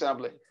People's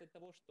Assembly.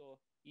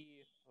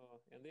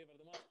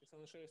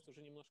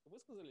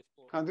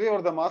 Andrei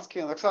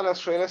Vardamatsky and Oksana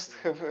Shelest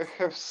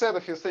have said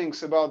a few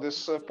things about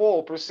this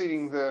poll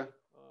preceding the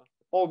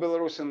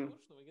All-Belarusian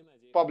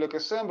Public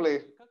Assembly,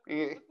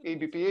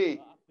 ABPA.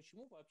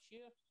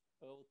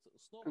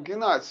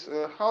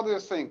 Gennady, how do you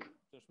think?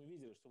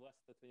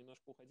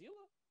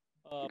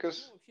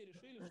 Because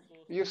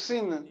you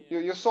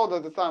saw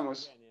that the time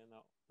was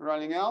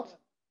running out.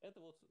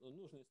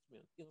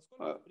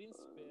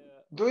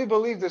 Do you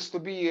believe this to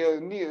be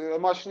a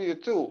much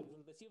needed tool?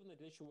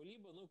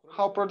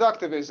 How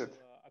productive is it?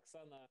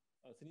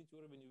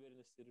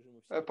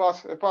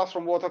 Apart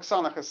from what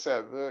Oksana has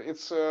said,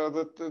 it's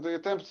the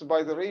attempt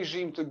by the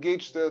regime to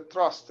gauge the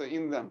trust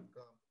in them.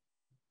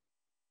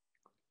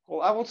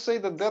 Well, I would say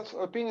that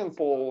opinion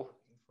poll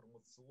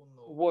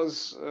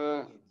was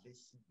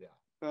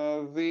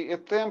the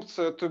attempt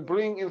to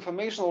bring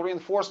informational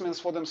reinforcements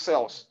for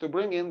themselves, to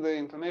bring in the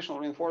informational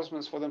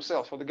reinforcements for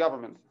themselves, for the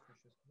government.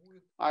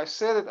 I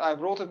said it,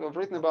 I've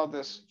written about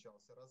this.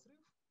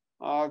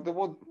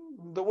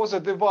 There was a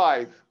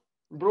divide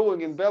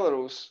brewing in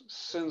Belarus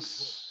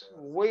since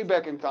way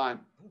back in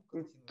time.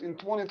 In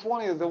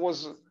 2020, there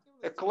was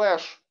a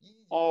clash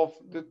of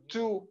the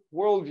two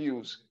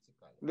worldviews,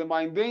 the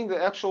mundane,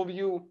 the actual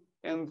view,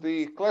 and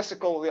the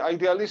classical, the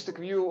idealistic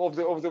view of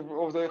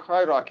the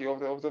hierarchy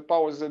of the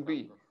powers that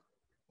be.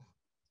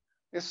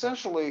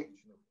 Essentially,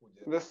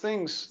 the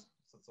things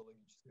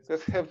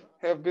that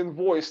have been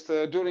voiced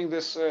during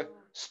this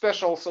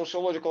special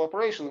sociological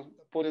operation,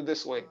 put it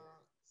this way.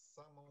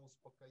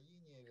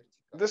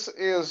 This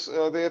is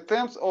the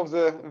attempt of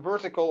the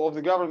vertical of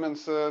the government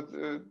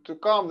to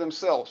calm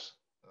themselves.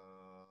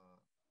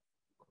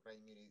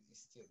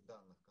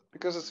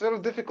 Because it's very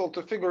difficult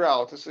to figure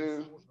out,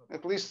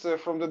 at least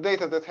from the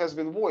data that has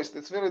been voiced,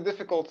 it's very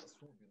difficult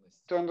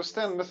to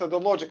understand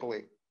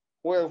methodologically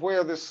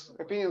where this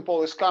opinion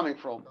poll is coming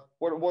from,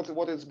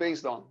 what it's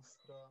based on.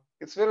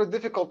 It's very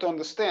difficult to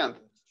understand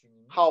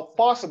how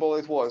possible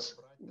it was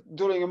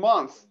during a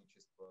month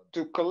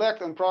to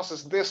collect and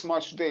process this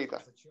much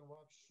data.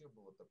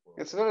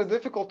 It's very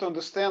difficult to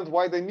understand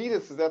why they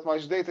needed that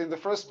much data in the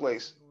first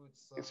place.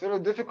 It's very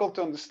difficult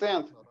to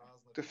understand,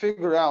 to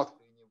figure out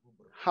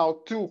how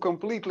two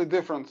completely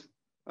different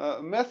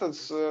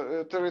methods,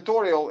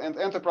 territorial and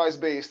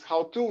enterprise-based,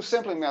 how two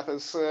sampling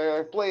methods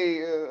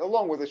play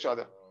along with each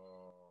other.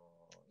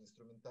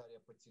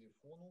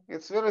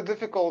 It's very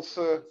difficult.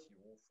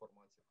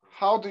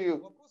 How do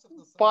you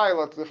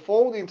pilot the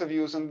phone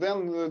interviews and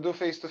then do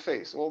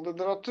face-to-face? Well,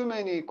 there are too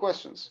many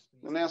questions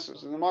and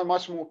answers. There are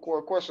much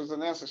more questions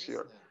than answers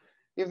here.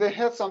 If they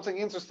had something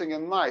interesting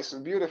and nice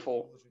and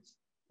beautiful,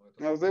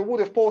 they would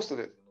have posted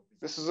it.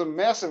 This is a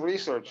massive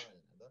research,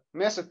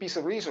 massive piece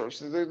of research.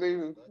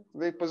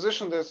 They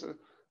positioned this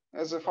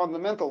as a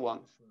fundamental one.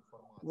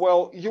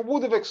 Well, you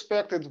would have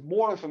expected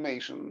more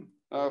information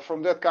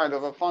from that kind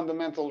of a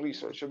fundamental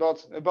research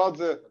about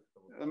the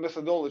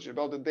methodology,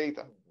 about the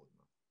data.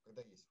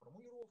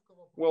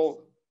 Well,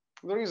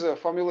 there is a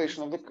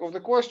formulation of the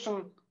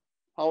question,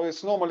 how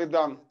it's normally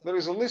done. There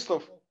is a list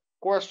of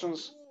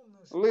questions,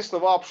 a list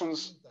of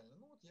options,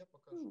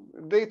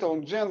 data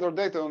on gender,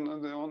 data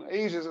on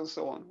ages, and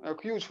so on. A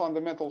huge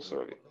fundamental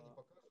survey.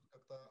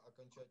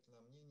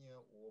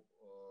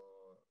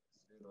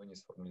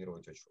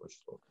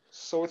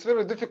 So it's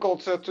very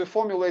difficult to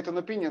formulate an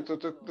opinion,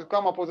 to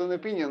come up with an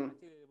opinion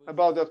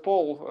about that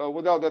poll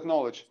without that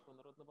knowledge.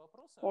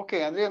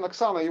 Okay, Andrei and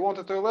Oksana, you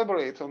wanted to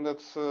elaborate on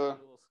that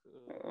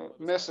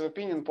massive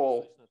opinion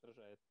poll,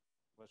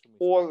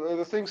 or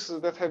the things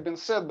that have been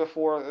said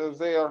before,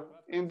 they are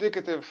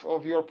indicative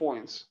of your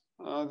points.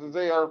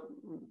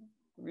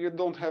 You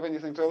don't have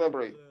anything to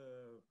elaborate.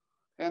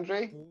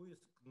 Andrei?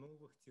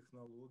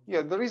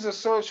 Yeah, there is a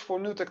search for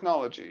new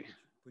technology.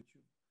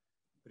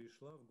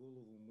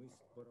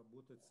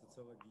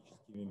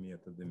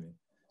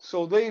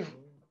 So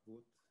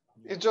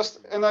it's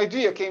just an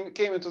idea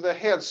came into their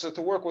heads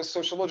to work with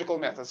sociological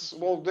methods.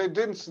 Well, they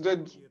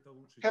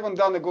haven't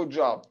done a good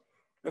job.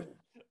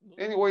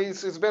 Anyway,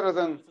 it's better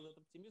than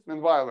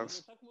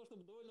violence.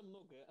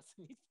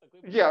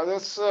 Yeah,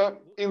 that's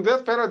in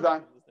that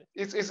paradigm.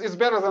 It's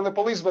better than the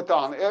police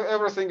baton.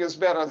 Everything is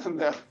better than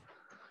that.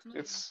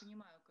 It's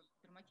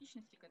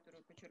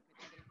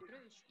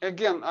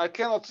again, I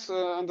cannot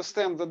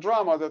understand the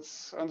drama that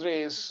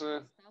Andrei is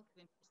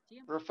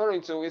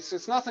referring to,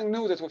 it's nothing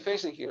new that we're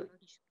facing here.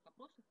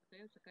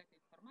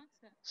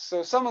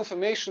 So some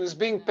information is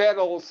being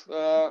peddled,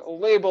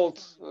 labeled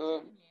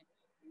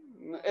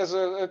as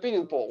an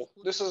opinion poll.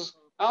 This is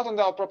out and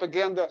out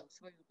propaganda,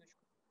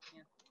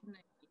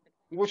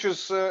 which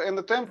is an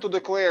attempt to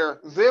declare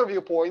their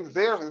viewpoint,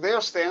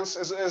 their stance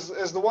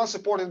as the one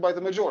supported by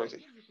the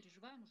majority.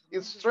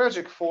 It's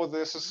tragic for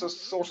the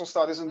social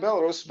studies in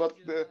Belarus, but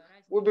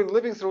we've been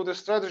living through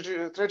this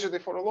tragedy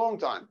for a long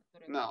time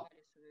now.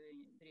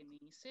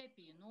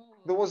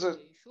 There was a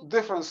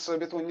difference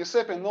between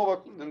NISEP and Novak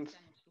and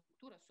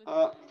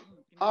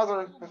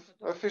other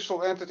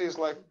official entities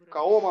like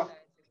Kaoma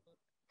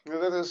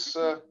that is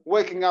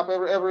waking up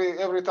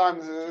every time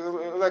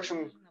the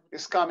election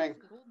is coming.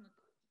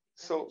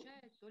 So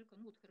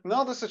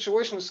now the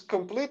situation is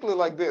completely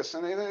like this,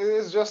 and it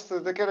is just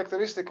the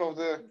characteristic of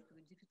the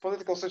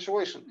political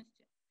situation.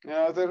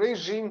 The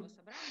regime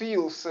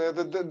feels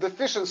the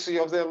deficiency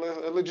of their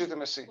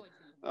legitimacy.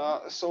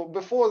 So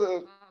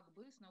before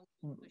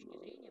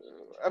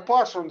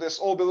apart from this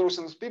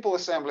All-Belarusian People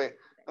Assembly,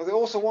 they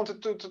also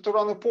wanted to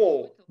run a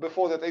poll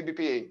before that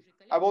ABPA.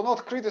 I will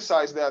not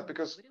criticize that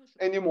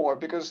anymore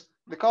because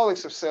the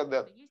colleagues have said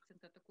that.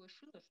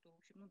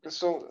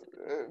 So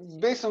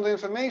based on the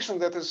information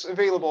that is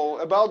available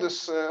about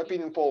this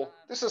opinion poll,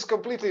 this is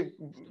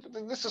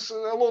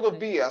a load of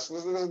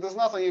BS. There's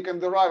nothing you can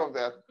derive of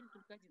that.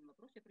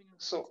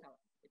 So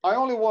I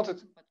only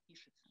wanted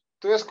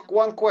to ask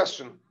one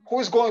question. Who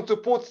is going to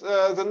put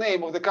the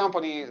name of the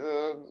company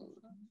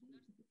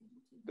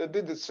that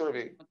did this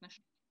survey?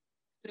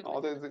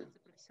 Oh,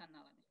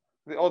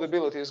 the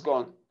audibility is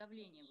gone.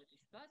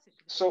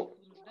 So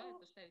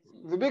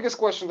the biggest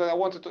question that I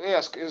wanted to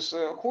ask is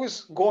who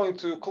is going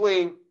to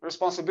claim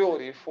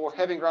responsibility for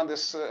having run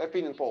this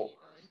opinion poll?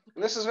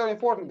 And this is very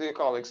important, dear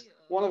colleagues.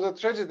 One of the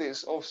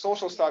tragedies of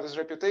social studies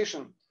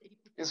reputation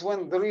is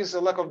when there is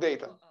a lack of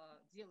data.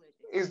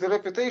 Is the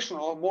reputation,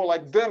 or more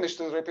like damage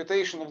to the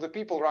reputation of the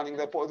people running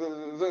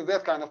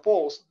that kind of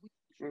polls,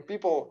 and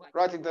people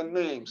writing their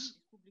names,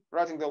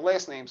 writing their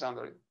last names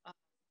under it?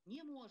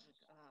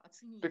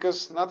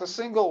 Because not a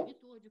single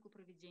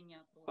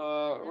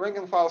rank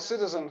and file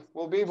citizen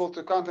will be able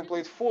to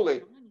contemplate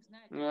fully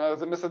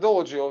the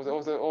methodology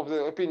of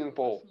the opinion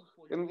poll.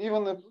 And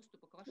even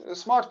a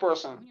smart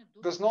person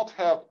does not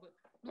have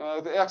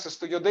the access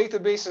to your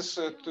databases,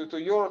 to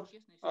your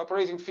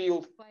operating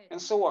field,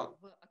 and so on.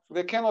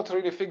 They cannot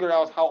really figure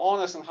out how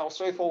honest and how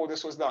straightforward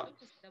this was done.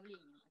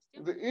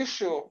 The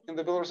issue in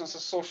the Belarusian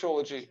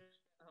sociology,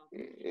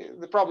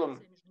 the problem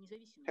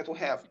that we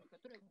have,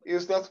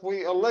 is that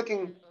we are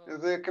lacking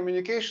the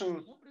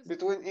communication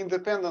between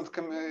independent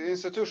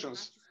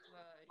institutions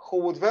who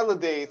would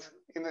validate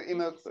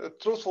in a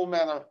truthful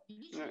manner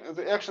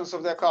the actions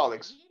of their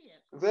colleagues,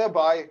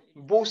 thereby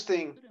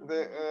boosting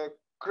the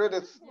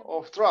credit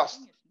of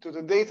trust to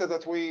the data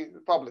that we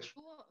publish.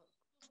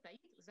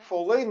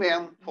 For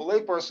laymen, for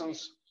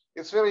laypersons,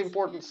 it's very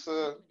important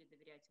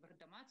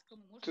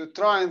to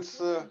try and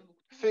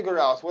figure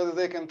out whether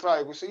they can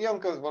try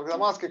Gusiyenko,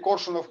 Vargamatsky,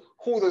 Korshunov,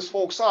 who these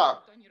folks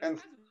are,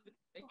 and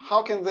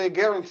how can they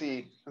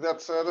guarantee that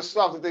the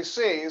stuff that they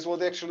say is what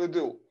they actually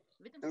do,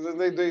 and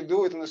that they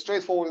do it in a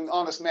straightforward and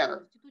honest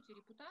manner.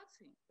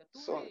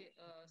 So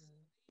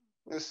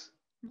this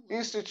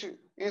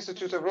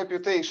Institute of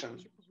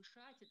Reputation,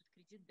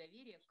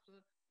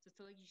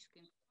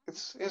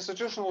 it's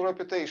institutional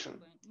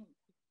reputation.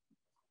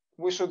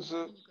 We should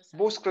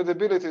boost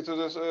credibility to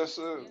the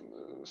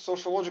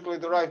sociologically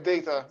derived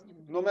data,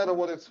 no matter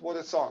what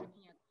it's on.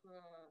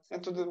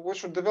 And we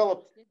should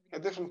develop a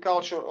different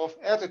culture of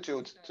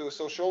attitude to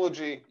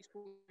sociology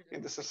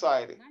in the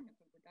society.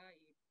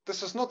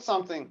 This is not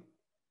something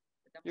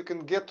you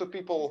can get to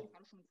people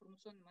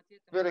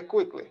very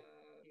quickly.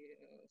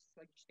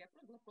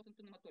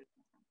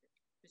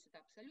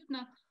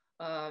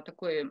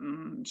 Такой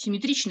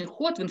симметричный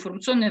ход в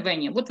информационной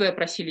войне. Вот вы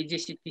опросили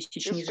 10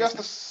 тысяч неизвестных. It's just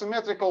a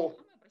symmetrical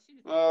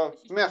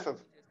method.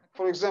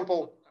 For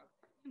example,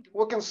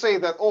 we can say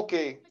that,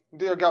 okay,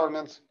 dear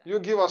government, you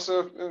give us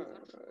a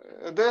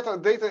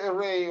data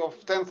array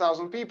of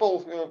 10,000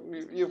 people.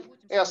 You've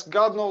asked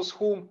God knows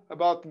whom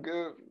about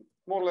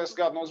more or less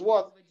God knows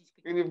what,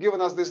 and you've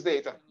given us this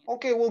data.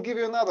 Okay, we'll give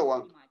you another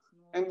one,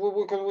 and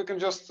we can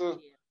just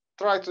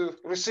try to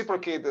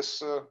reciprocate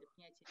this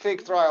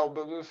fake trial,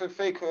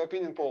 fake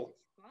opinion poll.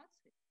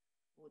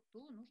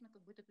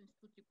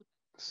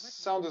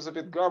 Sound is a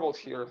bit garbled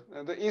here.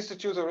 The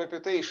Institute of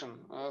Reputation,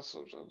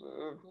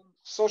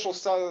 social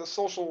studies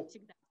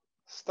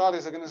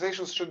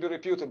organizations should be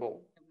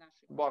reputable,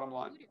 bottom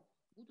line.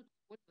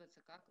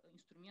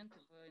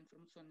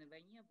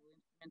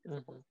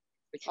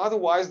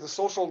 Otherwise, the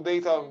social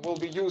data will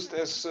be used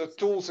as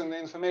tools in the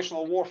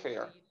informational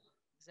warfare.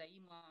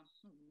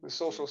 The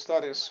social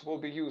studies will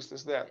be used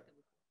as that.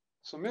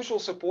 So mutual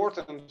support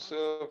and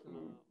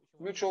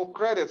mutual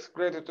credit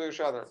to each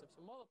other.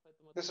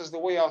 This is the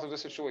way out of the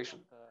situation.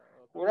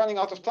 We're running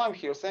out of time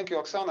here. Thank you,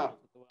 Oksana.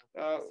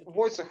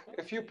 Wojciech,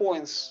 a few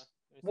points.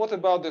 What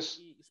about this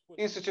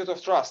Institute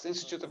of Trust,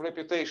 Institute of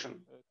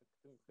Reputation?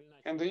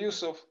 and the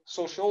use of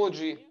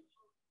sociology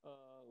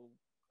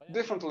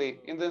differently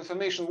in the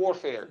information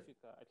warfare.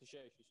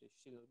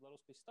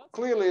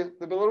 Clearly,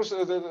 the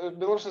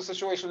Belarusian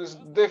situation is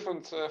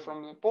different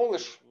from the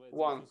Polish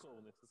one,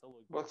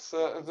 but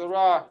there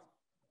are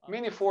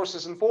many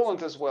forces in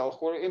Poland as well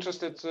who are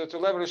interested to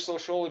leverage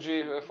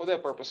sociology for their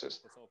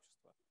purposes.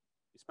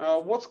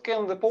 What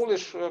can the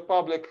Polish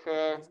public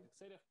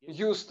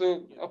use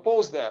to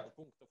oppose that,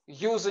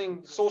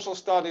 using social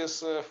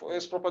studies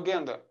as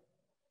propaganda?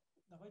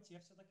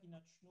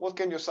 What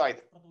can you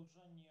cite?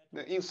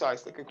 The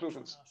insights, the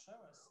conclusions.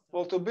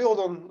 Well, to build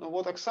on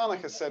what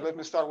Oksana has said, let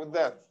me start with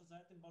that.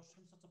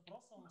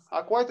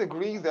 I quite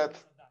agree that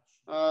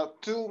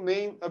two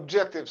main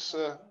objectives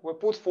were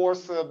put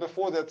forth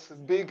before that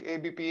big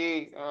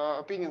ABPA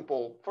opinion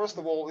poll. First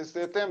of all, is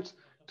the attempt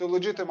to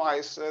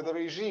legitimize the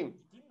regime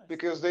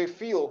because they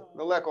feel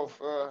the lack of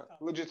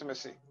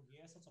legitimacy.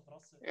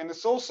 And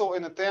it's also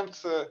an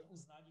attempt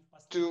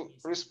to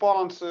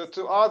respond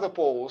to other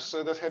polls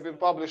that have been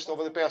published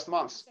over the past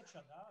months.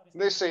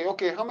 They say,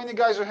 okay, how many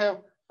guys you have?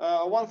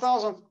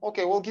 1,000?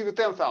 Okay, we'll give you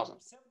 10,000.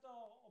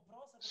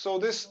 So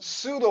this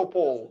pseudo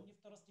poll,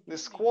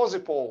 this quasi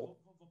poll,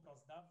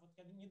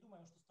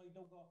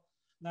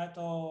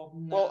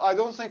 well, I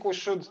don't think we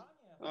should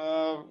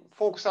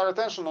focus our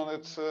attention on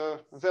it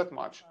that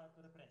much.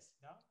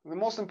 The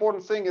most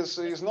important thing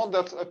is not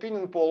that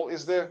opinion poll,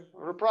 is the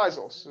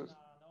reprisals,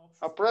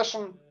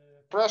 oppression,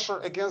 pressure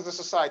against the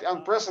society,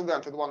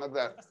 unprecedented one at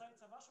that.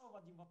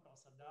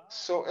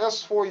 So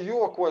as for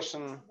your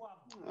question,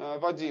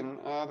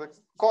 Vadim, the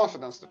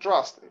confidence, the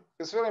trust,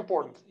 it's very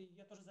important.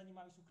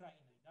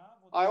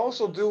 I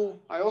also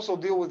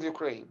deal with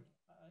Ukraine.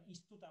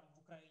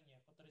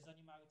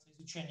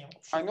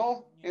 I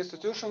know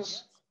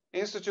institutes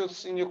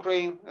in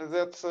Ukraine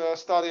that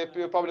study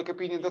public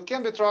opinion that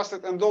can be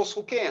trusted and those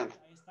who can't.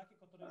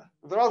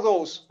 There are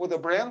those with a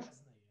brand,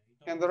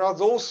 and there are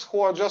those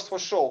who are just for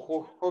show,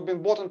 who have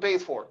been bought and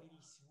paid for.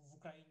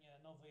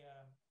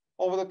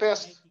 Over the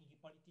past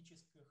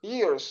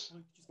years,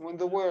 when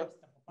there were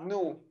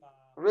new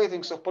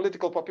ratings of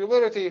political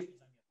popularity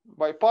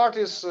by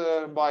parties,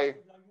 by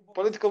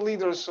political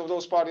leaders of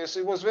those parties,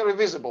 it was very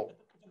visible.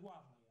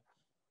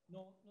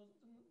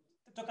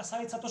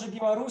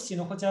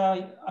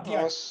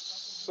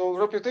 So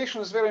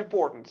reputation is very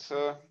important.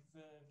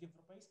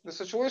 The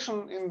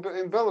situation in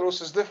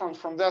Belarus is different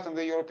from that in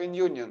the European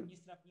Union.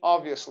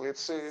 Obviously,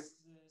 it's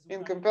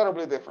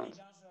incomparably different.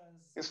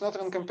 It's not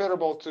even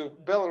comparable to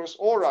Belarus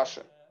or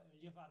Russia,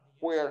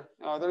 where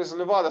there is a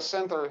Levada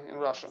Center in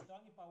Russia.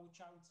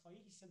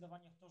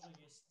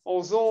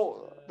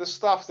 Although the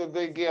stuff that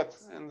they get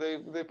and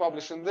they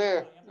publish in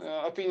their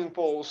opinion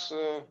polls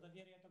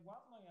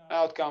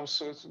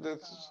outcomes,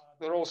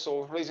 they're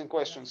also raising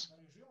questions.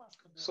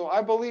 So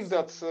I believe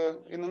that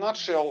in a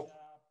nutshell,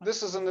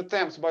 this is an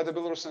attempt by the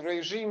Belarusian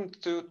regime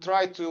to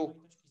try to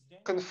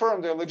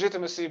confirm their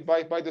legitimacy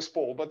by this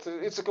poll, but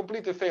it's a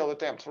completely failed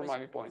attempt from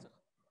my point.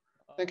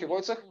 Thank you,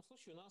 Wojciech.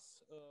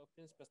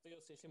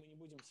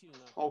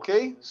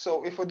 Okay,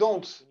 so if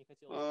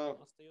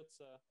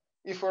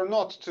we're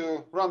not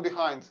to run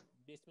behind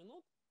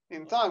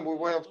in time, we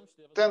will have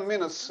 10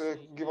 minutes,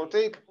 give or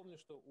take.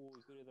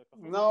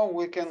 Now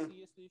we can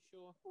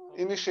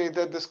initiate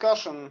that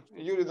discussion.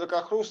 Yuri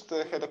Drakakhrust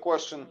had a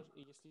question.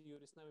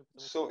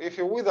 So if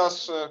you're with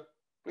us,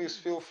 please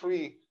feel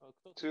free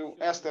to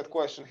ask that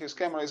question. His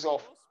camera is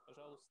off.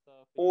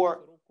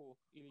 Or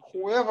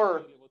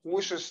whoever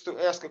wishes to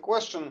ask a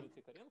question,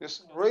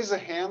 just raise a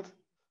hand,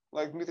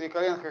 like Dmitry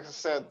Karenko has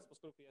said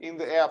in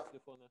the app.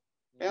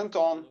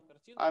 Anton,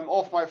 I'm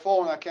off my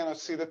phone, I cannot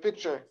see the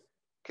picture.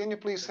 Can you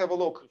please have a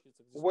look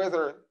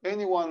whether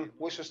anyone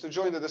wishes to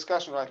join the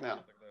discussion right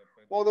now?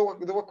 Well,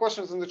 there were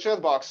questions in the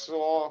chat box,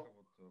 so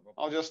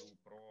I'll just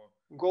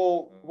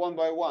go one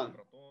by one.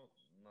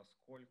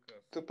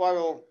 To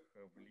Pavel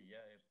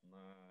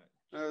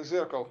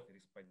Zerkov.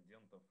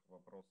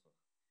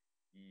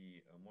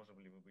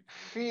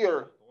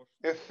 Fear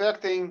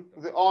affecting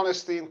the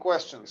honesty in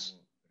questions.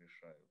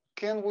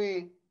 Can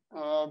we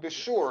be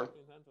sure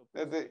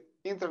that the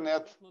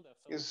internet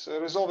is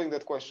resolving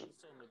that question?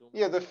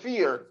 Yeah, the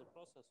fear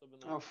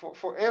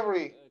for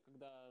every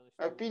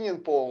opinion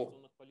poll,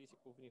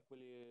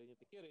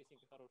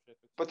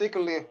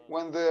 particularly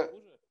when the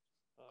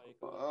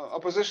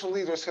opposition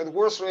leaders had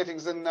worse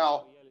ratings than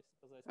now,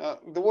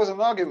 there was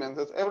an argument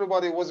that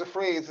everybody was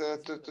afraid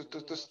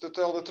to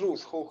tell the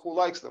truth, who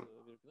likes them.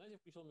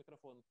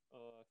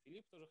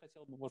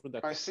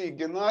 I see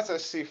Gennady, I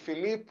see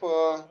Philippe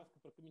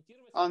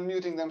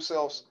unmuting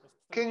themselves.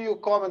 Can you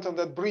comment on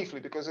that briefly?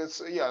 Because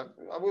it's, yeah,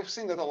 we've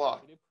seen that a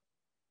lot.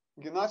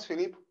 Gennady,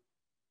 Philippe,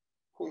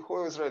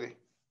 who is ready?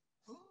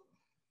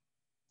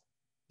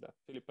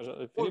 Philippe,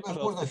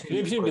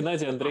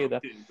 Gennady, Andrei, да.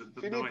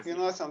 Philippe,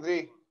 Gennady,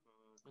 Andrei.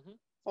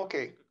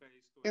 Okay,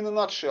 in a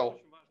nutshell,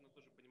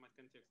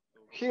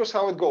 here's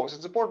how it goes.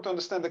 It's important to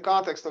understand the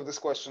context of this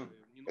question.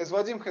 As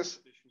Vadim has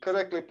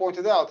correctly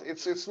pointed out,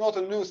 it's not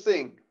a new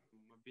thing.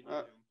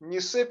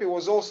 Nisepi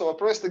was also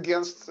oppressed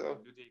against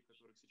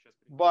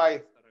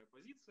by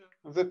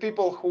the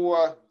people who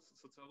are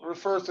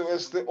referred to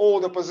as the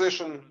old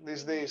opposition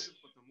these days.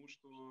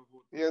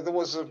 Yeah, there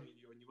was a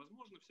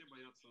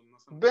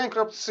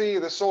bankruptcy,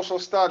 the social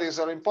studies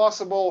are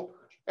impossible,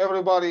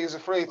 everybody is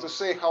afraid to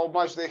say how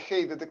much they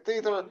hate the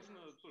dictator,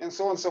 and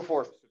so on and so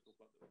forth.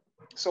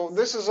 So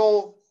this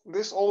all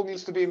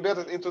needs to be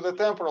embedded into the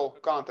temporal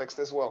context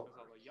as well.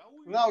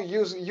 Now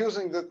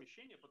using the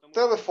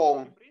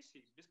telephone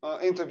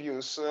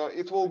interviews,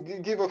 it will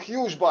give a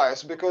huge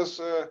bias because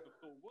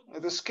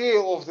the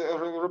scale of the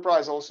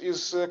reprisals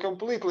is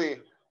completely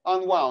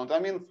unwound. I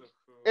mean,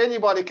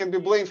 anybody can be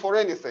blamed for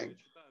anything.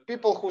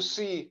 People who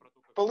see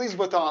police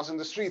batons in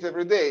the street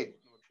every day,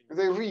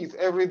 they read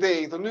every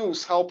day the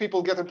news, how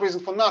people get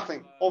imprisoned for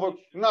nothing, over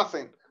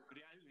nothing,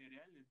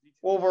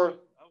 over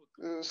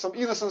some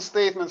innocent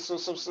statements,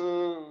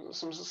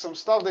 some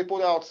stuff they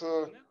put out.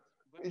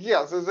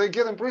 Yeah, they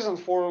get imprisoned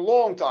for a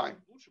long time.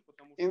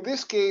 In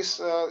this case,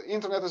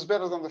 internet is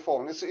better than the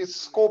phone.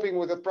 It's coping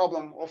with the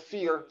problem of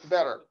fear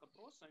better.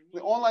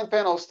 The online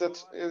panels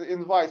that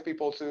invite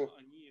people to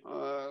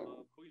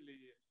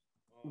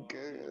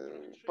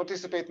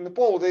participate in the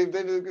poll, they've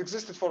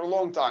existed for a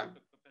long time.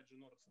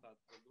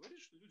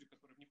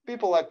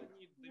 People like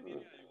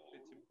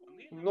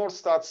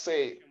Nordstat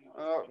says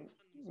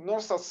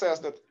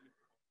that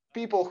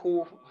people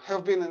who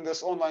have been in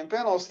this online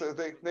panels,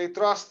 they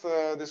trust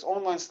this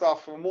online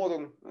stuff more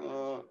than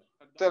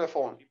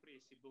telephone.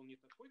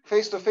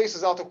 Face-to-face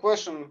is out of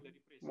question.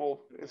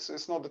 Well,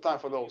 it's not the time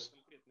for those.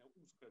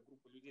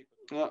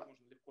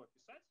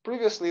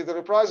 Previously, the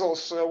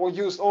reprisals were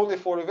used only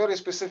for a very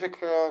specific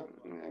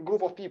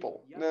group of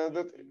people.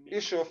 The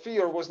issue of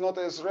fear was not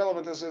as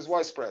relevant as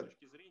widespread.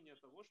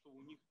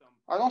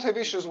 I don't have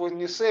issues with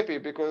Nicepi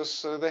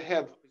because they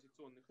had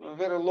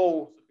very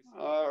low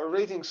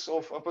ratings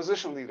of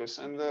opposition leaders,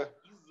 and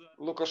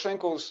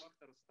Lukashenko's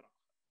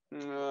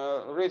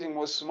rating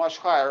was much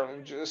higher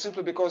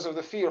simply because of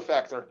the fear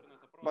factor.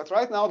 But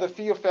right now, the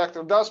fear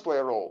factor does play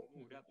a role,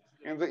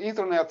 and the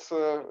internet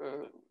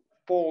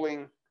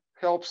polling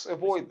helps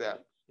avoid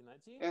that.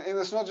 And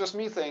it's not just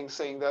me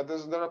saying that.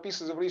 There are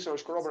pieces of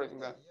research corroborating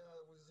that.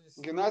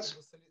 Gennady?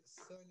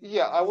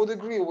 Yeah, I would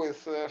agree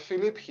with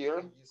Philippe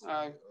here.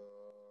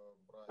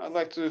 I'd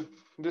like to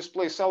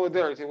display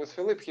solidarity with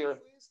Philippe here,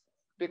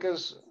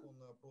 because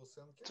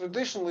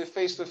traditionally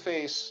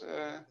face-to-face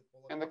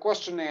and the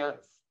questionnaire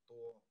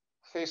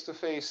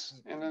face-to-face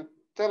and the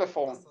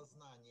telephone,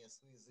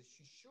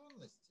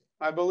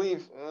 I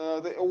believe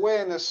the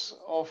awareness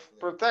of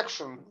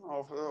protection,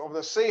 of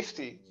the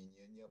safety,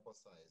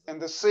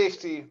 and the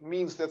safety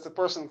means that the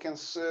person can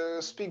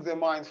speak their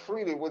mind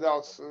freely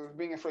without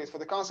being afraid for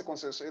the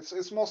consequences.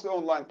 It's mostly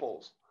online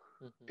polls.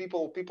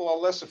 People are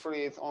less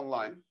afraid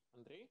online.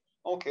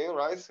 Okay,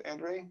 right,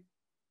 Andrei.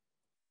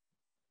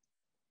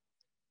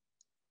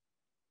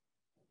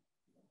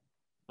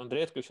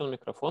 Андрей отключил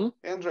микрофон.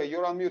 Andrei,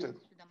 you're unmuted.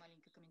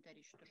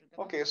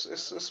 Okay,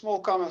 it's a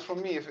small comment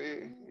from me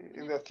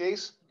in that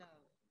case.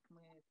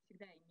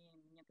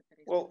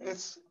 Well,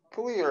 it's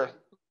clear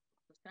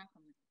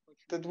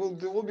that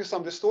there will be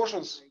some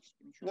distortions,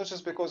 not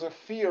just because of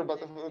fear, but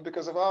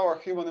because of our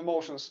human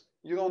emotions.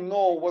 You don't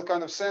know what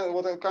kind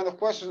of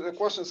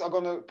questions are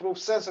going to prove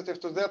sensitive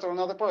to that or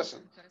another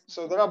person.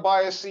 So there are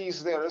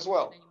biases there as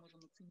well.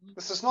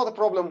 This is not a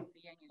problem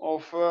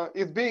of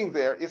it being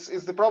there. It's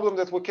the problem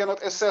that we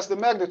cannot assess the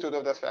magnitude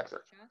of that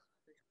factor.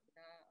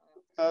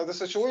 The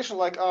situation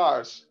like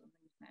ours,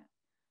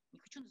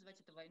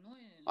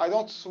 I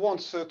don't want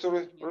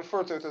to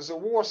refer to it as a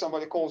war.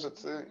 Somebody calls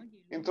it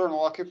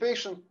internal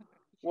occupation.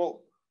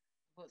 Well,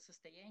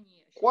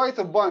 quite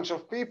a bunch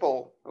of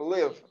people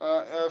live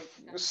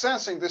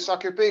sensing this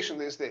occupation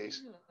these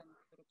days.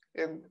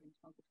 And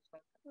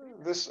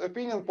this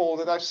opinion poll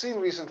that I've seen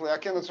recently, I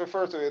cannot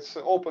refer to it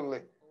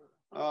openly.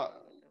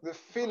 The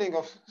feeling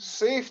of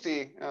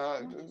safety,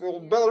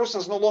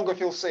 Belarusians no longer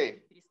feel safe.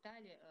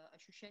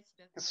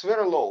 It's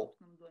very low.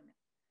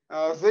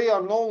 They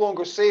are no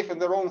longer safe in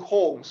their own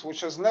homes,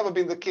 which has never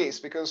been the case,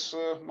 because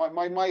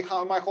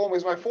my home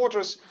is my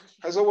fortress,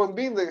 has always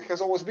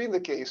been the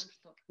case.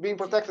 Being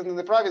protected in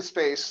the private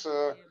space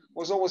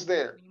was always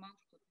there,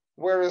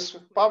 whereas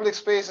public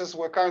spaces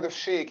were kind of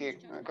shaky,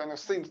 kind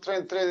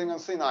of treading on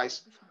thin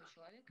ice.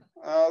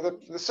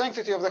 The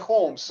sanctity of the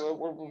homes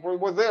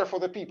were there for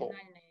the people,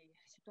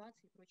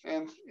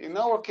 and in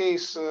our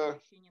case,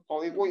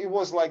 well, it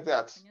was like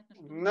that.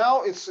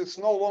 Now it's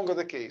no longer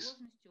the case.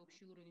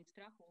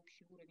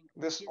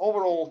 This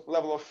overall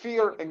level of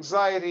fear,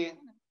 anxiety,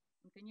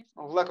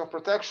 of lack of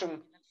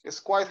protection is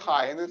quite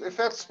high, and it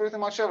affects pretty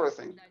much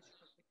everything.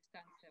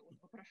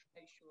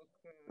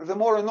 The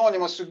more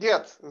anonymous you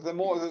get,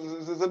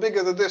 the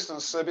bigger the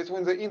distance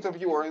between the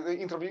interviewer and the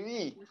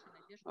interviewee,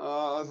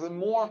 the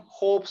more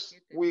hopes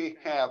we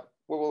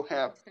will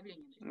have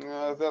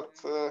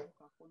that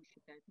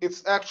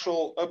it's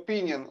actual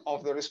opinion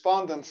of the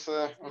respondents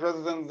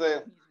rather than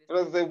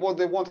what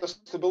they want us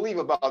to believe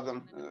about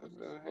them.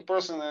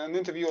 An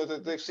interviewer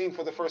that they've seen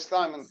for the first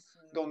time and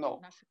don't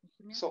know.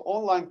 So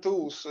online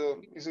tools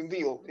is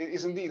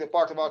indeed a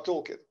part of our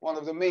toolkit, one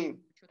of the main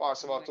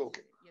parts of our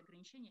toolkit.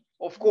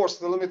 Of course,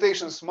 the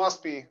limitations must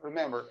be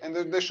remembered, and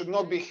they should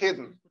not be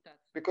hidden,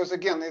 because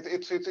again,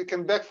 it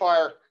can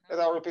backfire at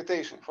our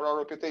reputation, for our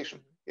reputation.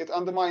 It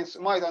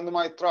might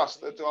undermine trust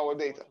to our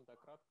data.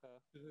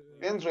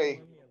 Andre,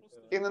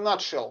 in a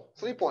nutshell,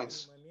 3 points.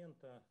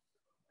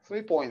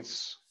 3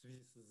 points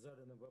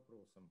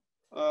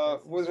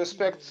with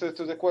respect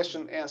to the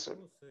question answered.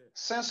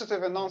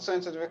 Sensitive and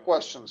non-sensitive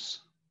questions.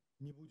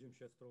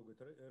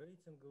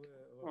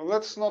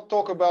 Let's not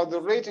talk about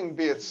the rating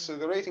bits,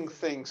 the rating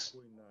things.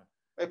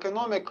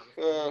 Economic,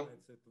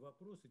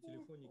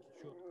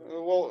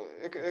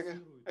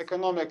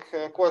 economic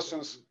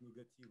questions.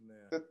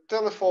 The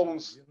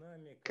telephones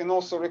can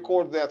also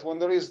record that when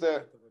there is the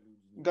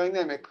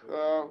dynamic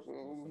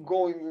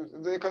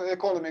the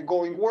economy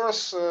going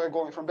worse,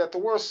 going from bad to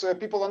worse.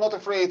 People are not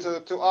afraid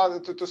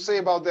to say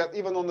about that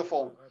even on the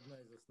phone.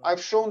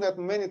 I've shown that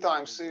many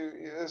times,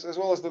 as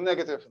well as the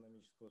negative.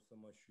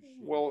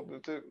 Well,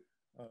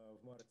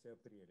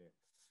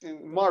 in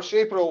March,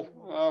 April,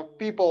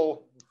 people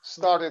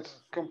started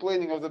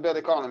complaining of the bad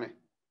economy.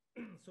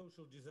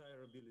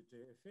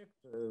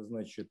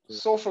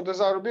 Social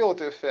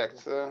desirability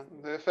effect,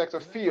 the effect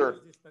of fear.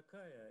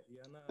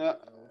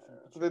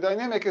 The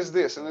dynamic is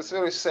this, and it's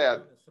very sad.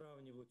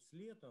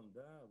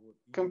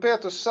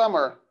 Compared to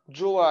summer,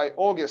 July,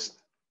 August,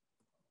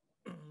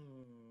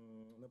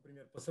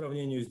 По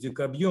сравнению с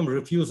декабрем,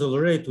 refusal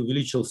rate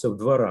увеличился в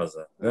 2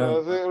 раза.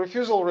 The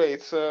refusal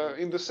rate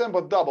in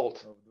December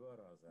doubled.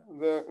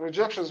 The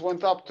rejections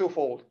went up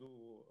twofold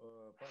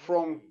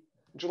from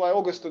July,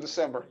 August to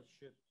December.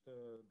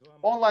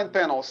 Online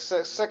panels,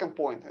 second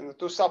point, and the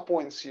 2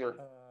 sub-points here.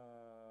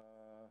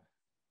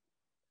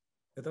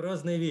 Это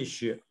разные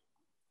вещи.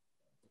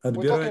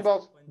 We're talking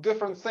about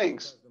different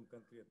things.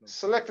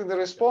 Selecting the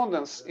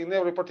respondents in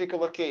every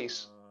particular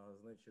case.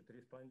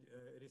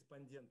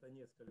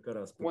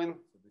 When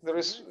the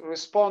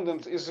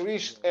respondent is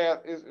reached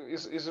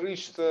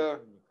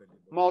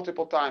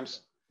multiple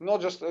times,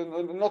 not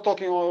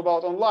talking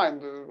about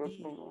online,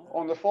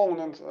 on the phone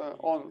and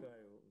on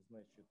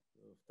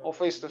or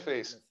face to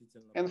face,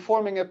 and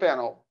forming a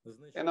panel.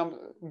 And I'm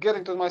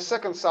getting to my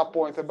second sub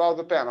point about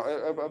the panel,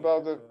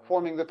 about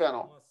forming the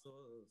panel.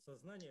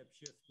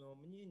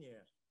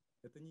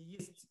 Это не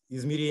есть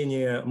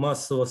измерение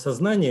массового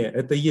сознания,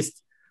 это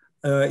есть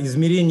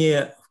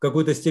измерение в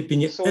какой-то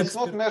степени. So it's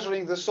not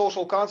measuring the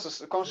social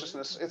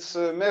consciousness, it's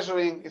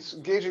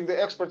gauging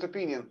the expert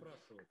opinion.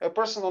 A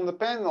person on the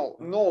panel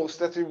knows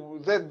that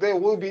they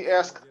will be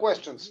asked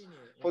questions.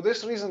 For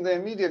this reason, their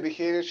immediate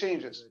behavior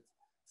changes.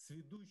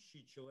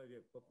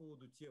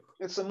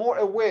 It's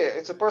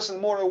a person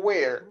more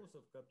aware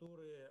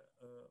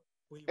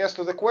as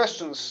to the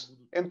questions,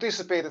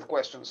 anticipated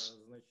questions,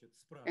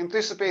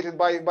 anticipated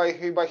by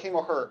him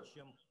or her.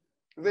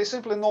 They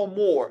simply know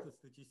more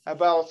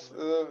about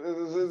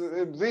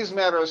these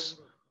matters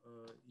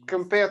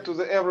compared to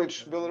the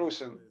average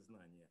Belarusian.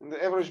 And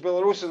the average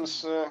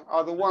Belarusians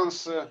are the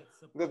ones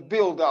that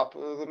build up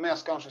the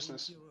mass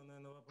consciousness.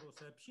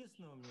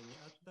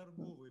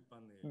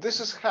 This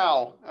is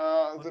how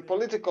the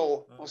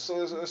political or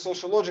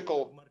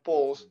sociological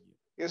polls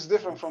is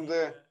different from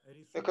the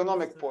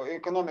economic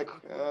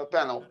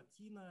panel.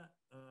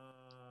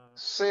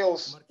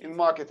 Sales in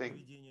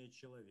marketing,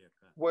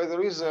 where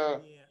there is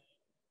a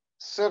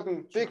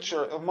certain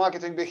picture of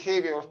marketing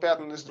behavior of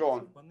pattern is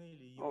drawn,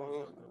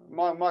 or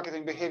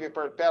marketing behavior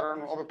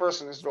pattern of a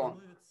person is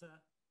drawn.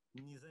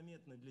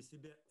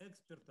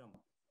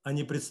 And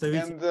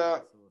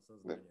the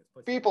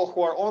people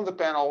who are on the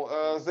panel,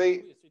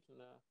 they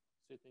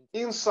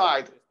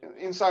inside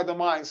the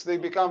minds, they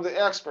become the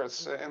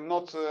experts and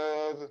not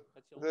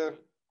the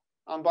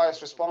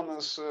unbiased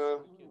respondents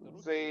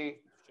they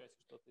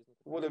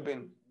would have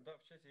been.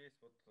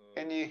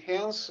 Any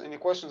hands, any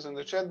questions in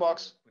the chat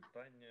box?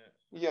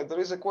 Yeah, there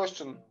is a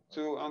question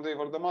to Andrei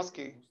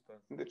Vardamatsky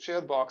in the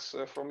chat box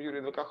from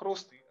Yuri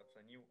Dvakakhrust.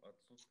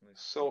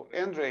 So,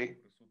 Andrei,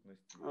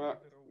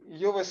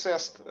 you've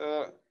assessed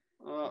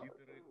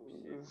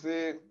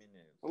the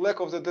lack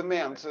of the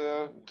demand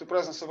to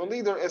presence of a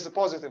leader as a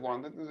positive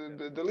one.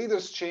 The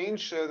leaders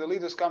change, the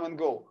leaders come and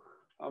go.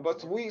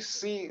 But we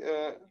see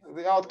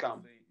the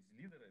outcome.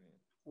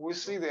 We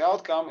see the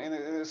outcome, and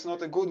it's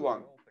not a good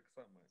one.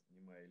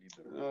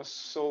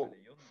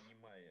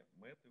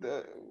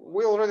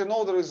 We already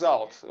know the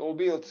result,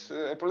 albeit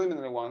a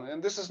preliminary one,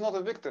 and this is not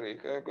a victory.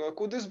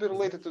 Could this be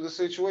related to the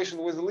situation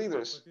with the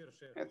leaders?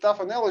 A tough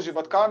analogy,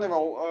 but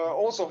Carnival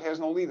also has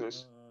no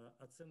leaders.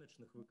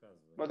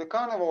 But the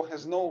Carnival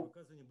has no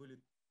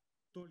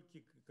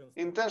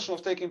intention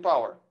of taking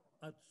power.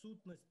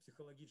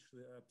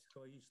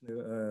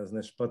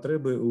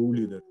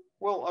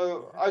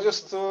 Well, I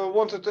just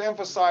wanted to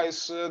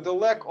emphasize the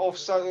lack of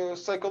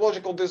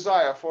psychological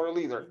desire for a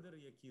leader.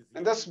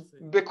 And that's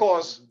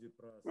because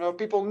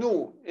people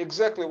knew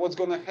exactly what's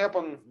going to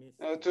happen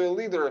to a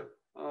leader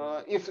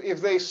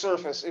if they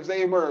surface, if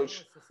they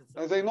emerge.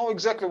 They know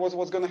exactly what's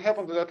going to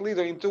happen to that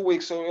leader in 2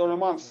 weeks or a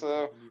month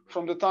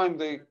from the time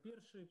they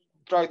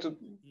try to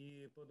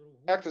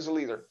act as a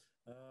leader.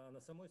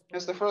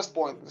 That's the first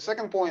point. The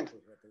second point,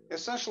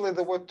 essentially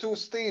there were two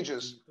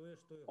stages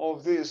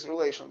of these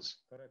relations.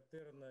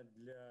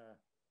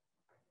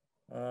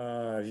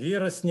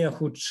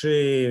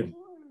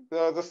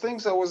 The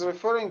things I was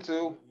referring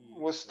to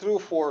was true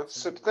for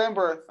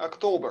September,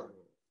 October,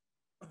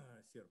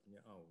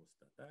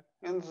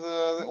 and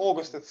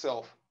August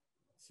itself.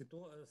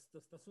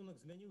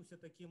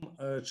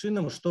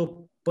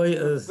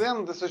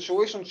 Then the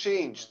situation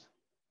changed.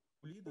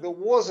 There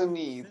was a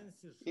need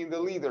in the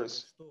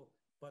leaders.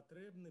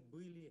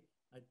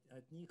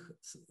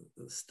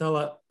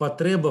 Стала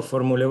потреба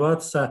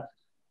формулироваться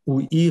у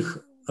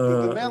их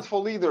The demand for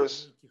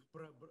leaders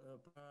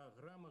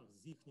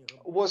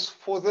was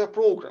for their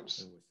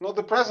programs, not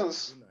the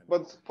presence,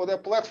 but for their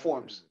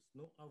platforms.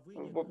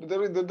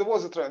 There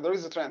was a trend. There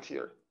is a trend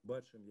here.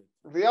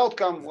 The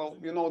outcome, well,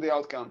 you know the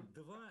outcome.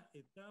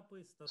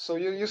 So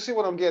you see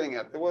what I'm getting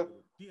at. There were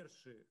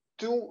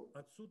two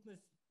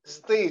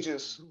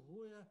stages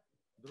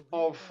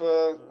of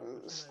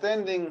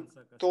standing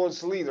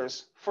towards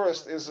leaders.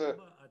 First is a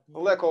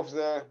lack of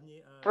the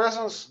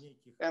presence,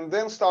 and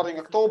then starting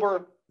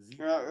October,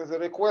 the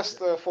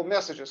request for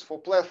messages,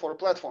 for a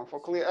platform, for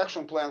clear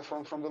action plan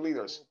from the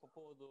leaders.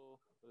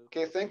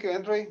 Okay, thank you,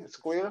 Andrei. It's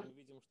clear.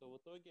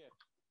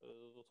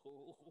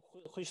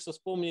 Хочется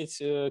вспомнить,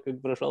 как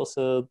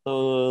выражался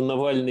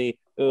Навальный.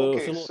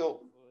 Okay,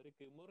 so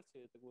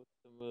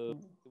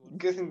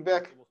getting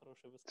back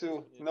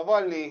to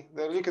Navalny,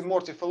 the Rick and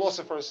Morty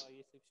philosophers,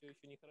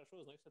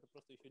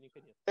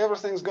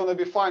 everything's going to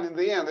be fine in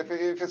the end.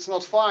 If it's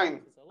not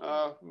fine,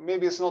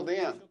 maybe it's not the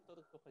end.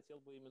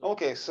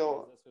 Okay,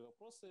 so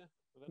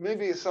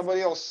maybe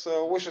somebody else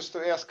wishes to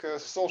ask a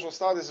social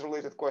studies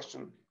related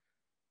question.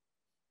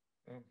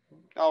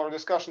 Our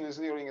discussion is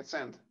nearing its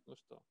end.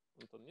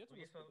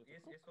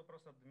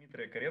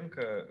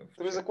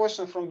 There is a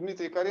question from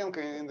Dmitry Korenko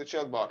in the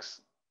chat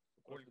box.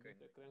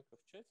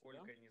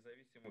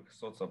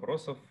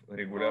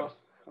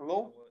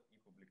 Hello?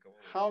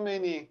 How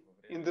many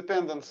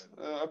independent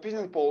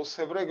opinion polls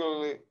have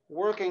regularly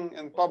working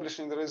and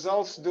publishing the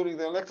results during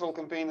the electoral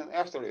campaign and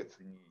after it,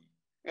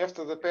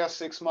 after the past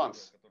 6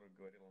 months?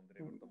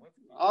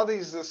 Are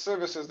these the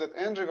services that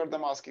Andrei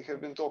Vardamasky have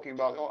been talking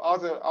about, or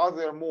are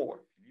there more?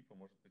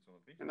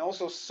 And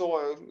also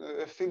saw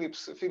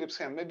Philip's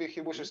hand. Maybe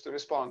he wishes to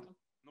respond.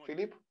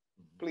 Philip,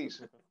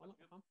 please.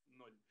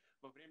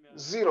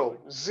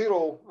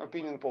 Zero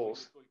opinion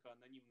polls.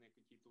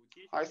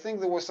 I think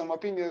there were some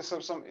opinions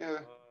of some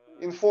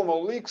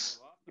informal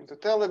leaks into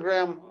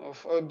Telegram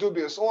of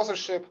dubious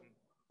authorship.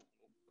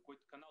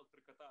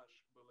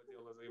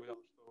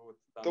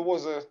 There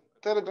was a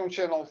Telegram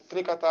channel,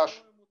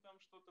 Trikotage,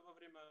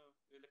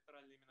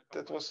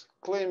 that was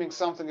claiming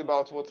something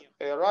about what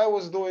ARI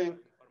was doing.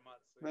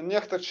 The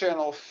Nectar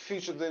channel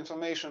featured the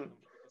information.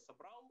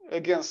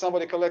 Again,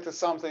 somebody collected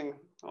something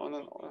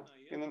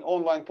in an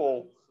online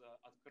poll.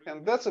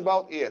 And that's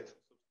about it.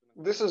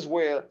 This is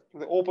where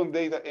the open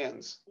data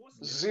ends.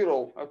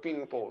 Zero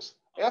opinion polls.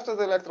 After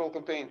the electoral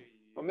campaign,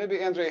 or maybe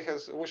Andrei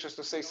wishes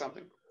to say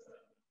something.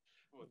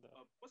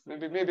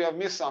 Maybe I've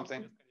missed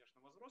something.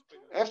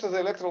 After the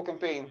electoral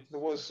campaign,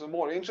 there was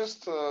more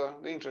interest.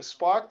 The interest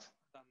sparked.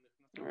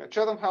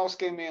 Chatham House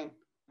came in.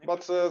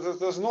 But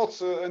there's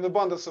not an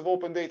abundance of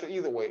open data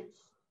either way.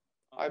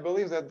 I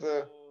believe that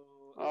the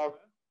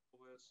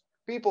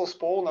People's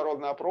Poll,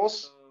 Народный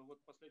опрос,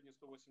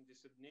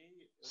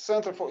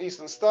 Center for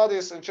Eastern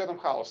Studies, and Chatham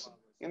House.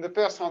 In the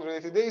past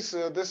 180 days,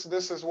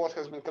 this is what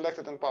has been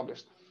collected and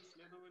published.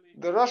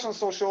 The Russian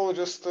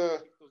sociologists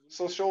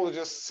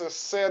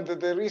said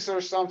that they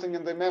researched something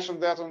and they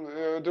mentioned that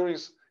during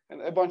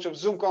a bunch of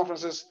Zoom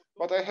conferences,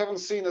 but I haven't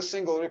seen a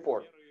single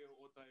report.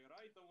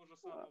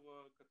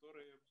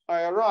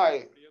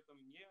 IRI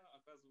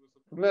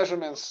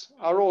measurements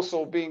are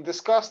also being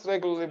discussed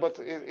regularly, but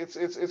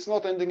it's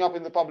not ending up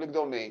in the public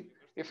domain.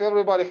 If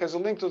everybody has a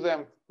link to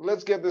them,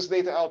 let's get this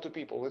data out to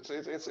people.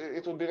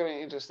 It would be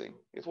very interesting.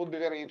 It would be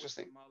very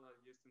interesting.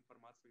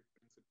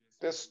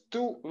 There's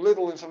too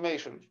little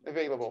information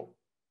available.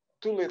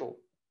 Too little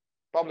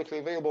publicly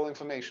available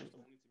information.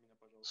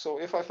 So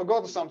if I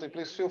forgot something,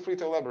 please feel free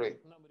to elaborate.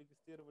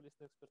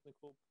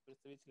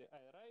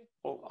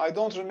 Well, I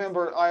don't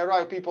remember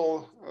IRI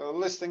people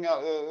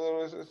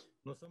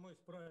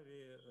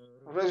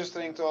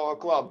registering to our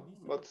club,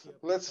 but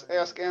let's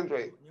ask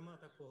Andrei.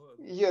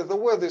 Yeah, there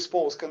were these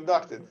polls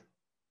conducted.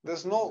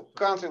 There's no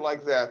country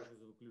like that.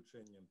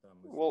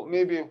 Well,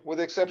 maybe with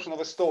the exception of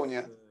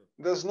Estonia.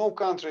 There's no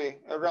country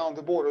around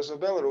the borders of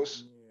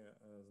Belarus.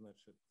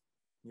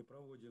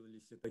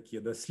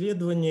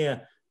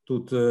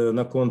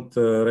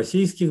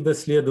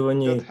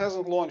 That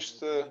hasn't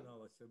launched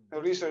a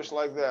research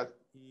like that.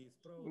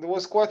 There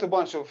was quite a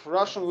bunch of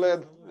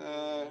Russian-led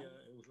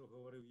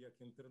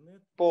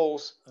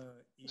polls.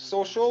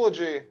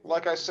 Sociology,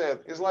 like I said,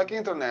 is like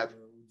internet.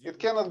 It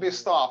cannot be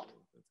stopped.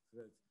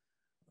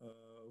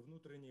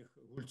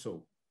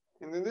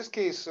 And in this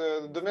case,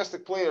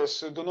 domestic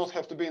players do not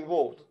have to be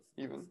involved,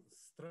 even.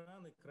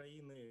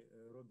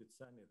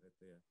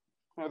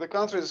 The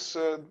countries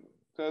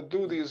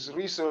do this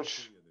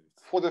research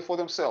for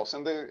themselves,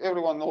 and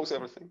everyone knows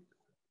everything.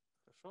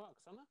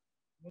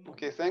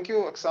 Okay, thank you,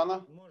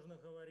 Oksana.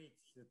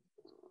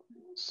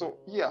 So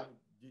yeah,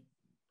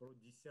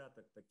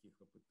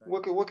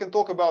 we can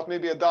talk about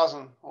maybe a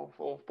dozen of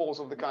polls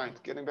of the kind.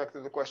 Getting back to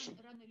the question.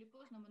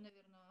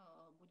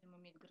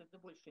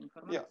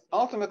 Yeah,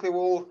 ultimately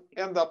we'll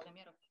end up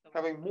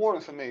having more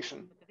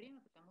information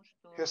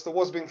as to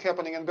what's been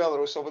happening in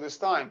Belarus over this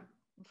time,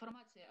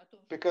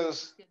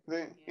 because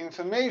the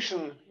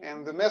information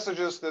and the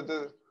messages that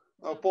the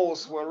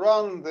polls were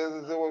run,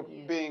 they were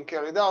being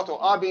carried out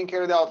or are being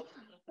carried out,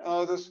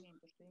 there's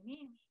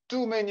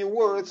too many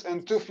words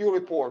and too few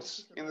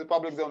reports in the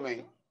public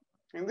domain.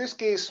 In this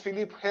case,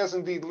 Philippe has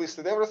indeed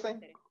listed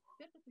everything,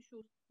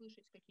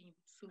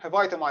 have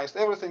itemized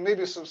everything,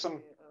 maybe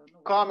some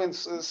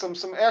comments,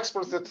 some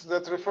experts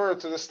that refer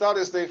to the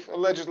studies they've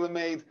allegedly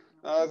made,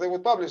 they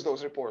would publish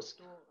those reports.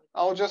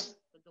 I'll just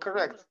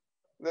correct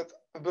that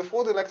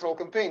before the electoral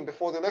campaign,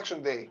 before the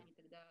election day,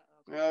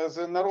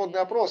 the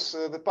Народный опрос,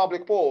 the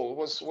public poll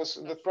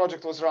the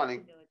project was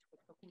running.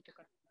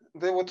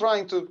 They were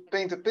trying to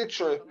paint a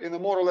picture in a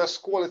more or less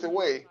quality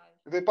way.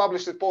 They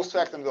published it post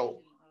factum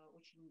though.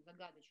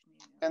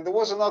 And there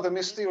was another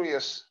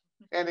mysterious,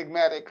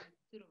 enigmatic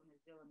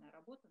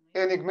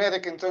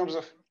in terms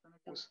of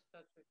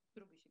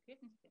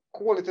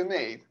quality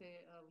made.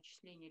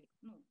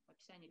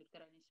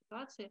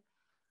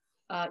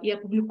 They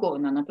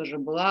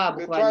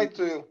tried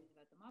to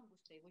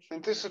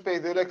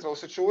anticipate the electoral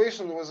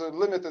situation. There was a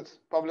limited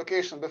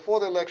publication before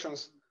the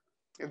elections.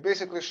 It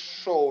basically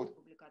showed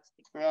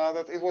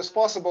that it was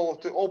possible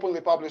to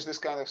openly publish this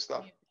kind of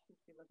stuff.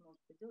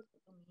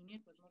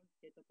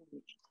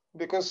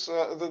 Because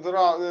there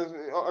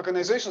are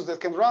organizations that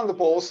can run the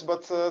polls,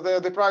 but they are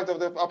deprived of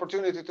the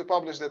opportunity to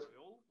publish that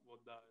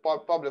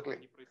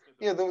publicly.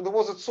 Yeah, there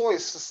was a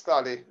choice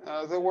study.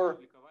 They were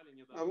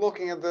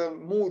looking at the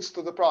moods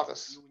to the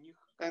protests,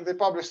 and they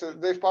published it.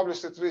 They've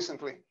published it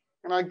recently.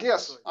 And I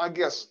guess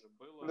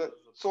that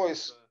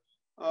choice,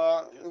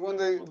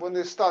 when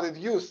they studied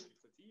youth,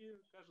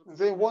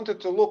 they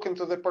wanted to look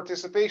into the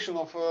participation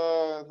of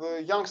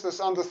the youngsters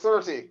under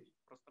 30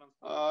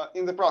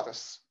 in the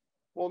protests.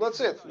 Well, that's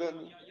it.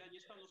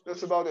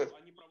 That's about it.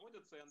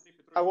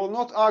 I will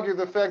not argue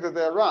the fact that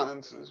they are run,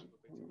 and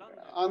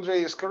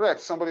Andrei is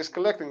correct. Somebody's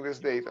collecting this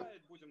data,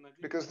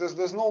 because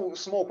there's no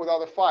smoke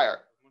without a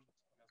fire.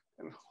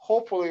 And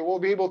hopefully we'll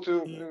be able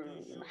to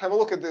have a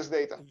look at this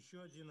data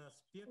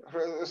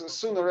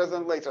sooner rather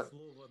than later.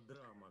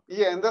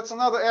 Yeah, and that's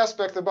another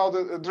aspect about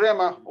the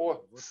drama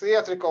or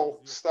theatrical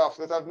stuff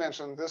that I've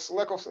mentioned, this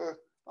lack of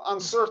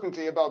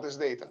uncertainty about this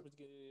data.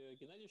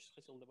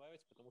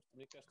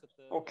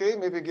 Okay,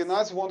 maybe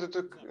Gennady wanted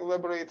to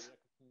elaborate.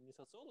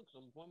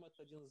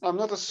 I'm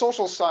not a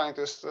social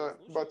scientist,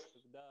 but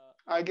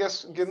I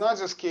guess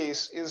Gennady's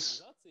case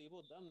is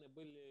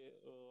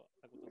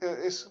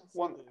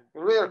one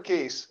rare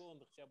case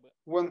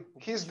when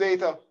his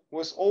data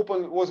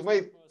was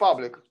made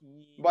public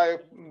by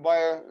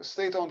a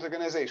state-owned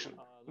organization,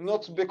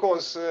 not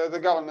because the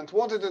government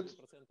wanted it,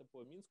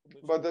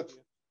 but that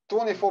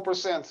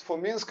 24% for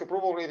Minsk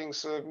approval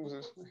ratings,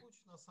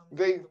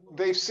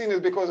 they've seen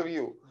it because of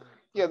you.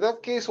 Yeah,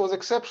 that case was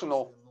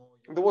exceptional.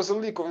 There was a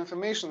leak of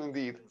information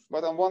indeed,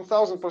 but I'm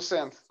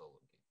 1000%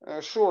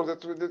 sure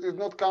that it did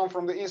not come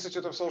from the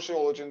Institute of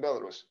Sociology in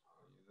Belarus.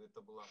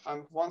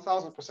 I'm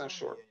 1000%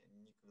 sure.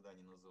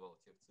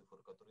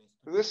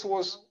 This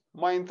was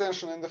my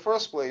intention in the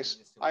first place.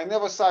 I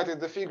never cited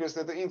the figures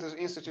that the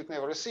Institute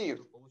never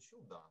received.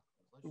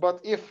 But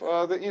if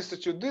the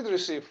Institute did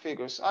receive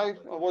figures, I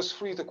was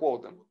free to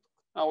quote them.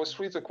 I was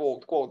free to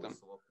quote them.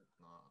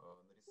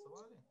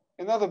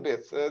 Another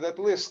bit, that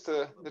list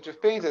that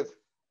you've painted,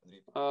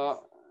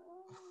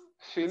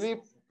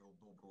 Philippe,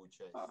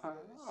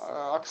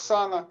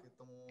 Oksana,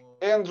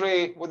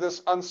 Andrei, with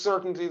this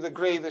uncertainty, the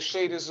gray, the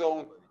shady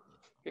zone,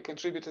 he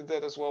contributed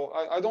that as well.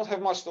 I don't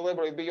have much to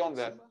elaborate beyond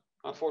that,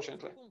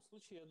 unfortunately.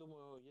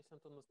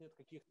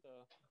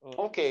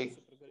 Okay,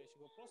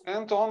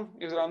 Anton,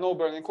 if there are no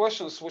burning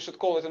questions, we should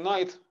call it a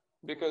night,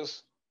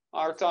 because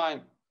our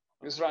time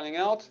is running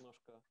out.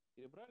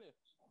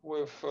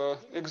 We've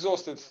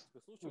exhausted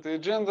the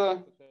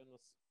agenda.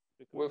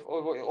 We've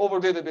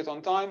overdid a bit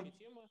on time.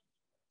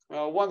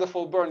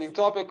 Wonderful burning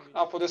topic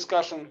up for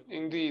discussion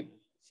indeed,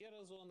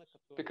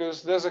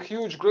 because there's a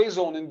huge gray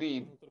zone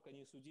indeed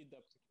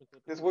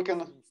that we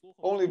can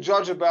only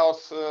judge about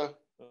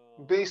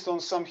based on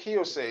some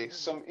hearsay,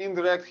 some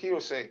indirect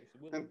hearsay.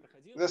 And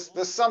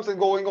there's something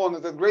going on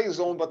in the gray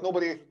zone, but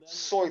nobody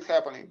saw it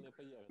happening.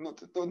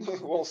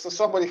 Well, so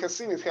somebody has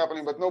seen it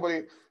happening, but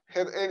nobody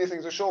had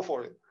anything to show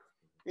for it.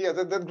 Yeah,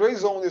 that gray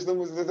zone is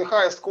the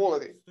highest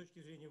quality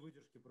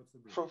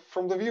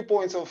from the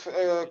viewpoints of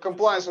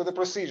compliance with the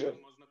procedure.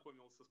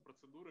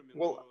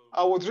 Well,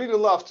 I would really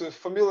love to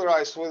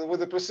familiarize with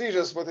the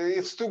procedures, but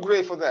it's too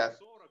gray for that.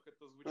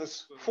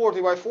 It's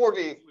 40 by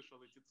 40.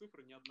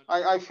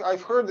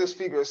 I've heard these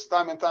figures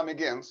time and time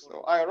again.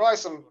 So IRI,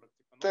 some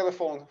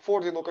telephone,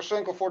 40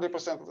 Lukashenko,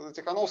 40%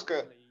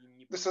 Tikhanovskaya.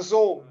 this is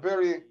all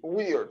very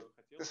weird.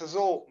 This is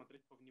all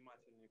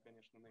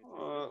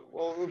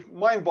well,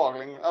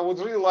 mind-boggling. I would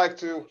really like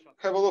to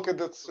have a look at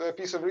that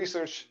piece of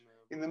research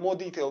in a more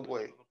detailed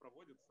way.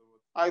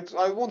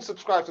 I won't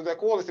subscribe to their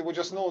quality, we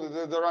just know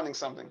that they're running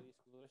something.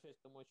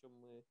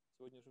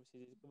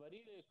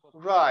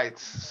 Right,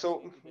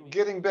 so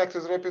getting back to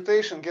the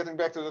reputation, getting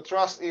back to the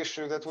trust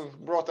issue that we've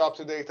brought up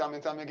today time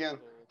and time again,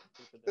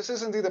 this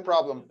is indeed a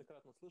problem.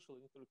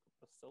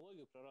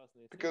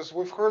 Because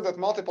we've heard that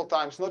multiple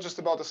times, not just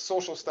about the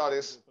social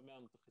studies,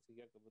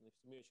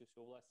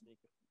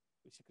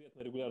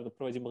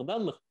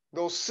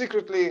 those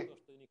secretly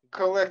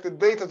collected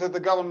data that the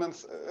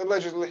government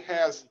allegedly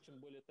has.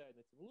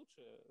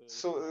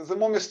 So the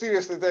more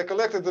mysteriously they're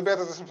collected, the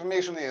better this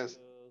information is,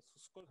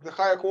 the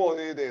higher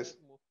quality it is.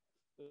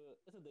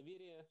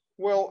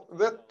 Well,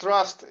 that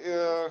trust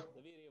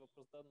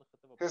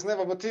has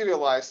never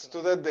materialized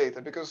to that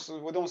data because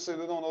we don't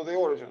know the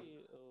origin.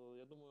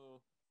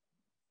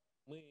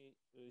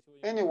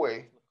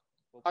 Anyway,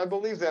 I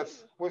believe that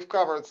we've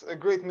covered a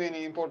great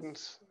many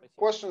important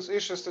questions,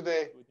 issues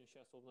today.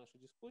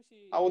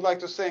 I would like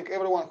to thank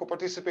everyone who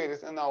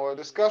participated in our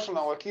discussion,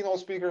 our keynote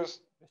speakers,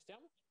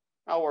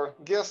 our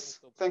guests.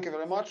 Thank you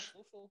very much.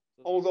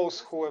 All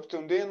those who have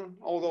tuned in,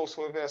 all those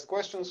who have asked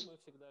questions.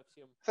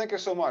 Thank you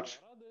so much.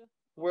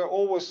 We're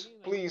always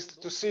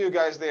pleased to see you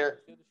guys there.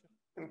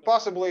 And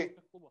possibly,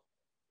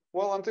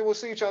 well, until we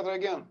see each other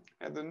again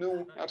at the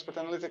new expert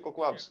analytical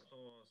clubs.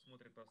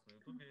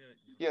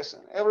 Yes,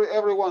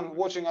 everyone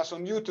watching us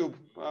on YouTube,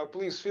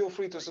 please feel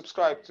free to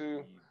subscribe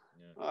to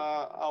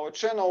our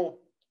channel.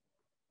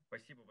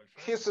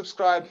 Hit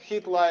subscribe,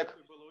 hit like,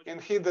 and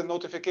hit the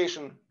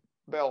notification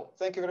bell.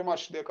 Thank you very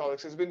much, dear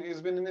colleagues. It's been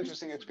an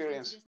interesting experience.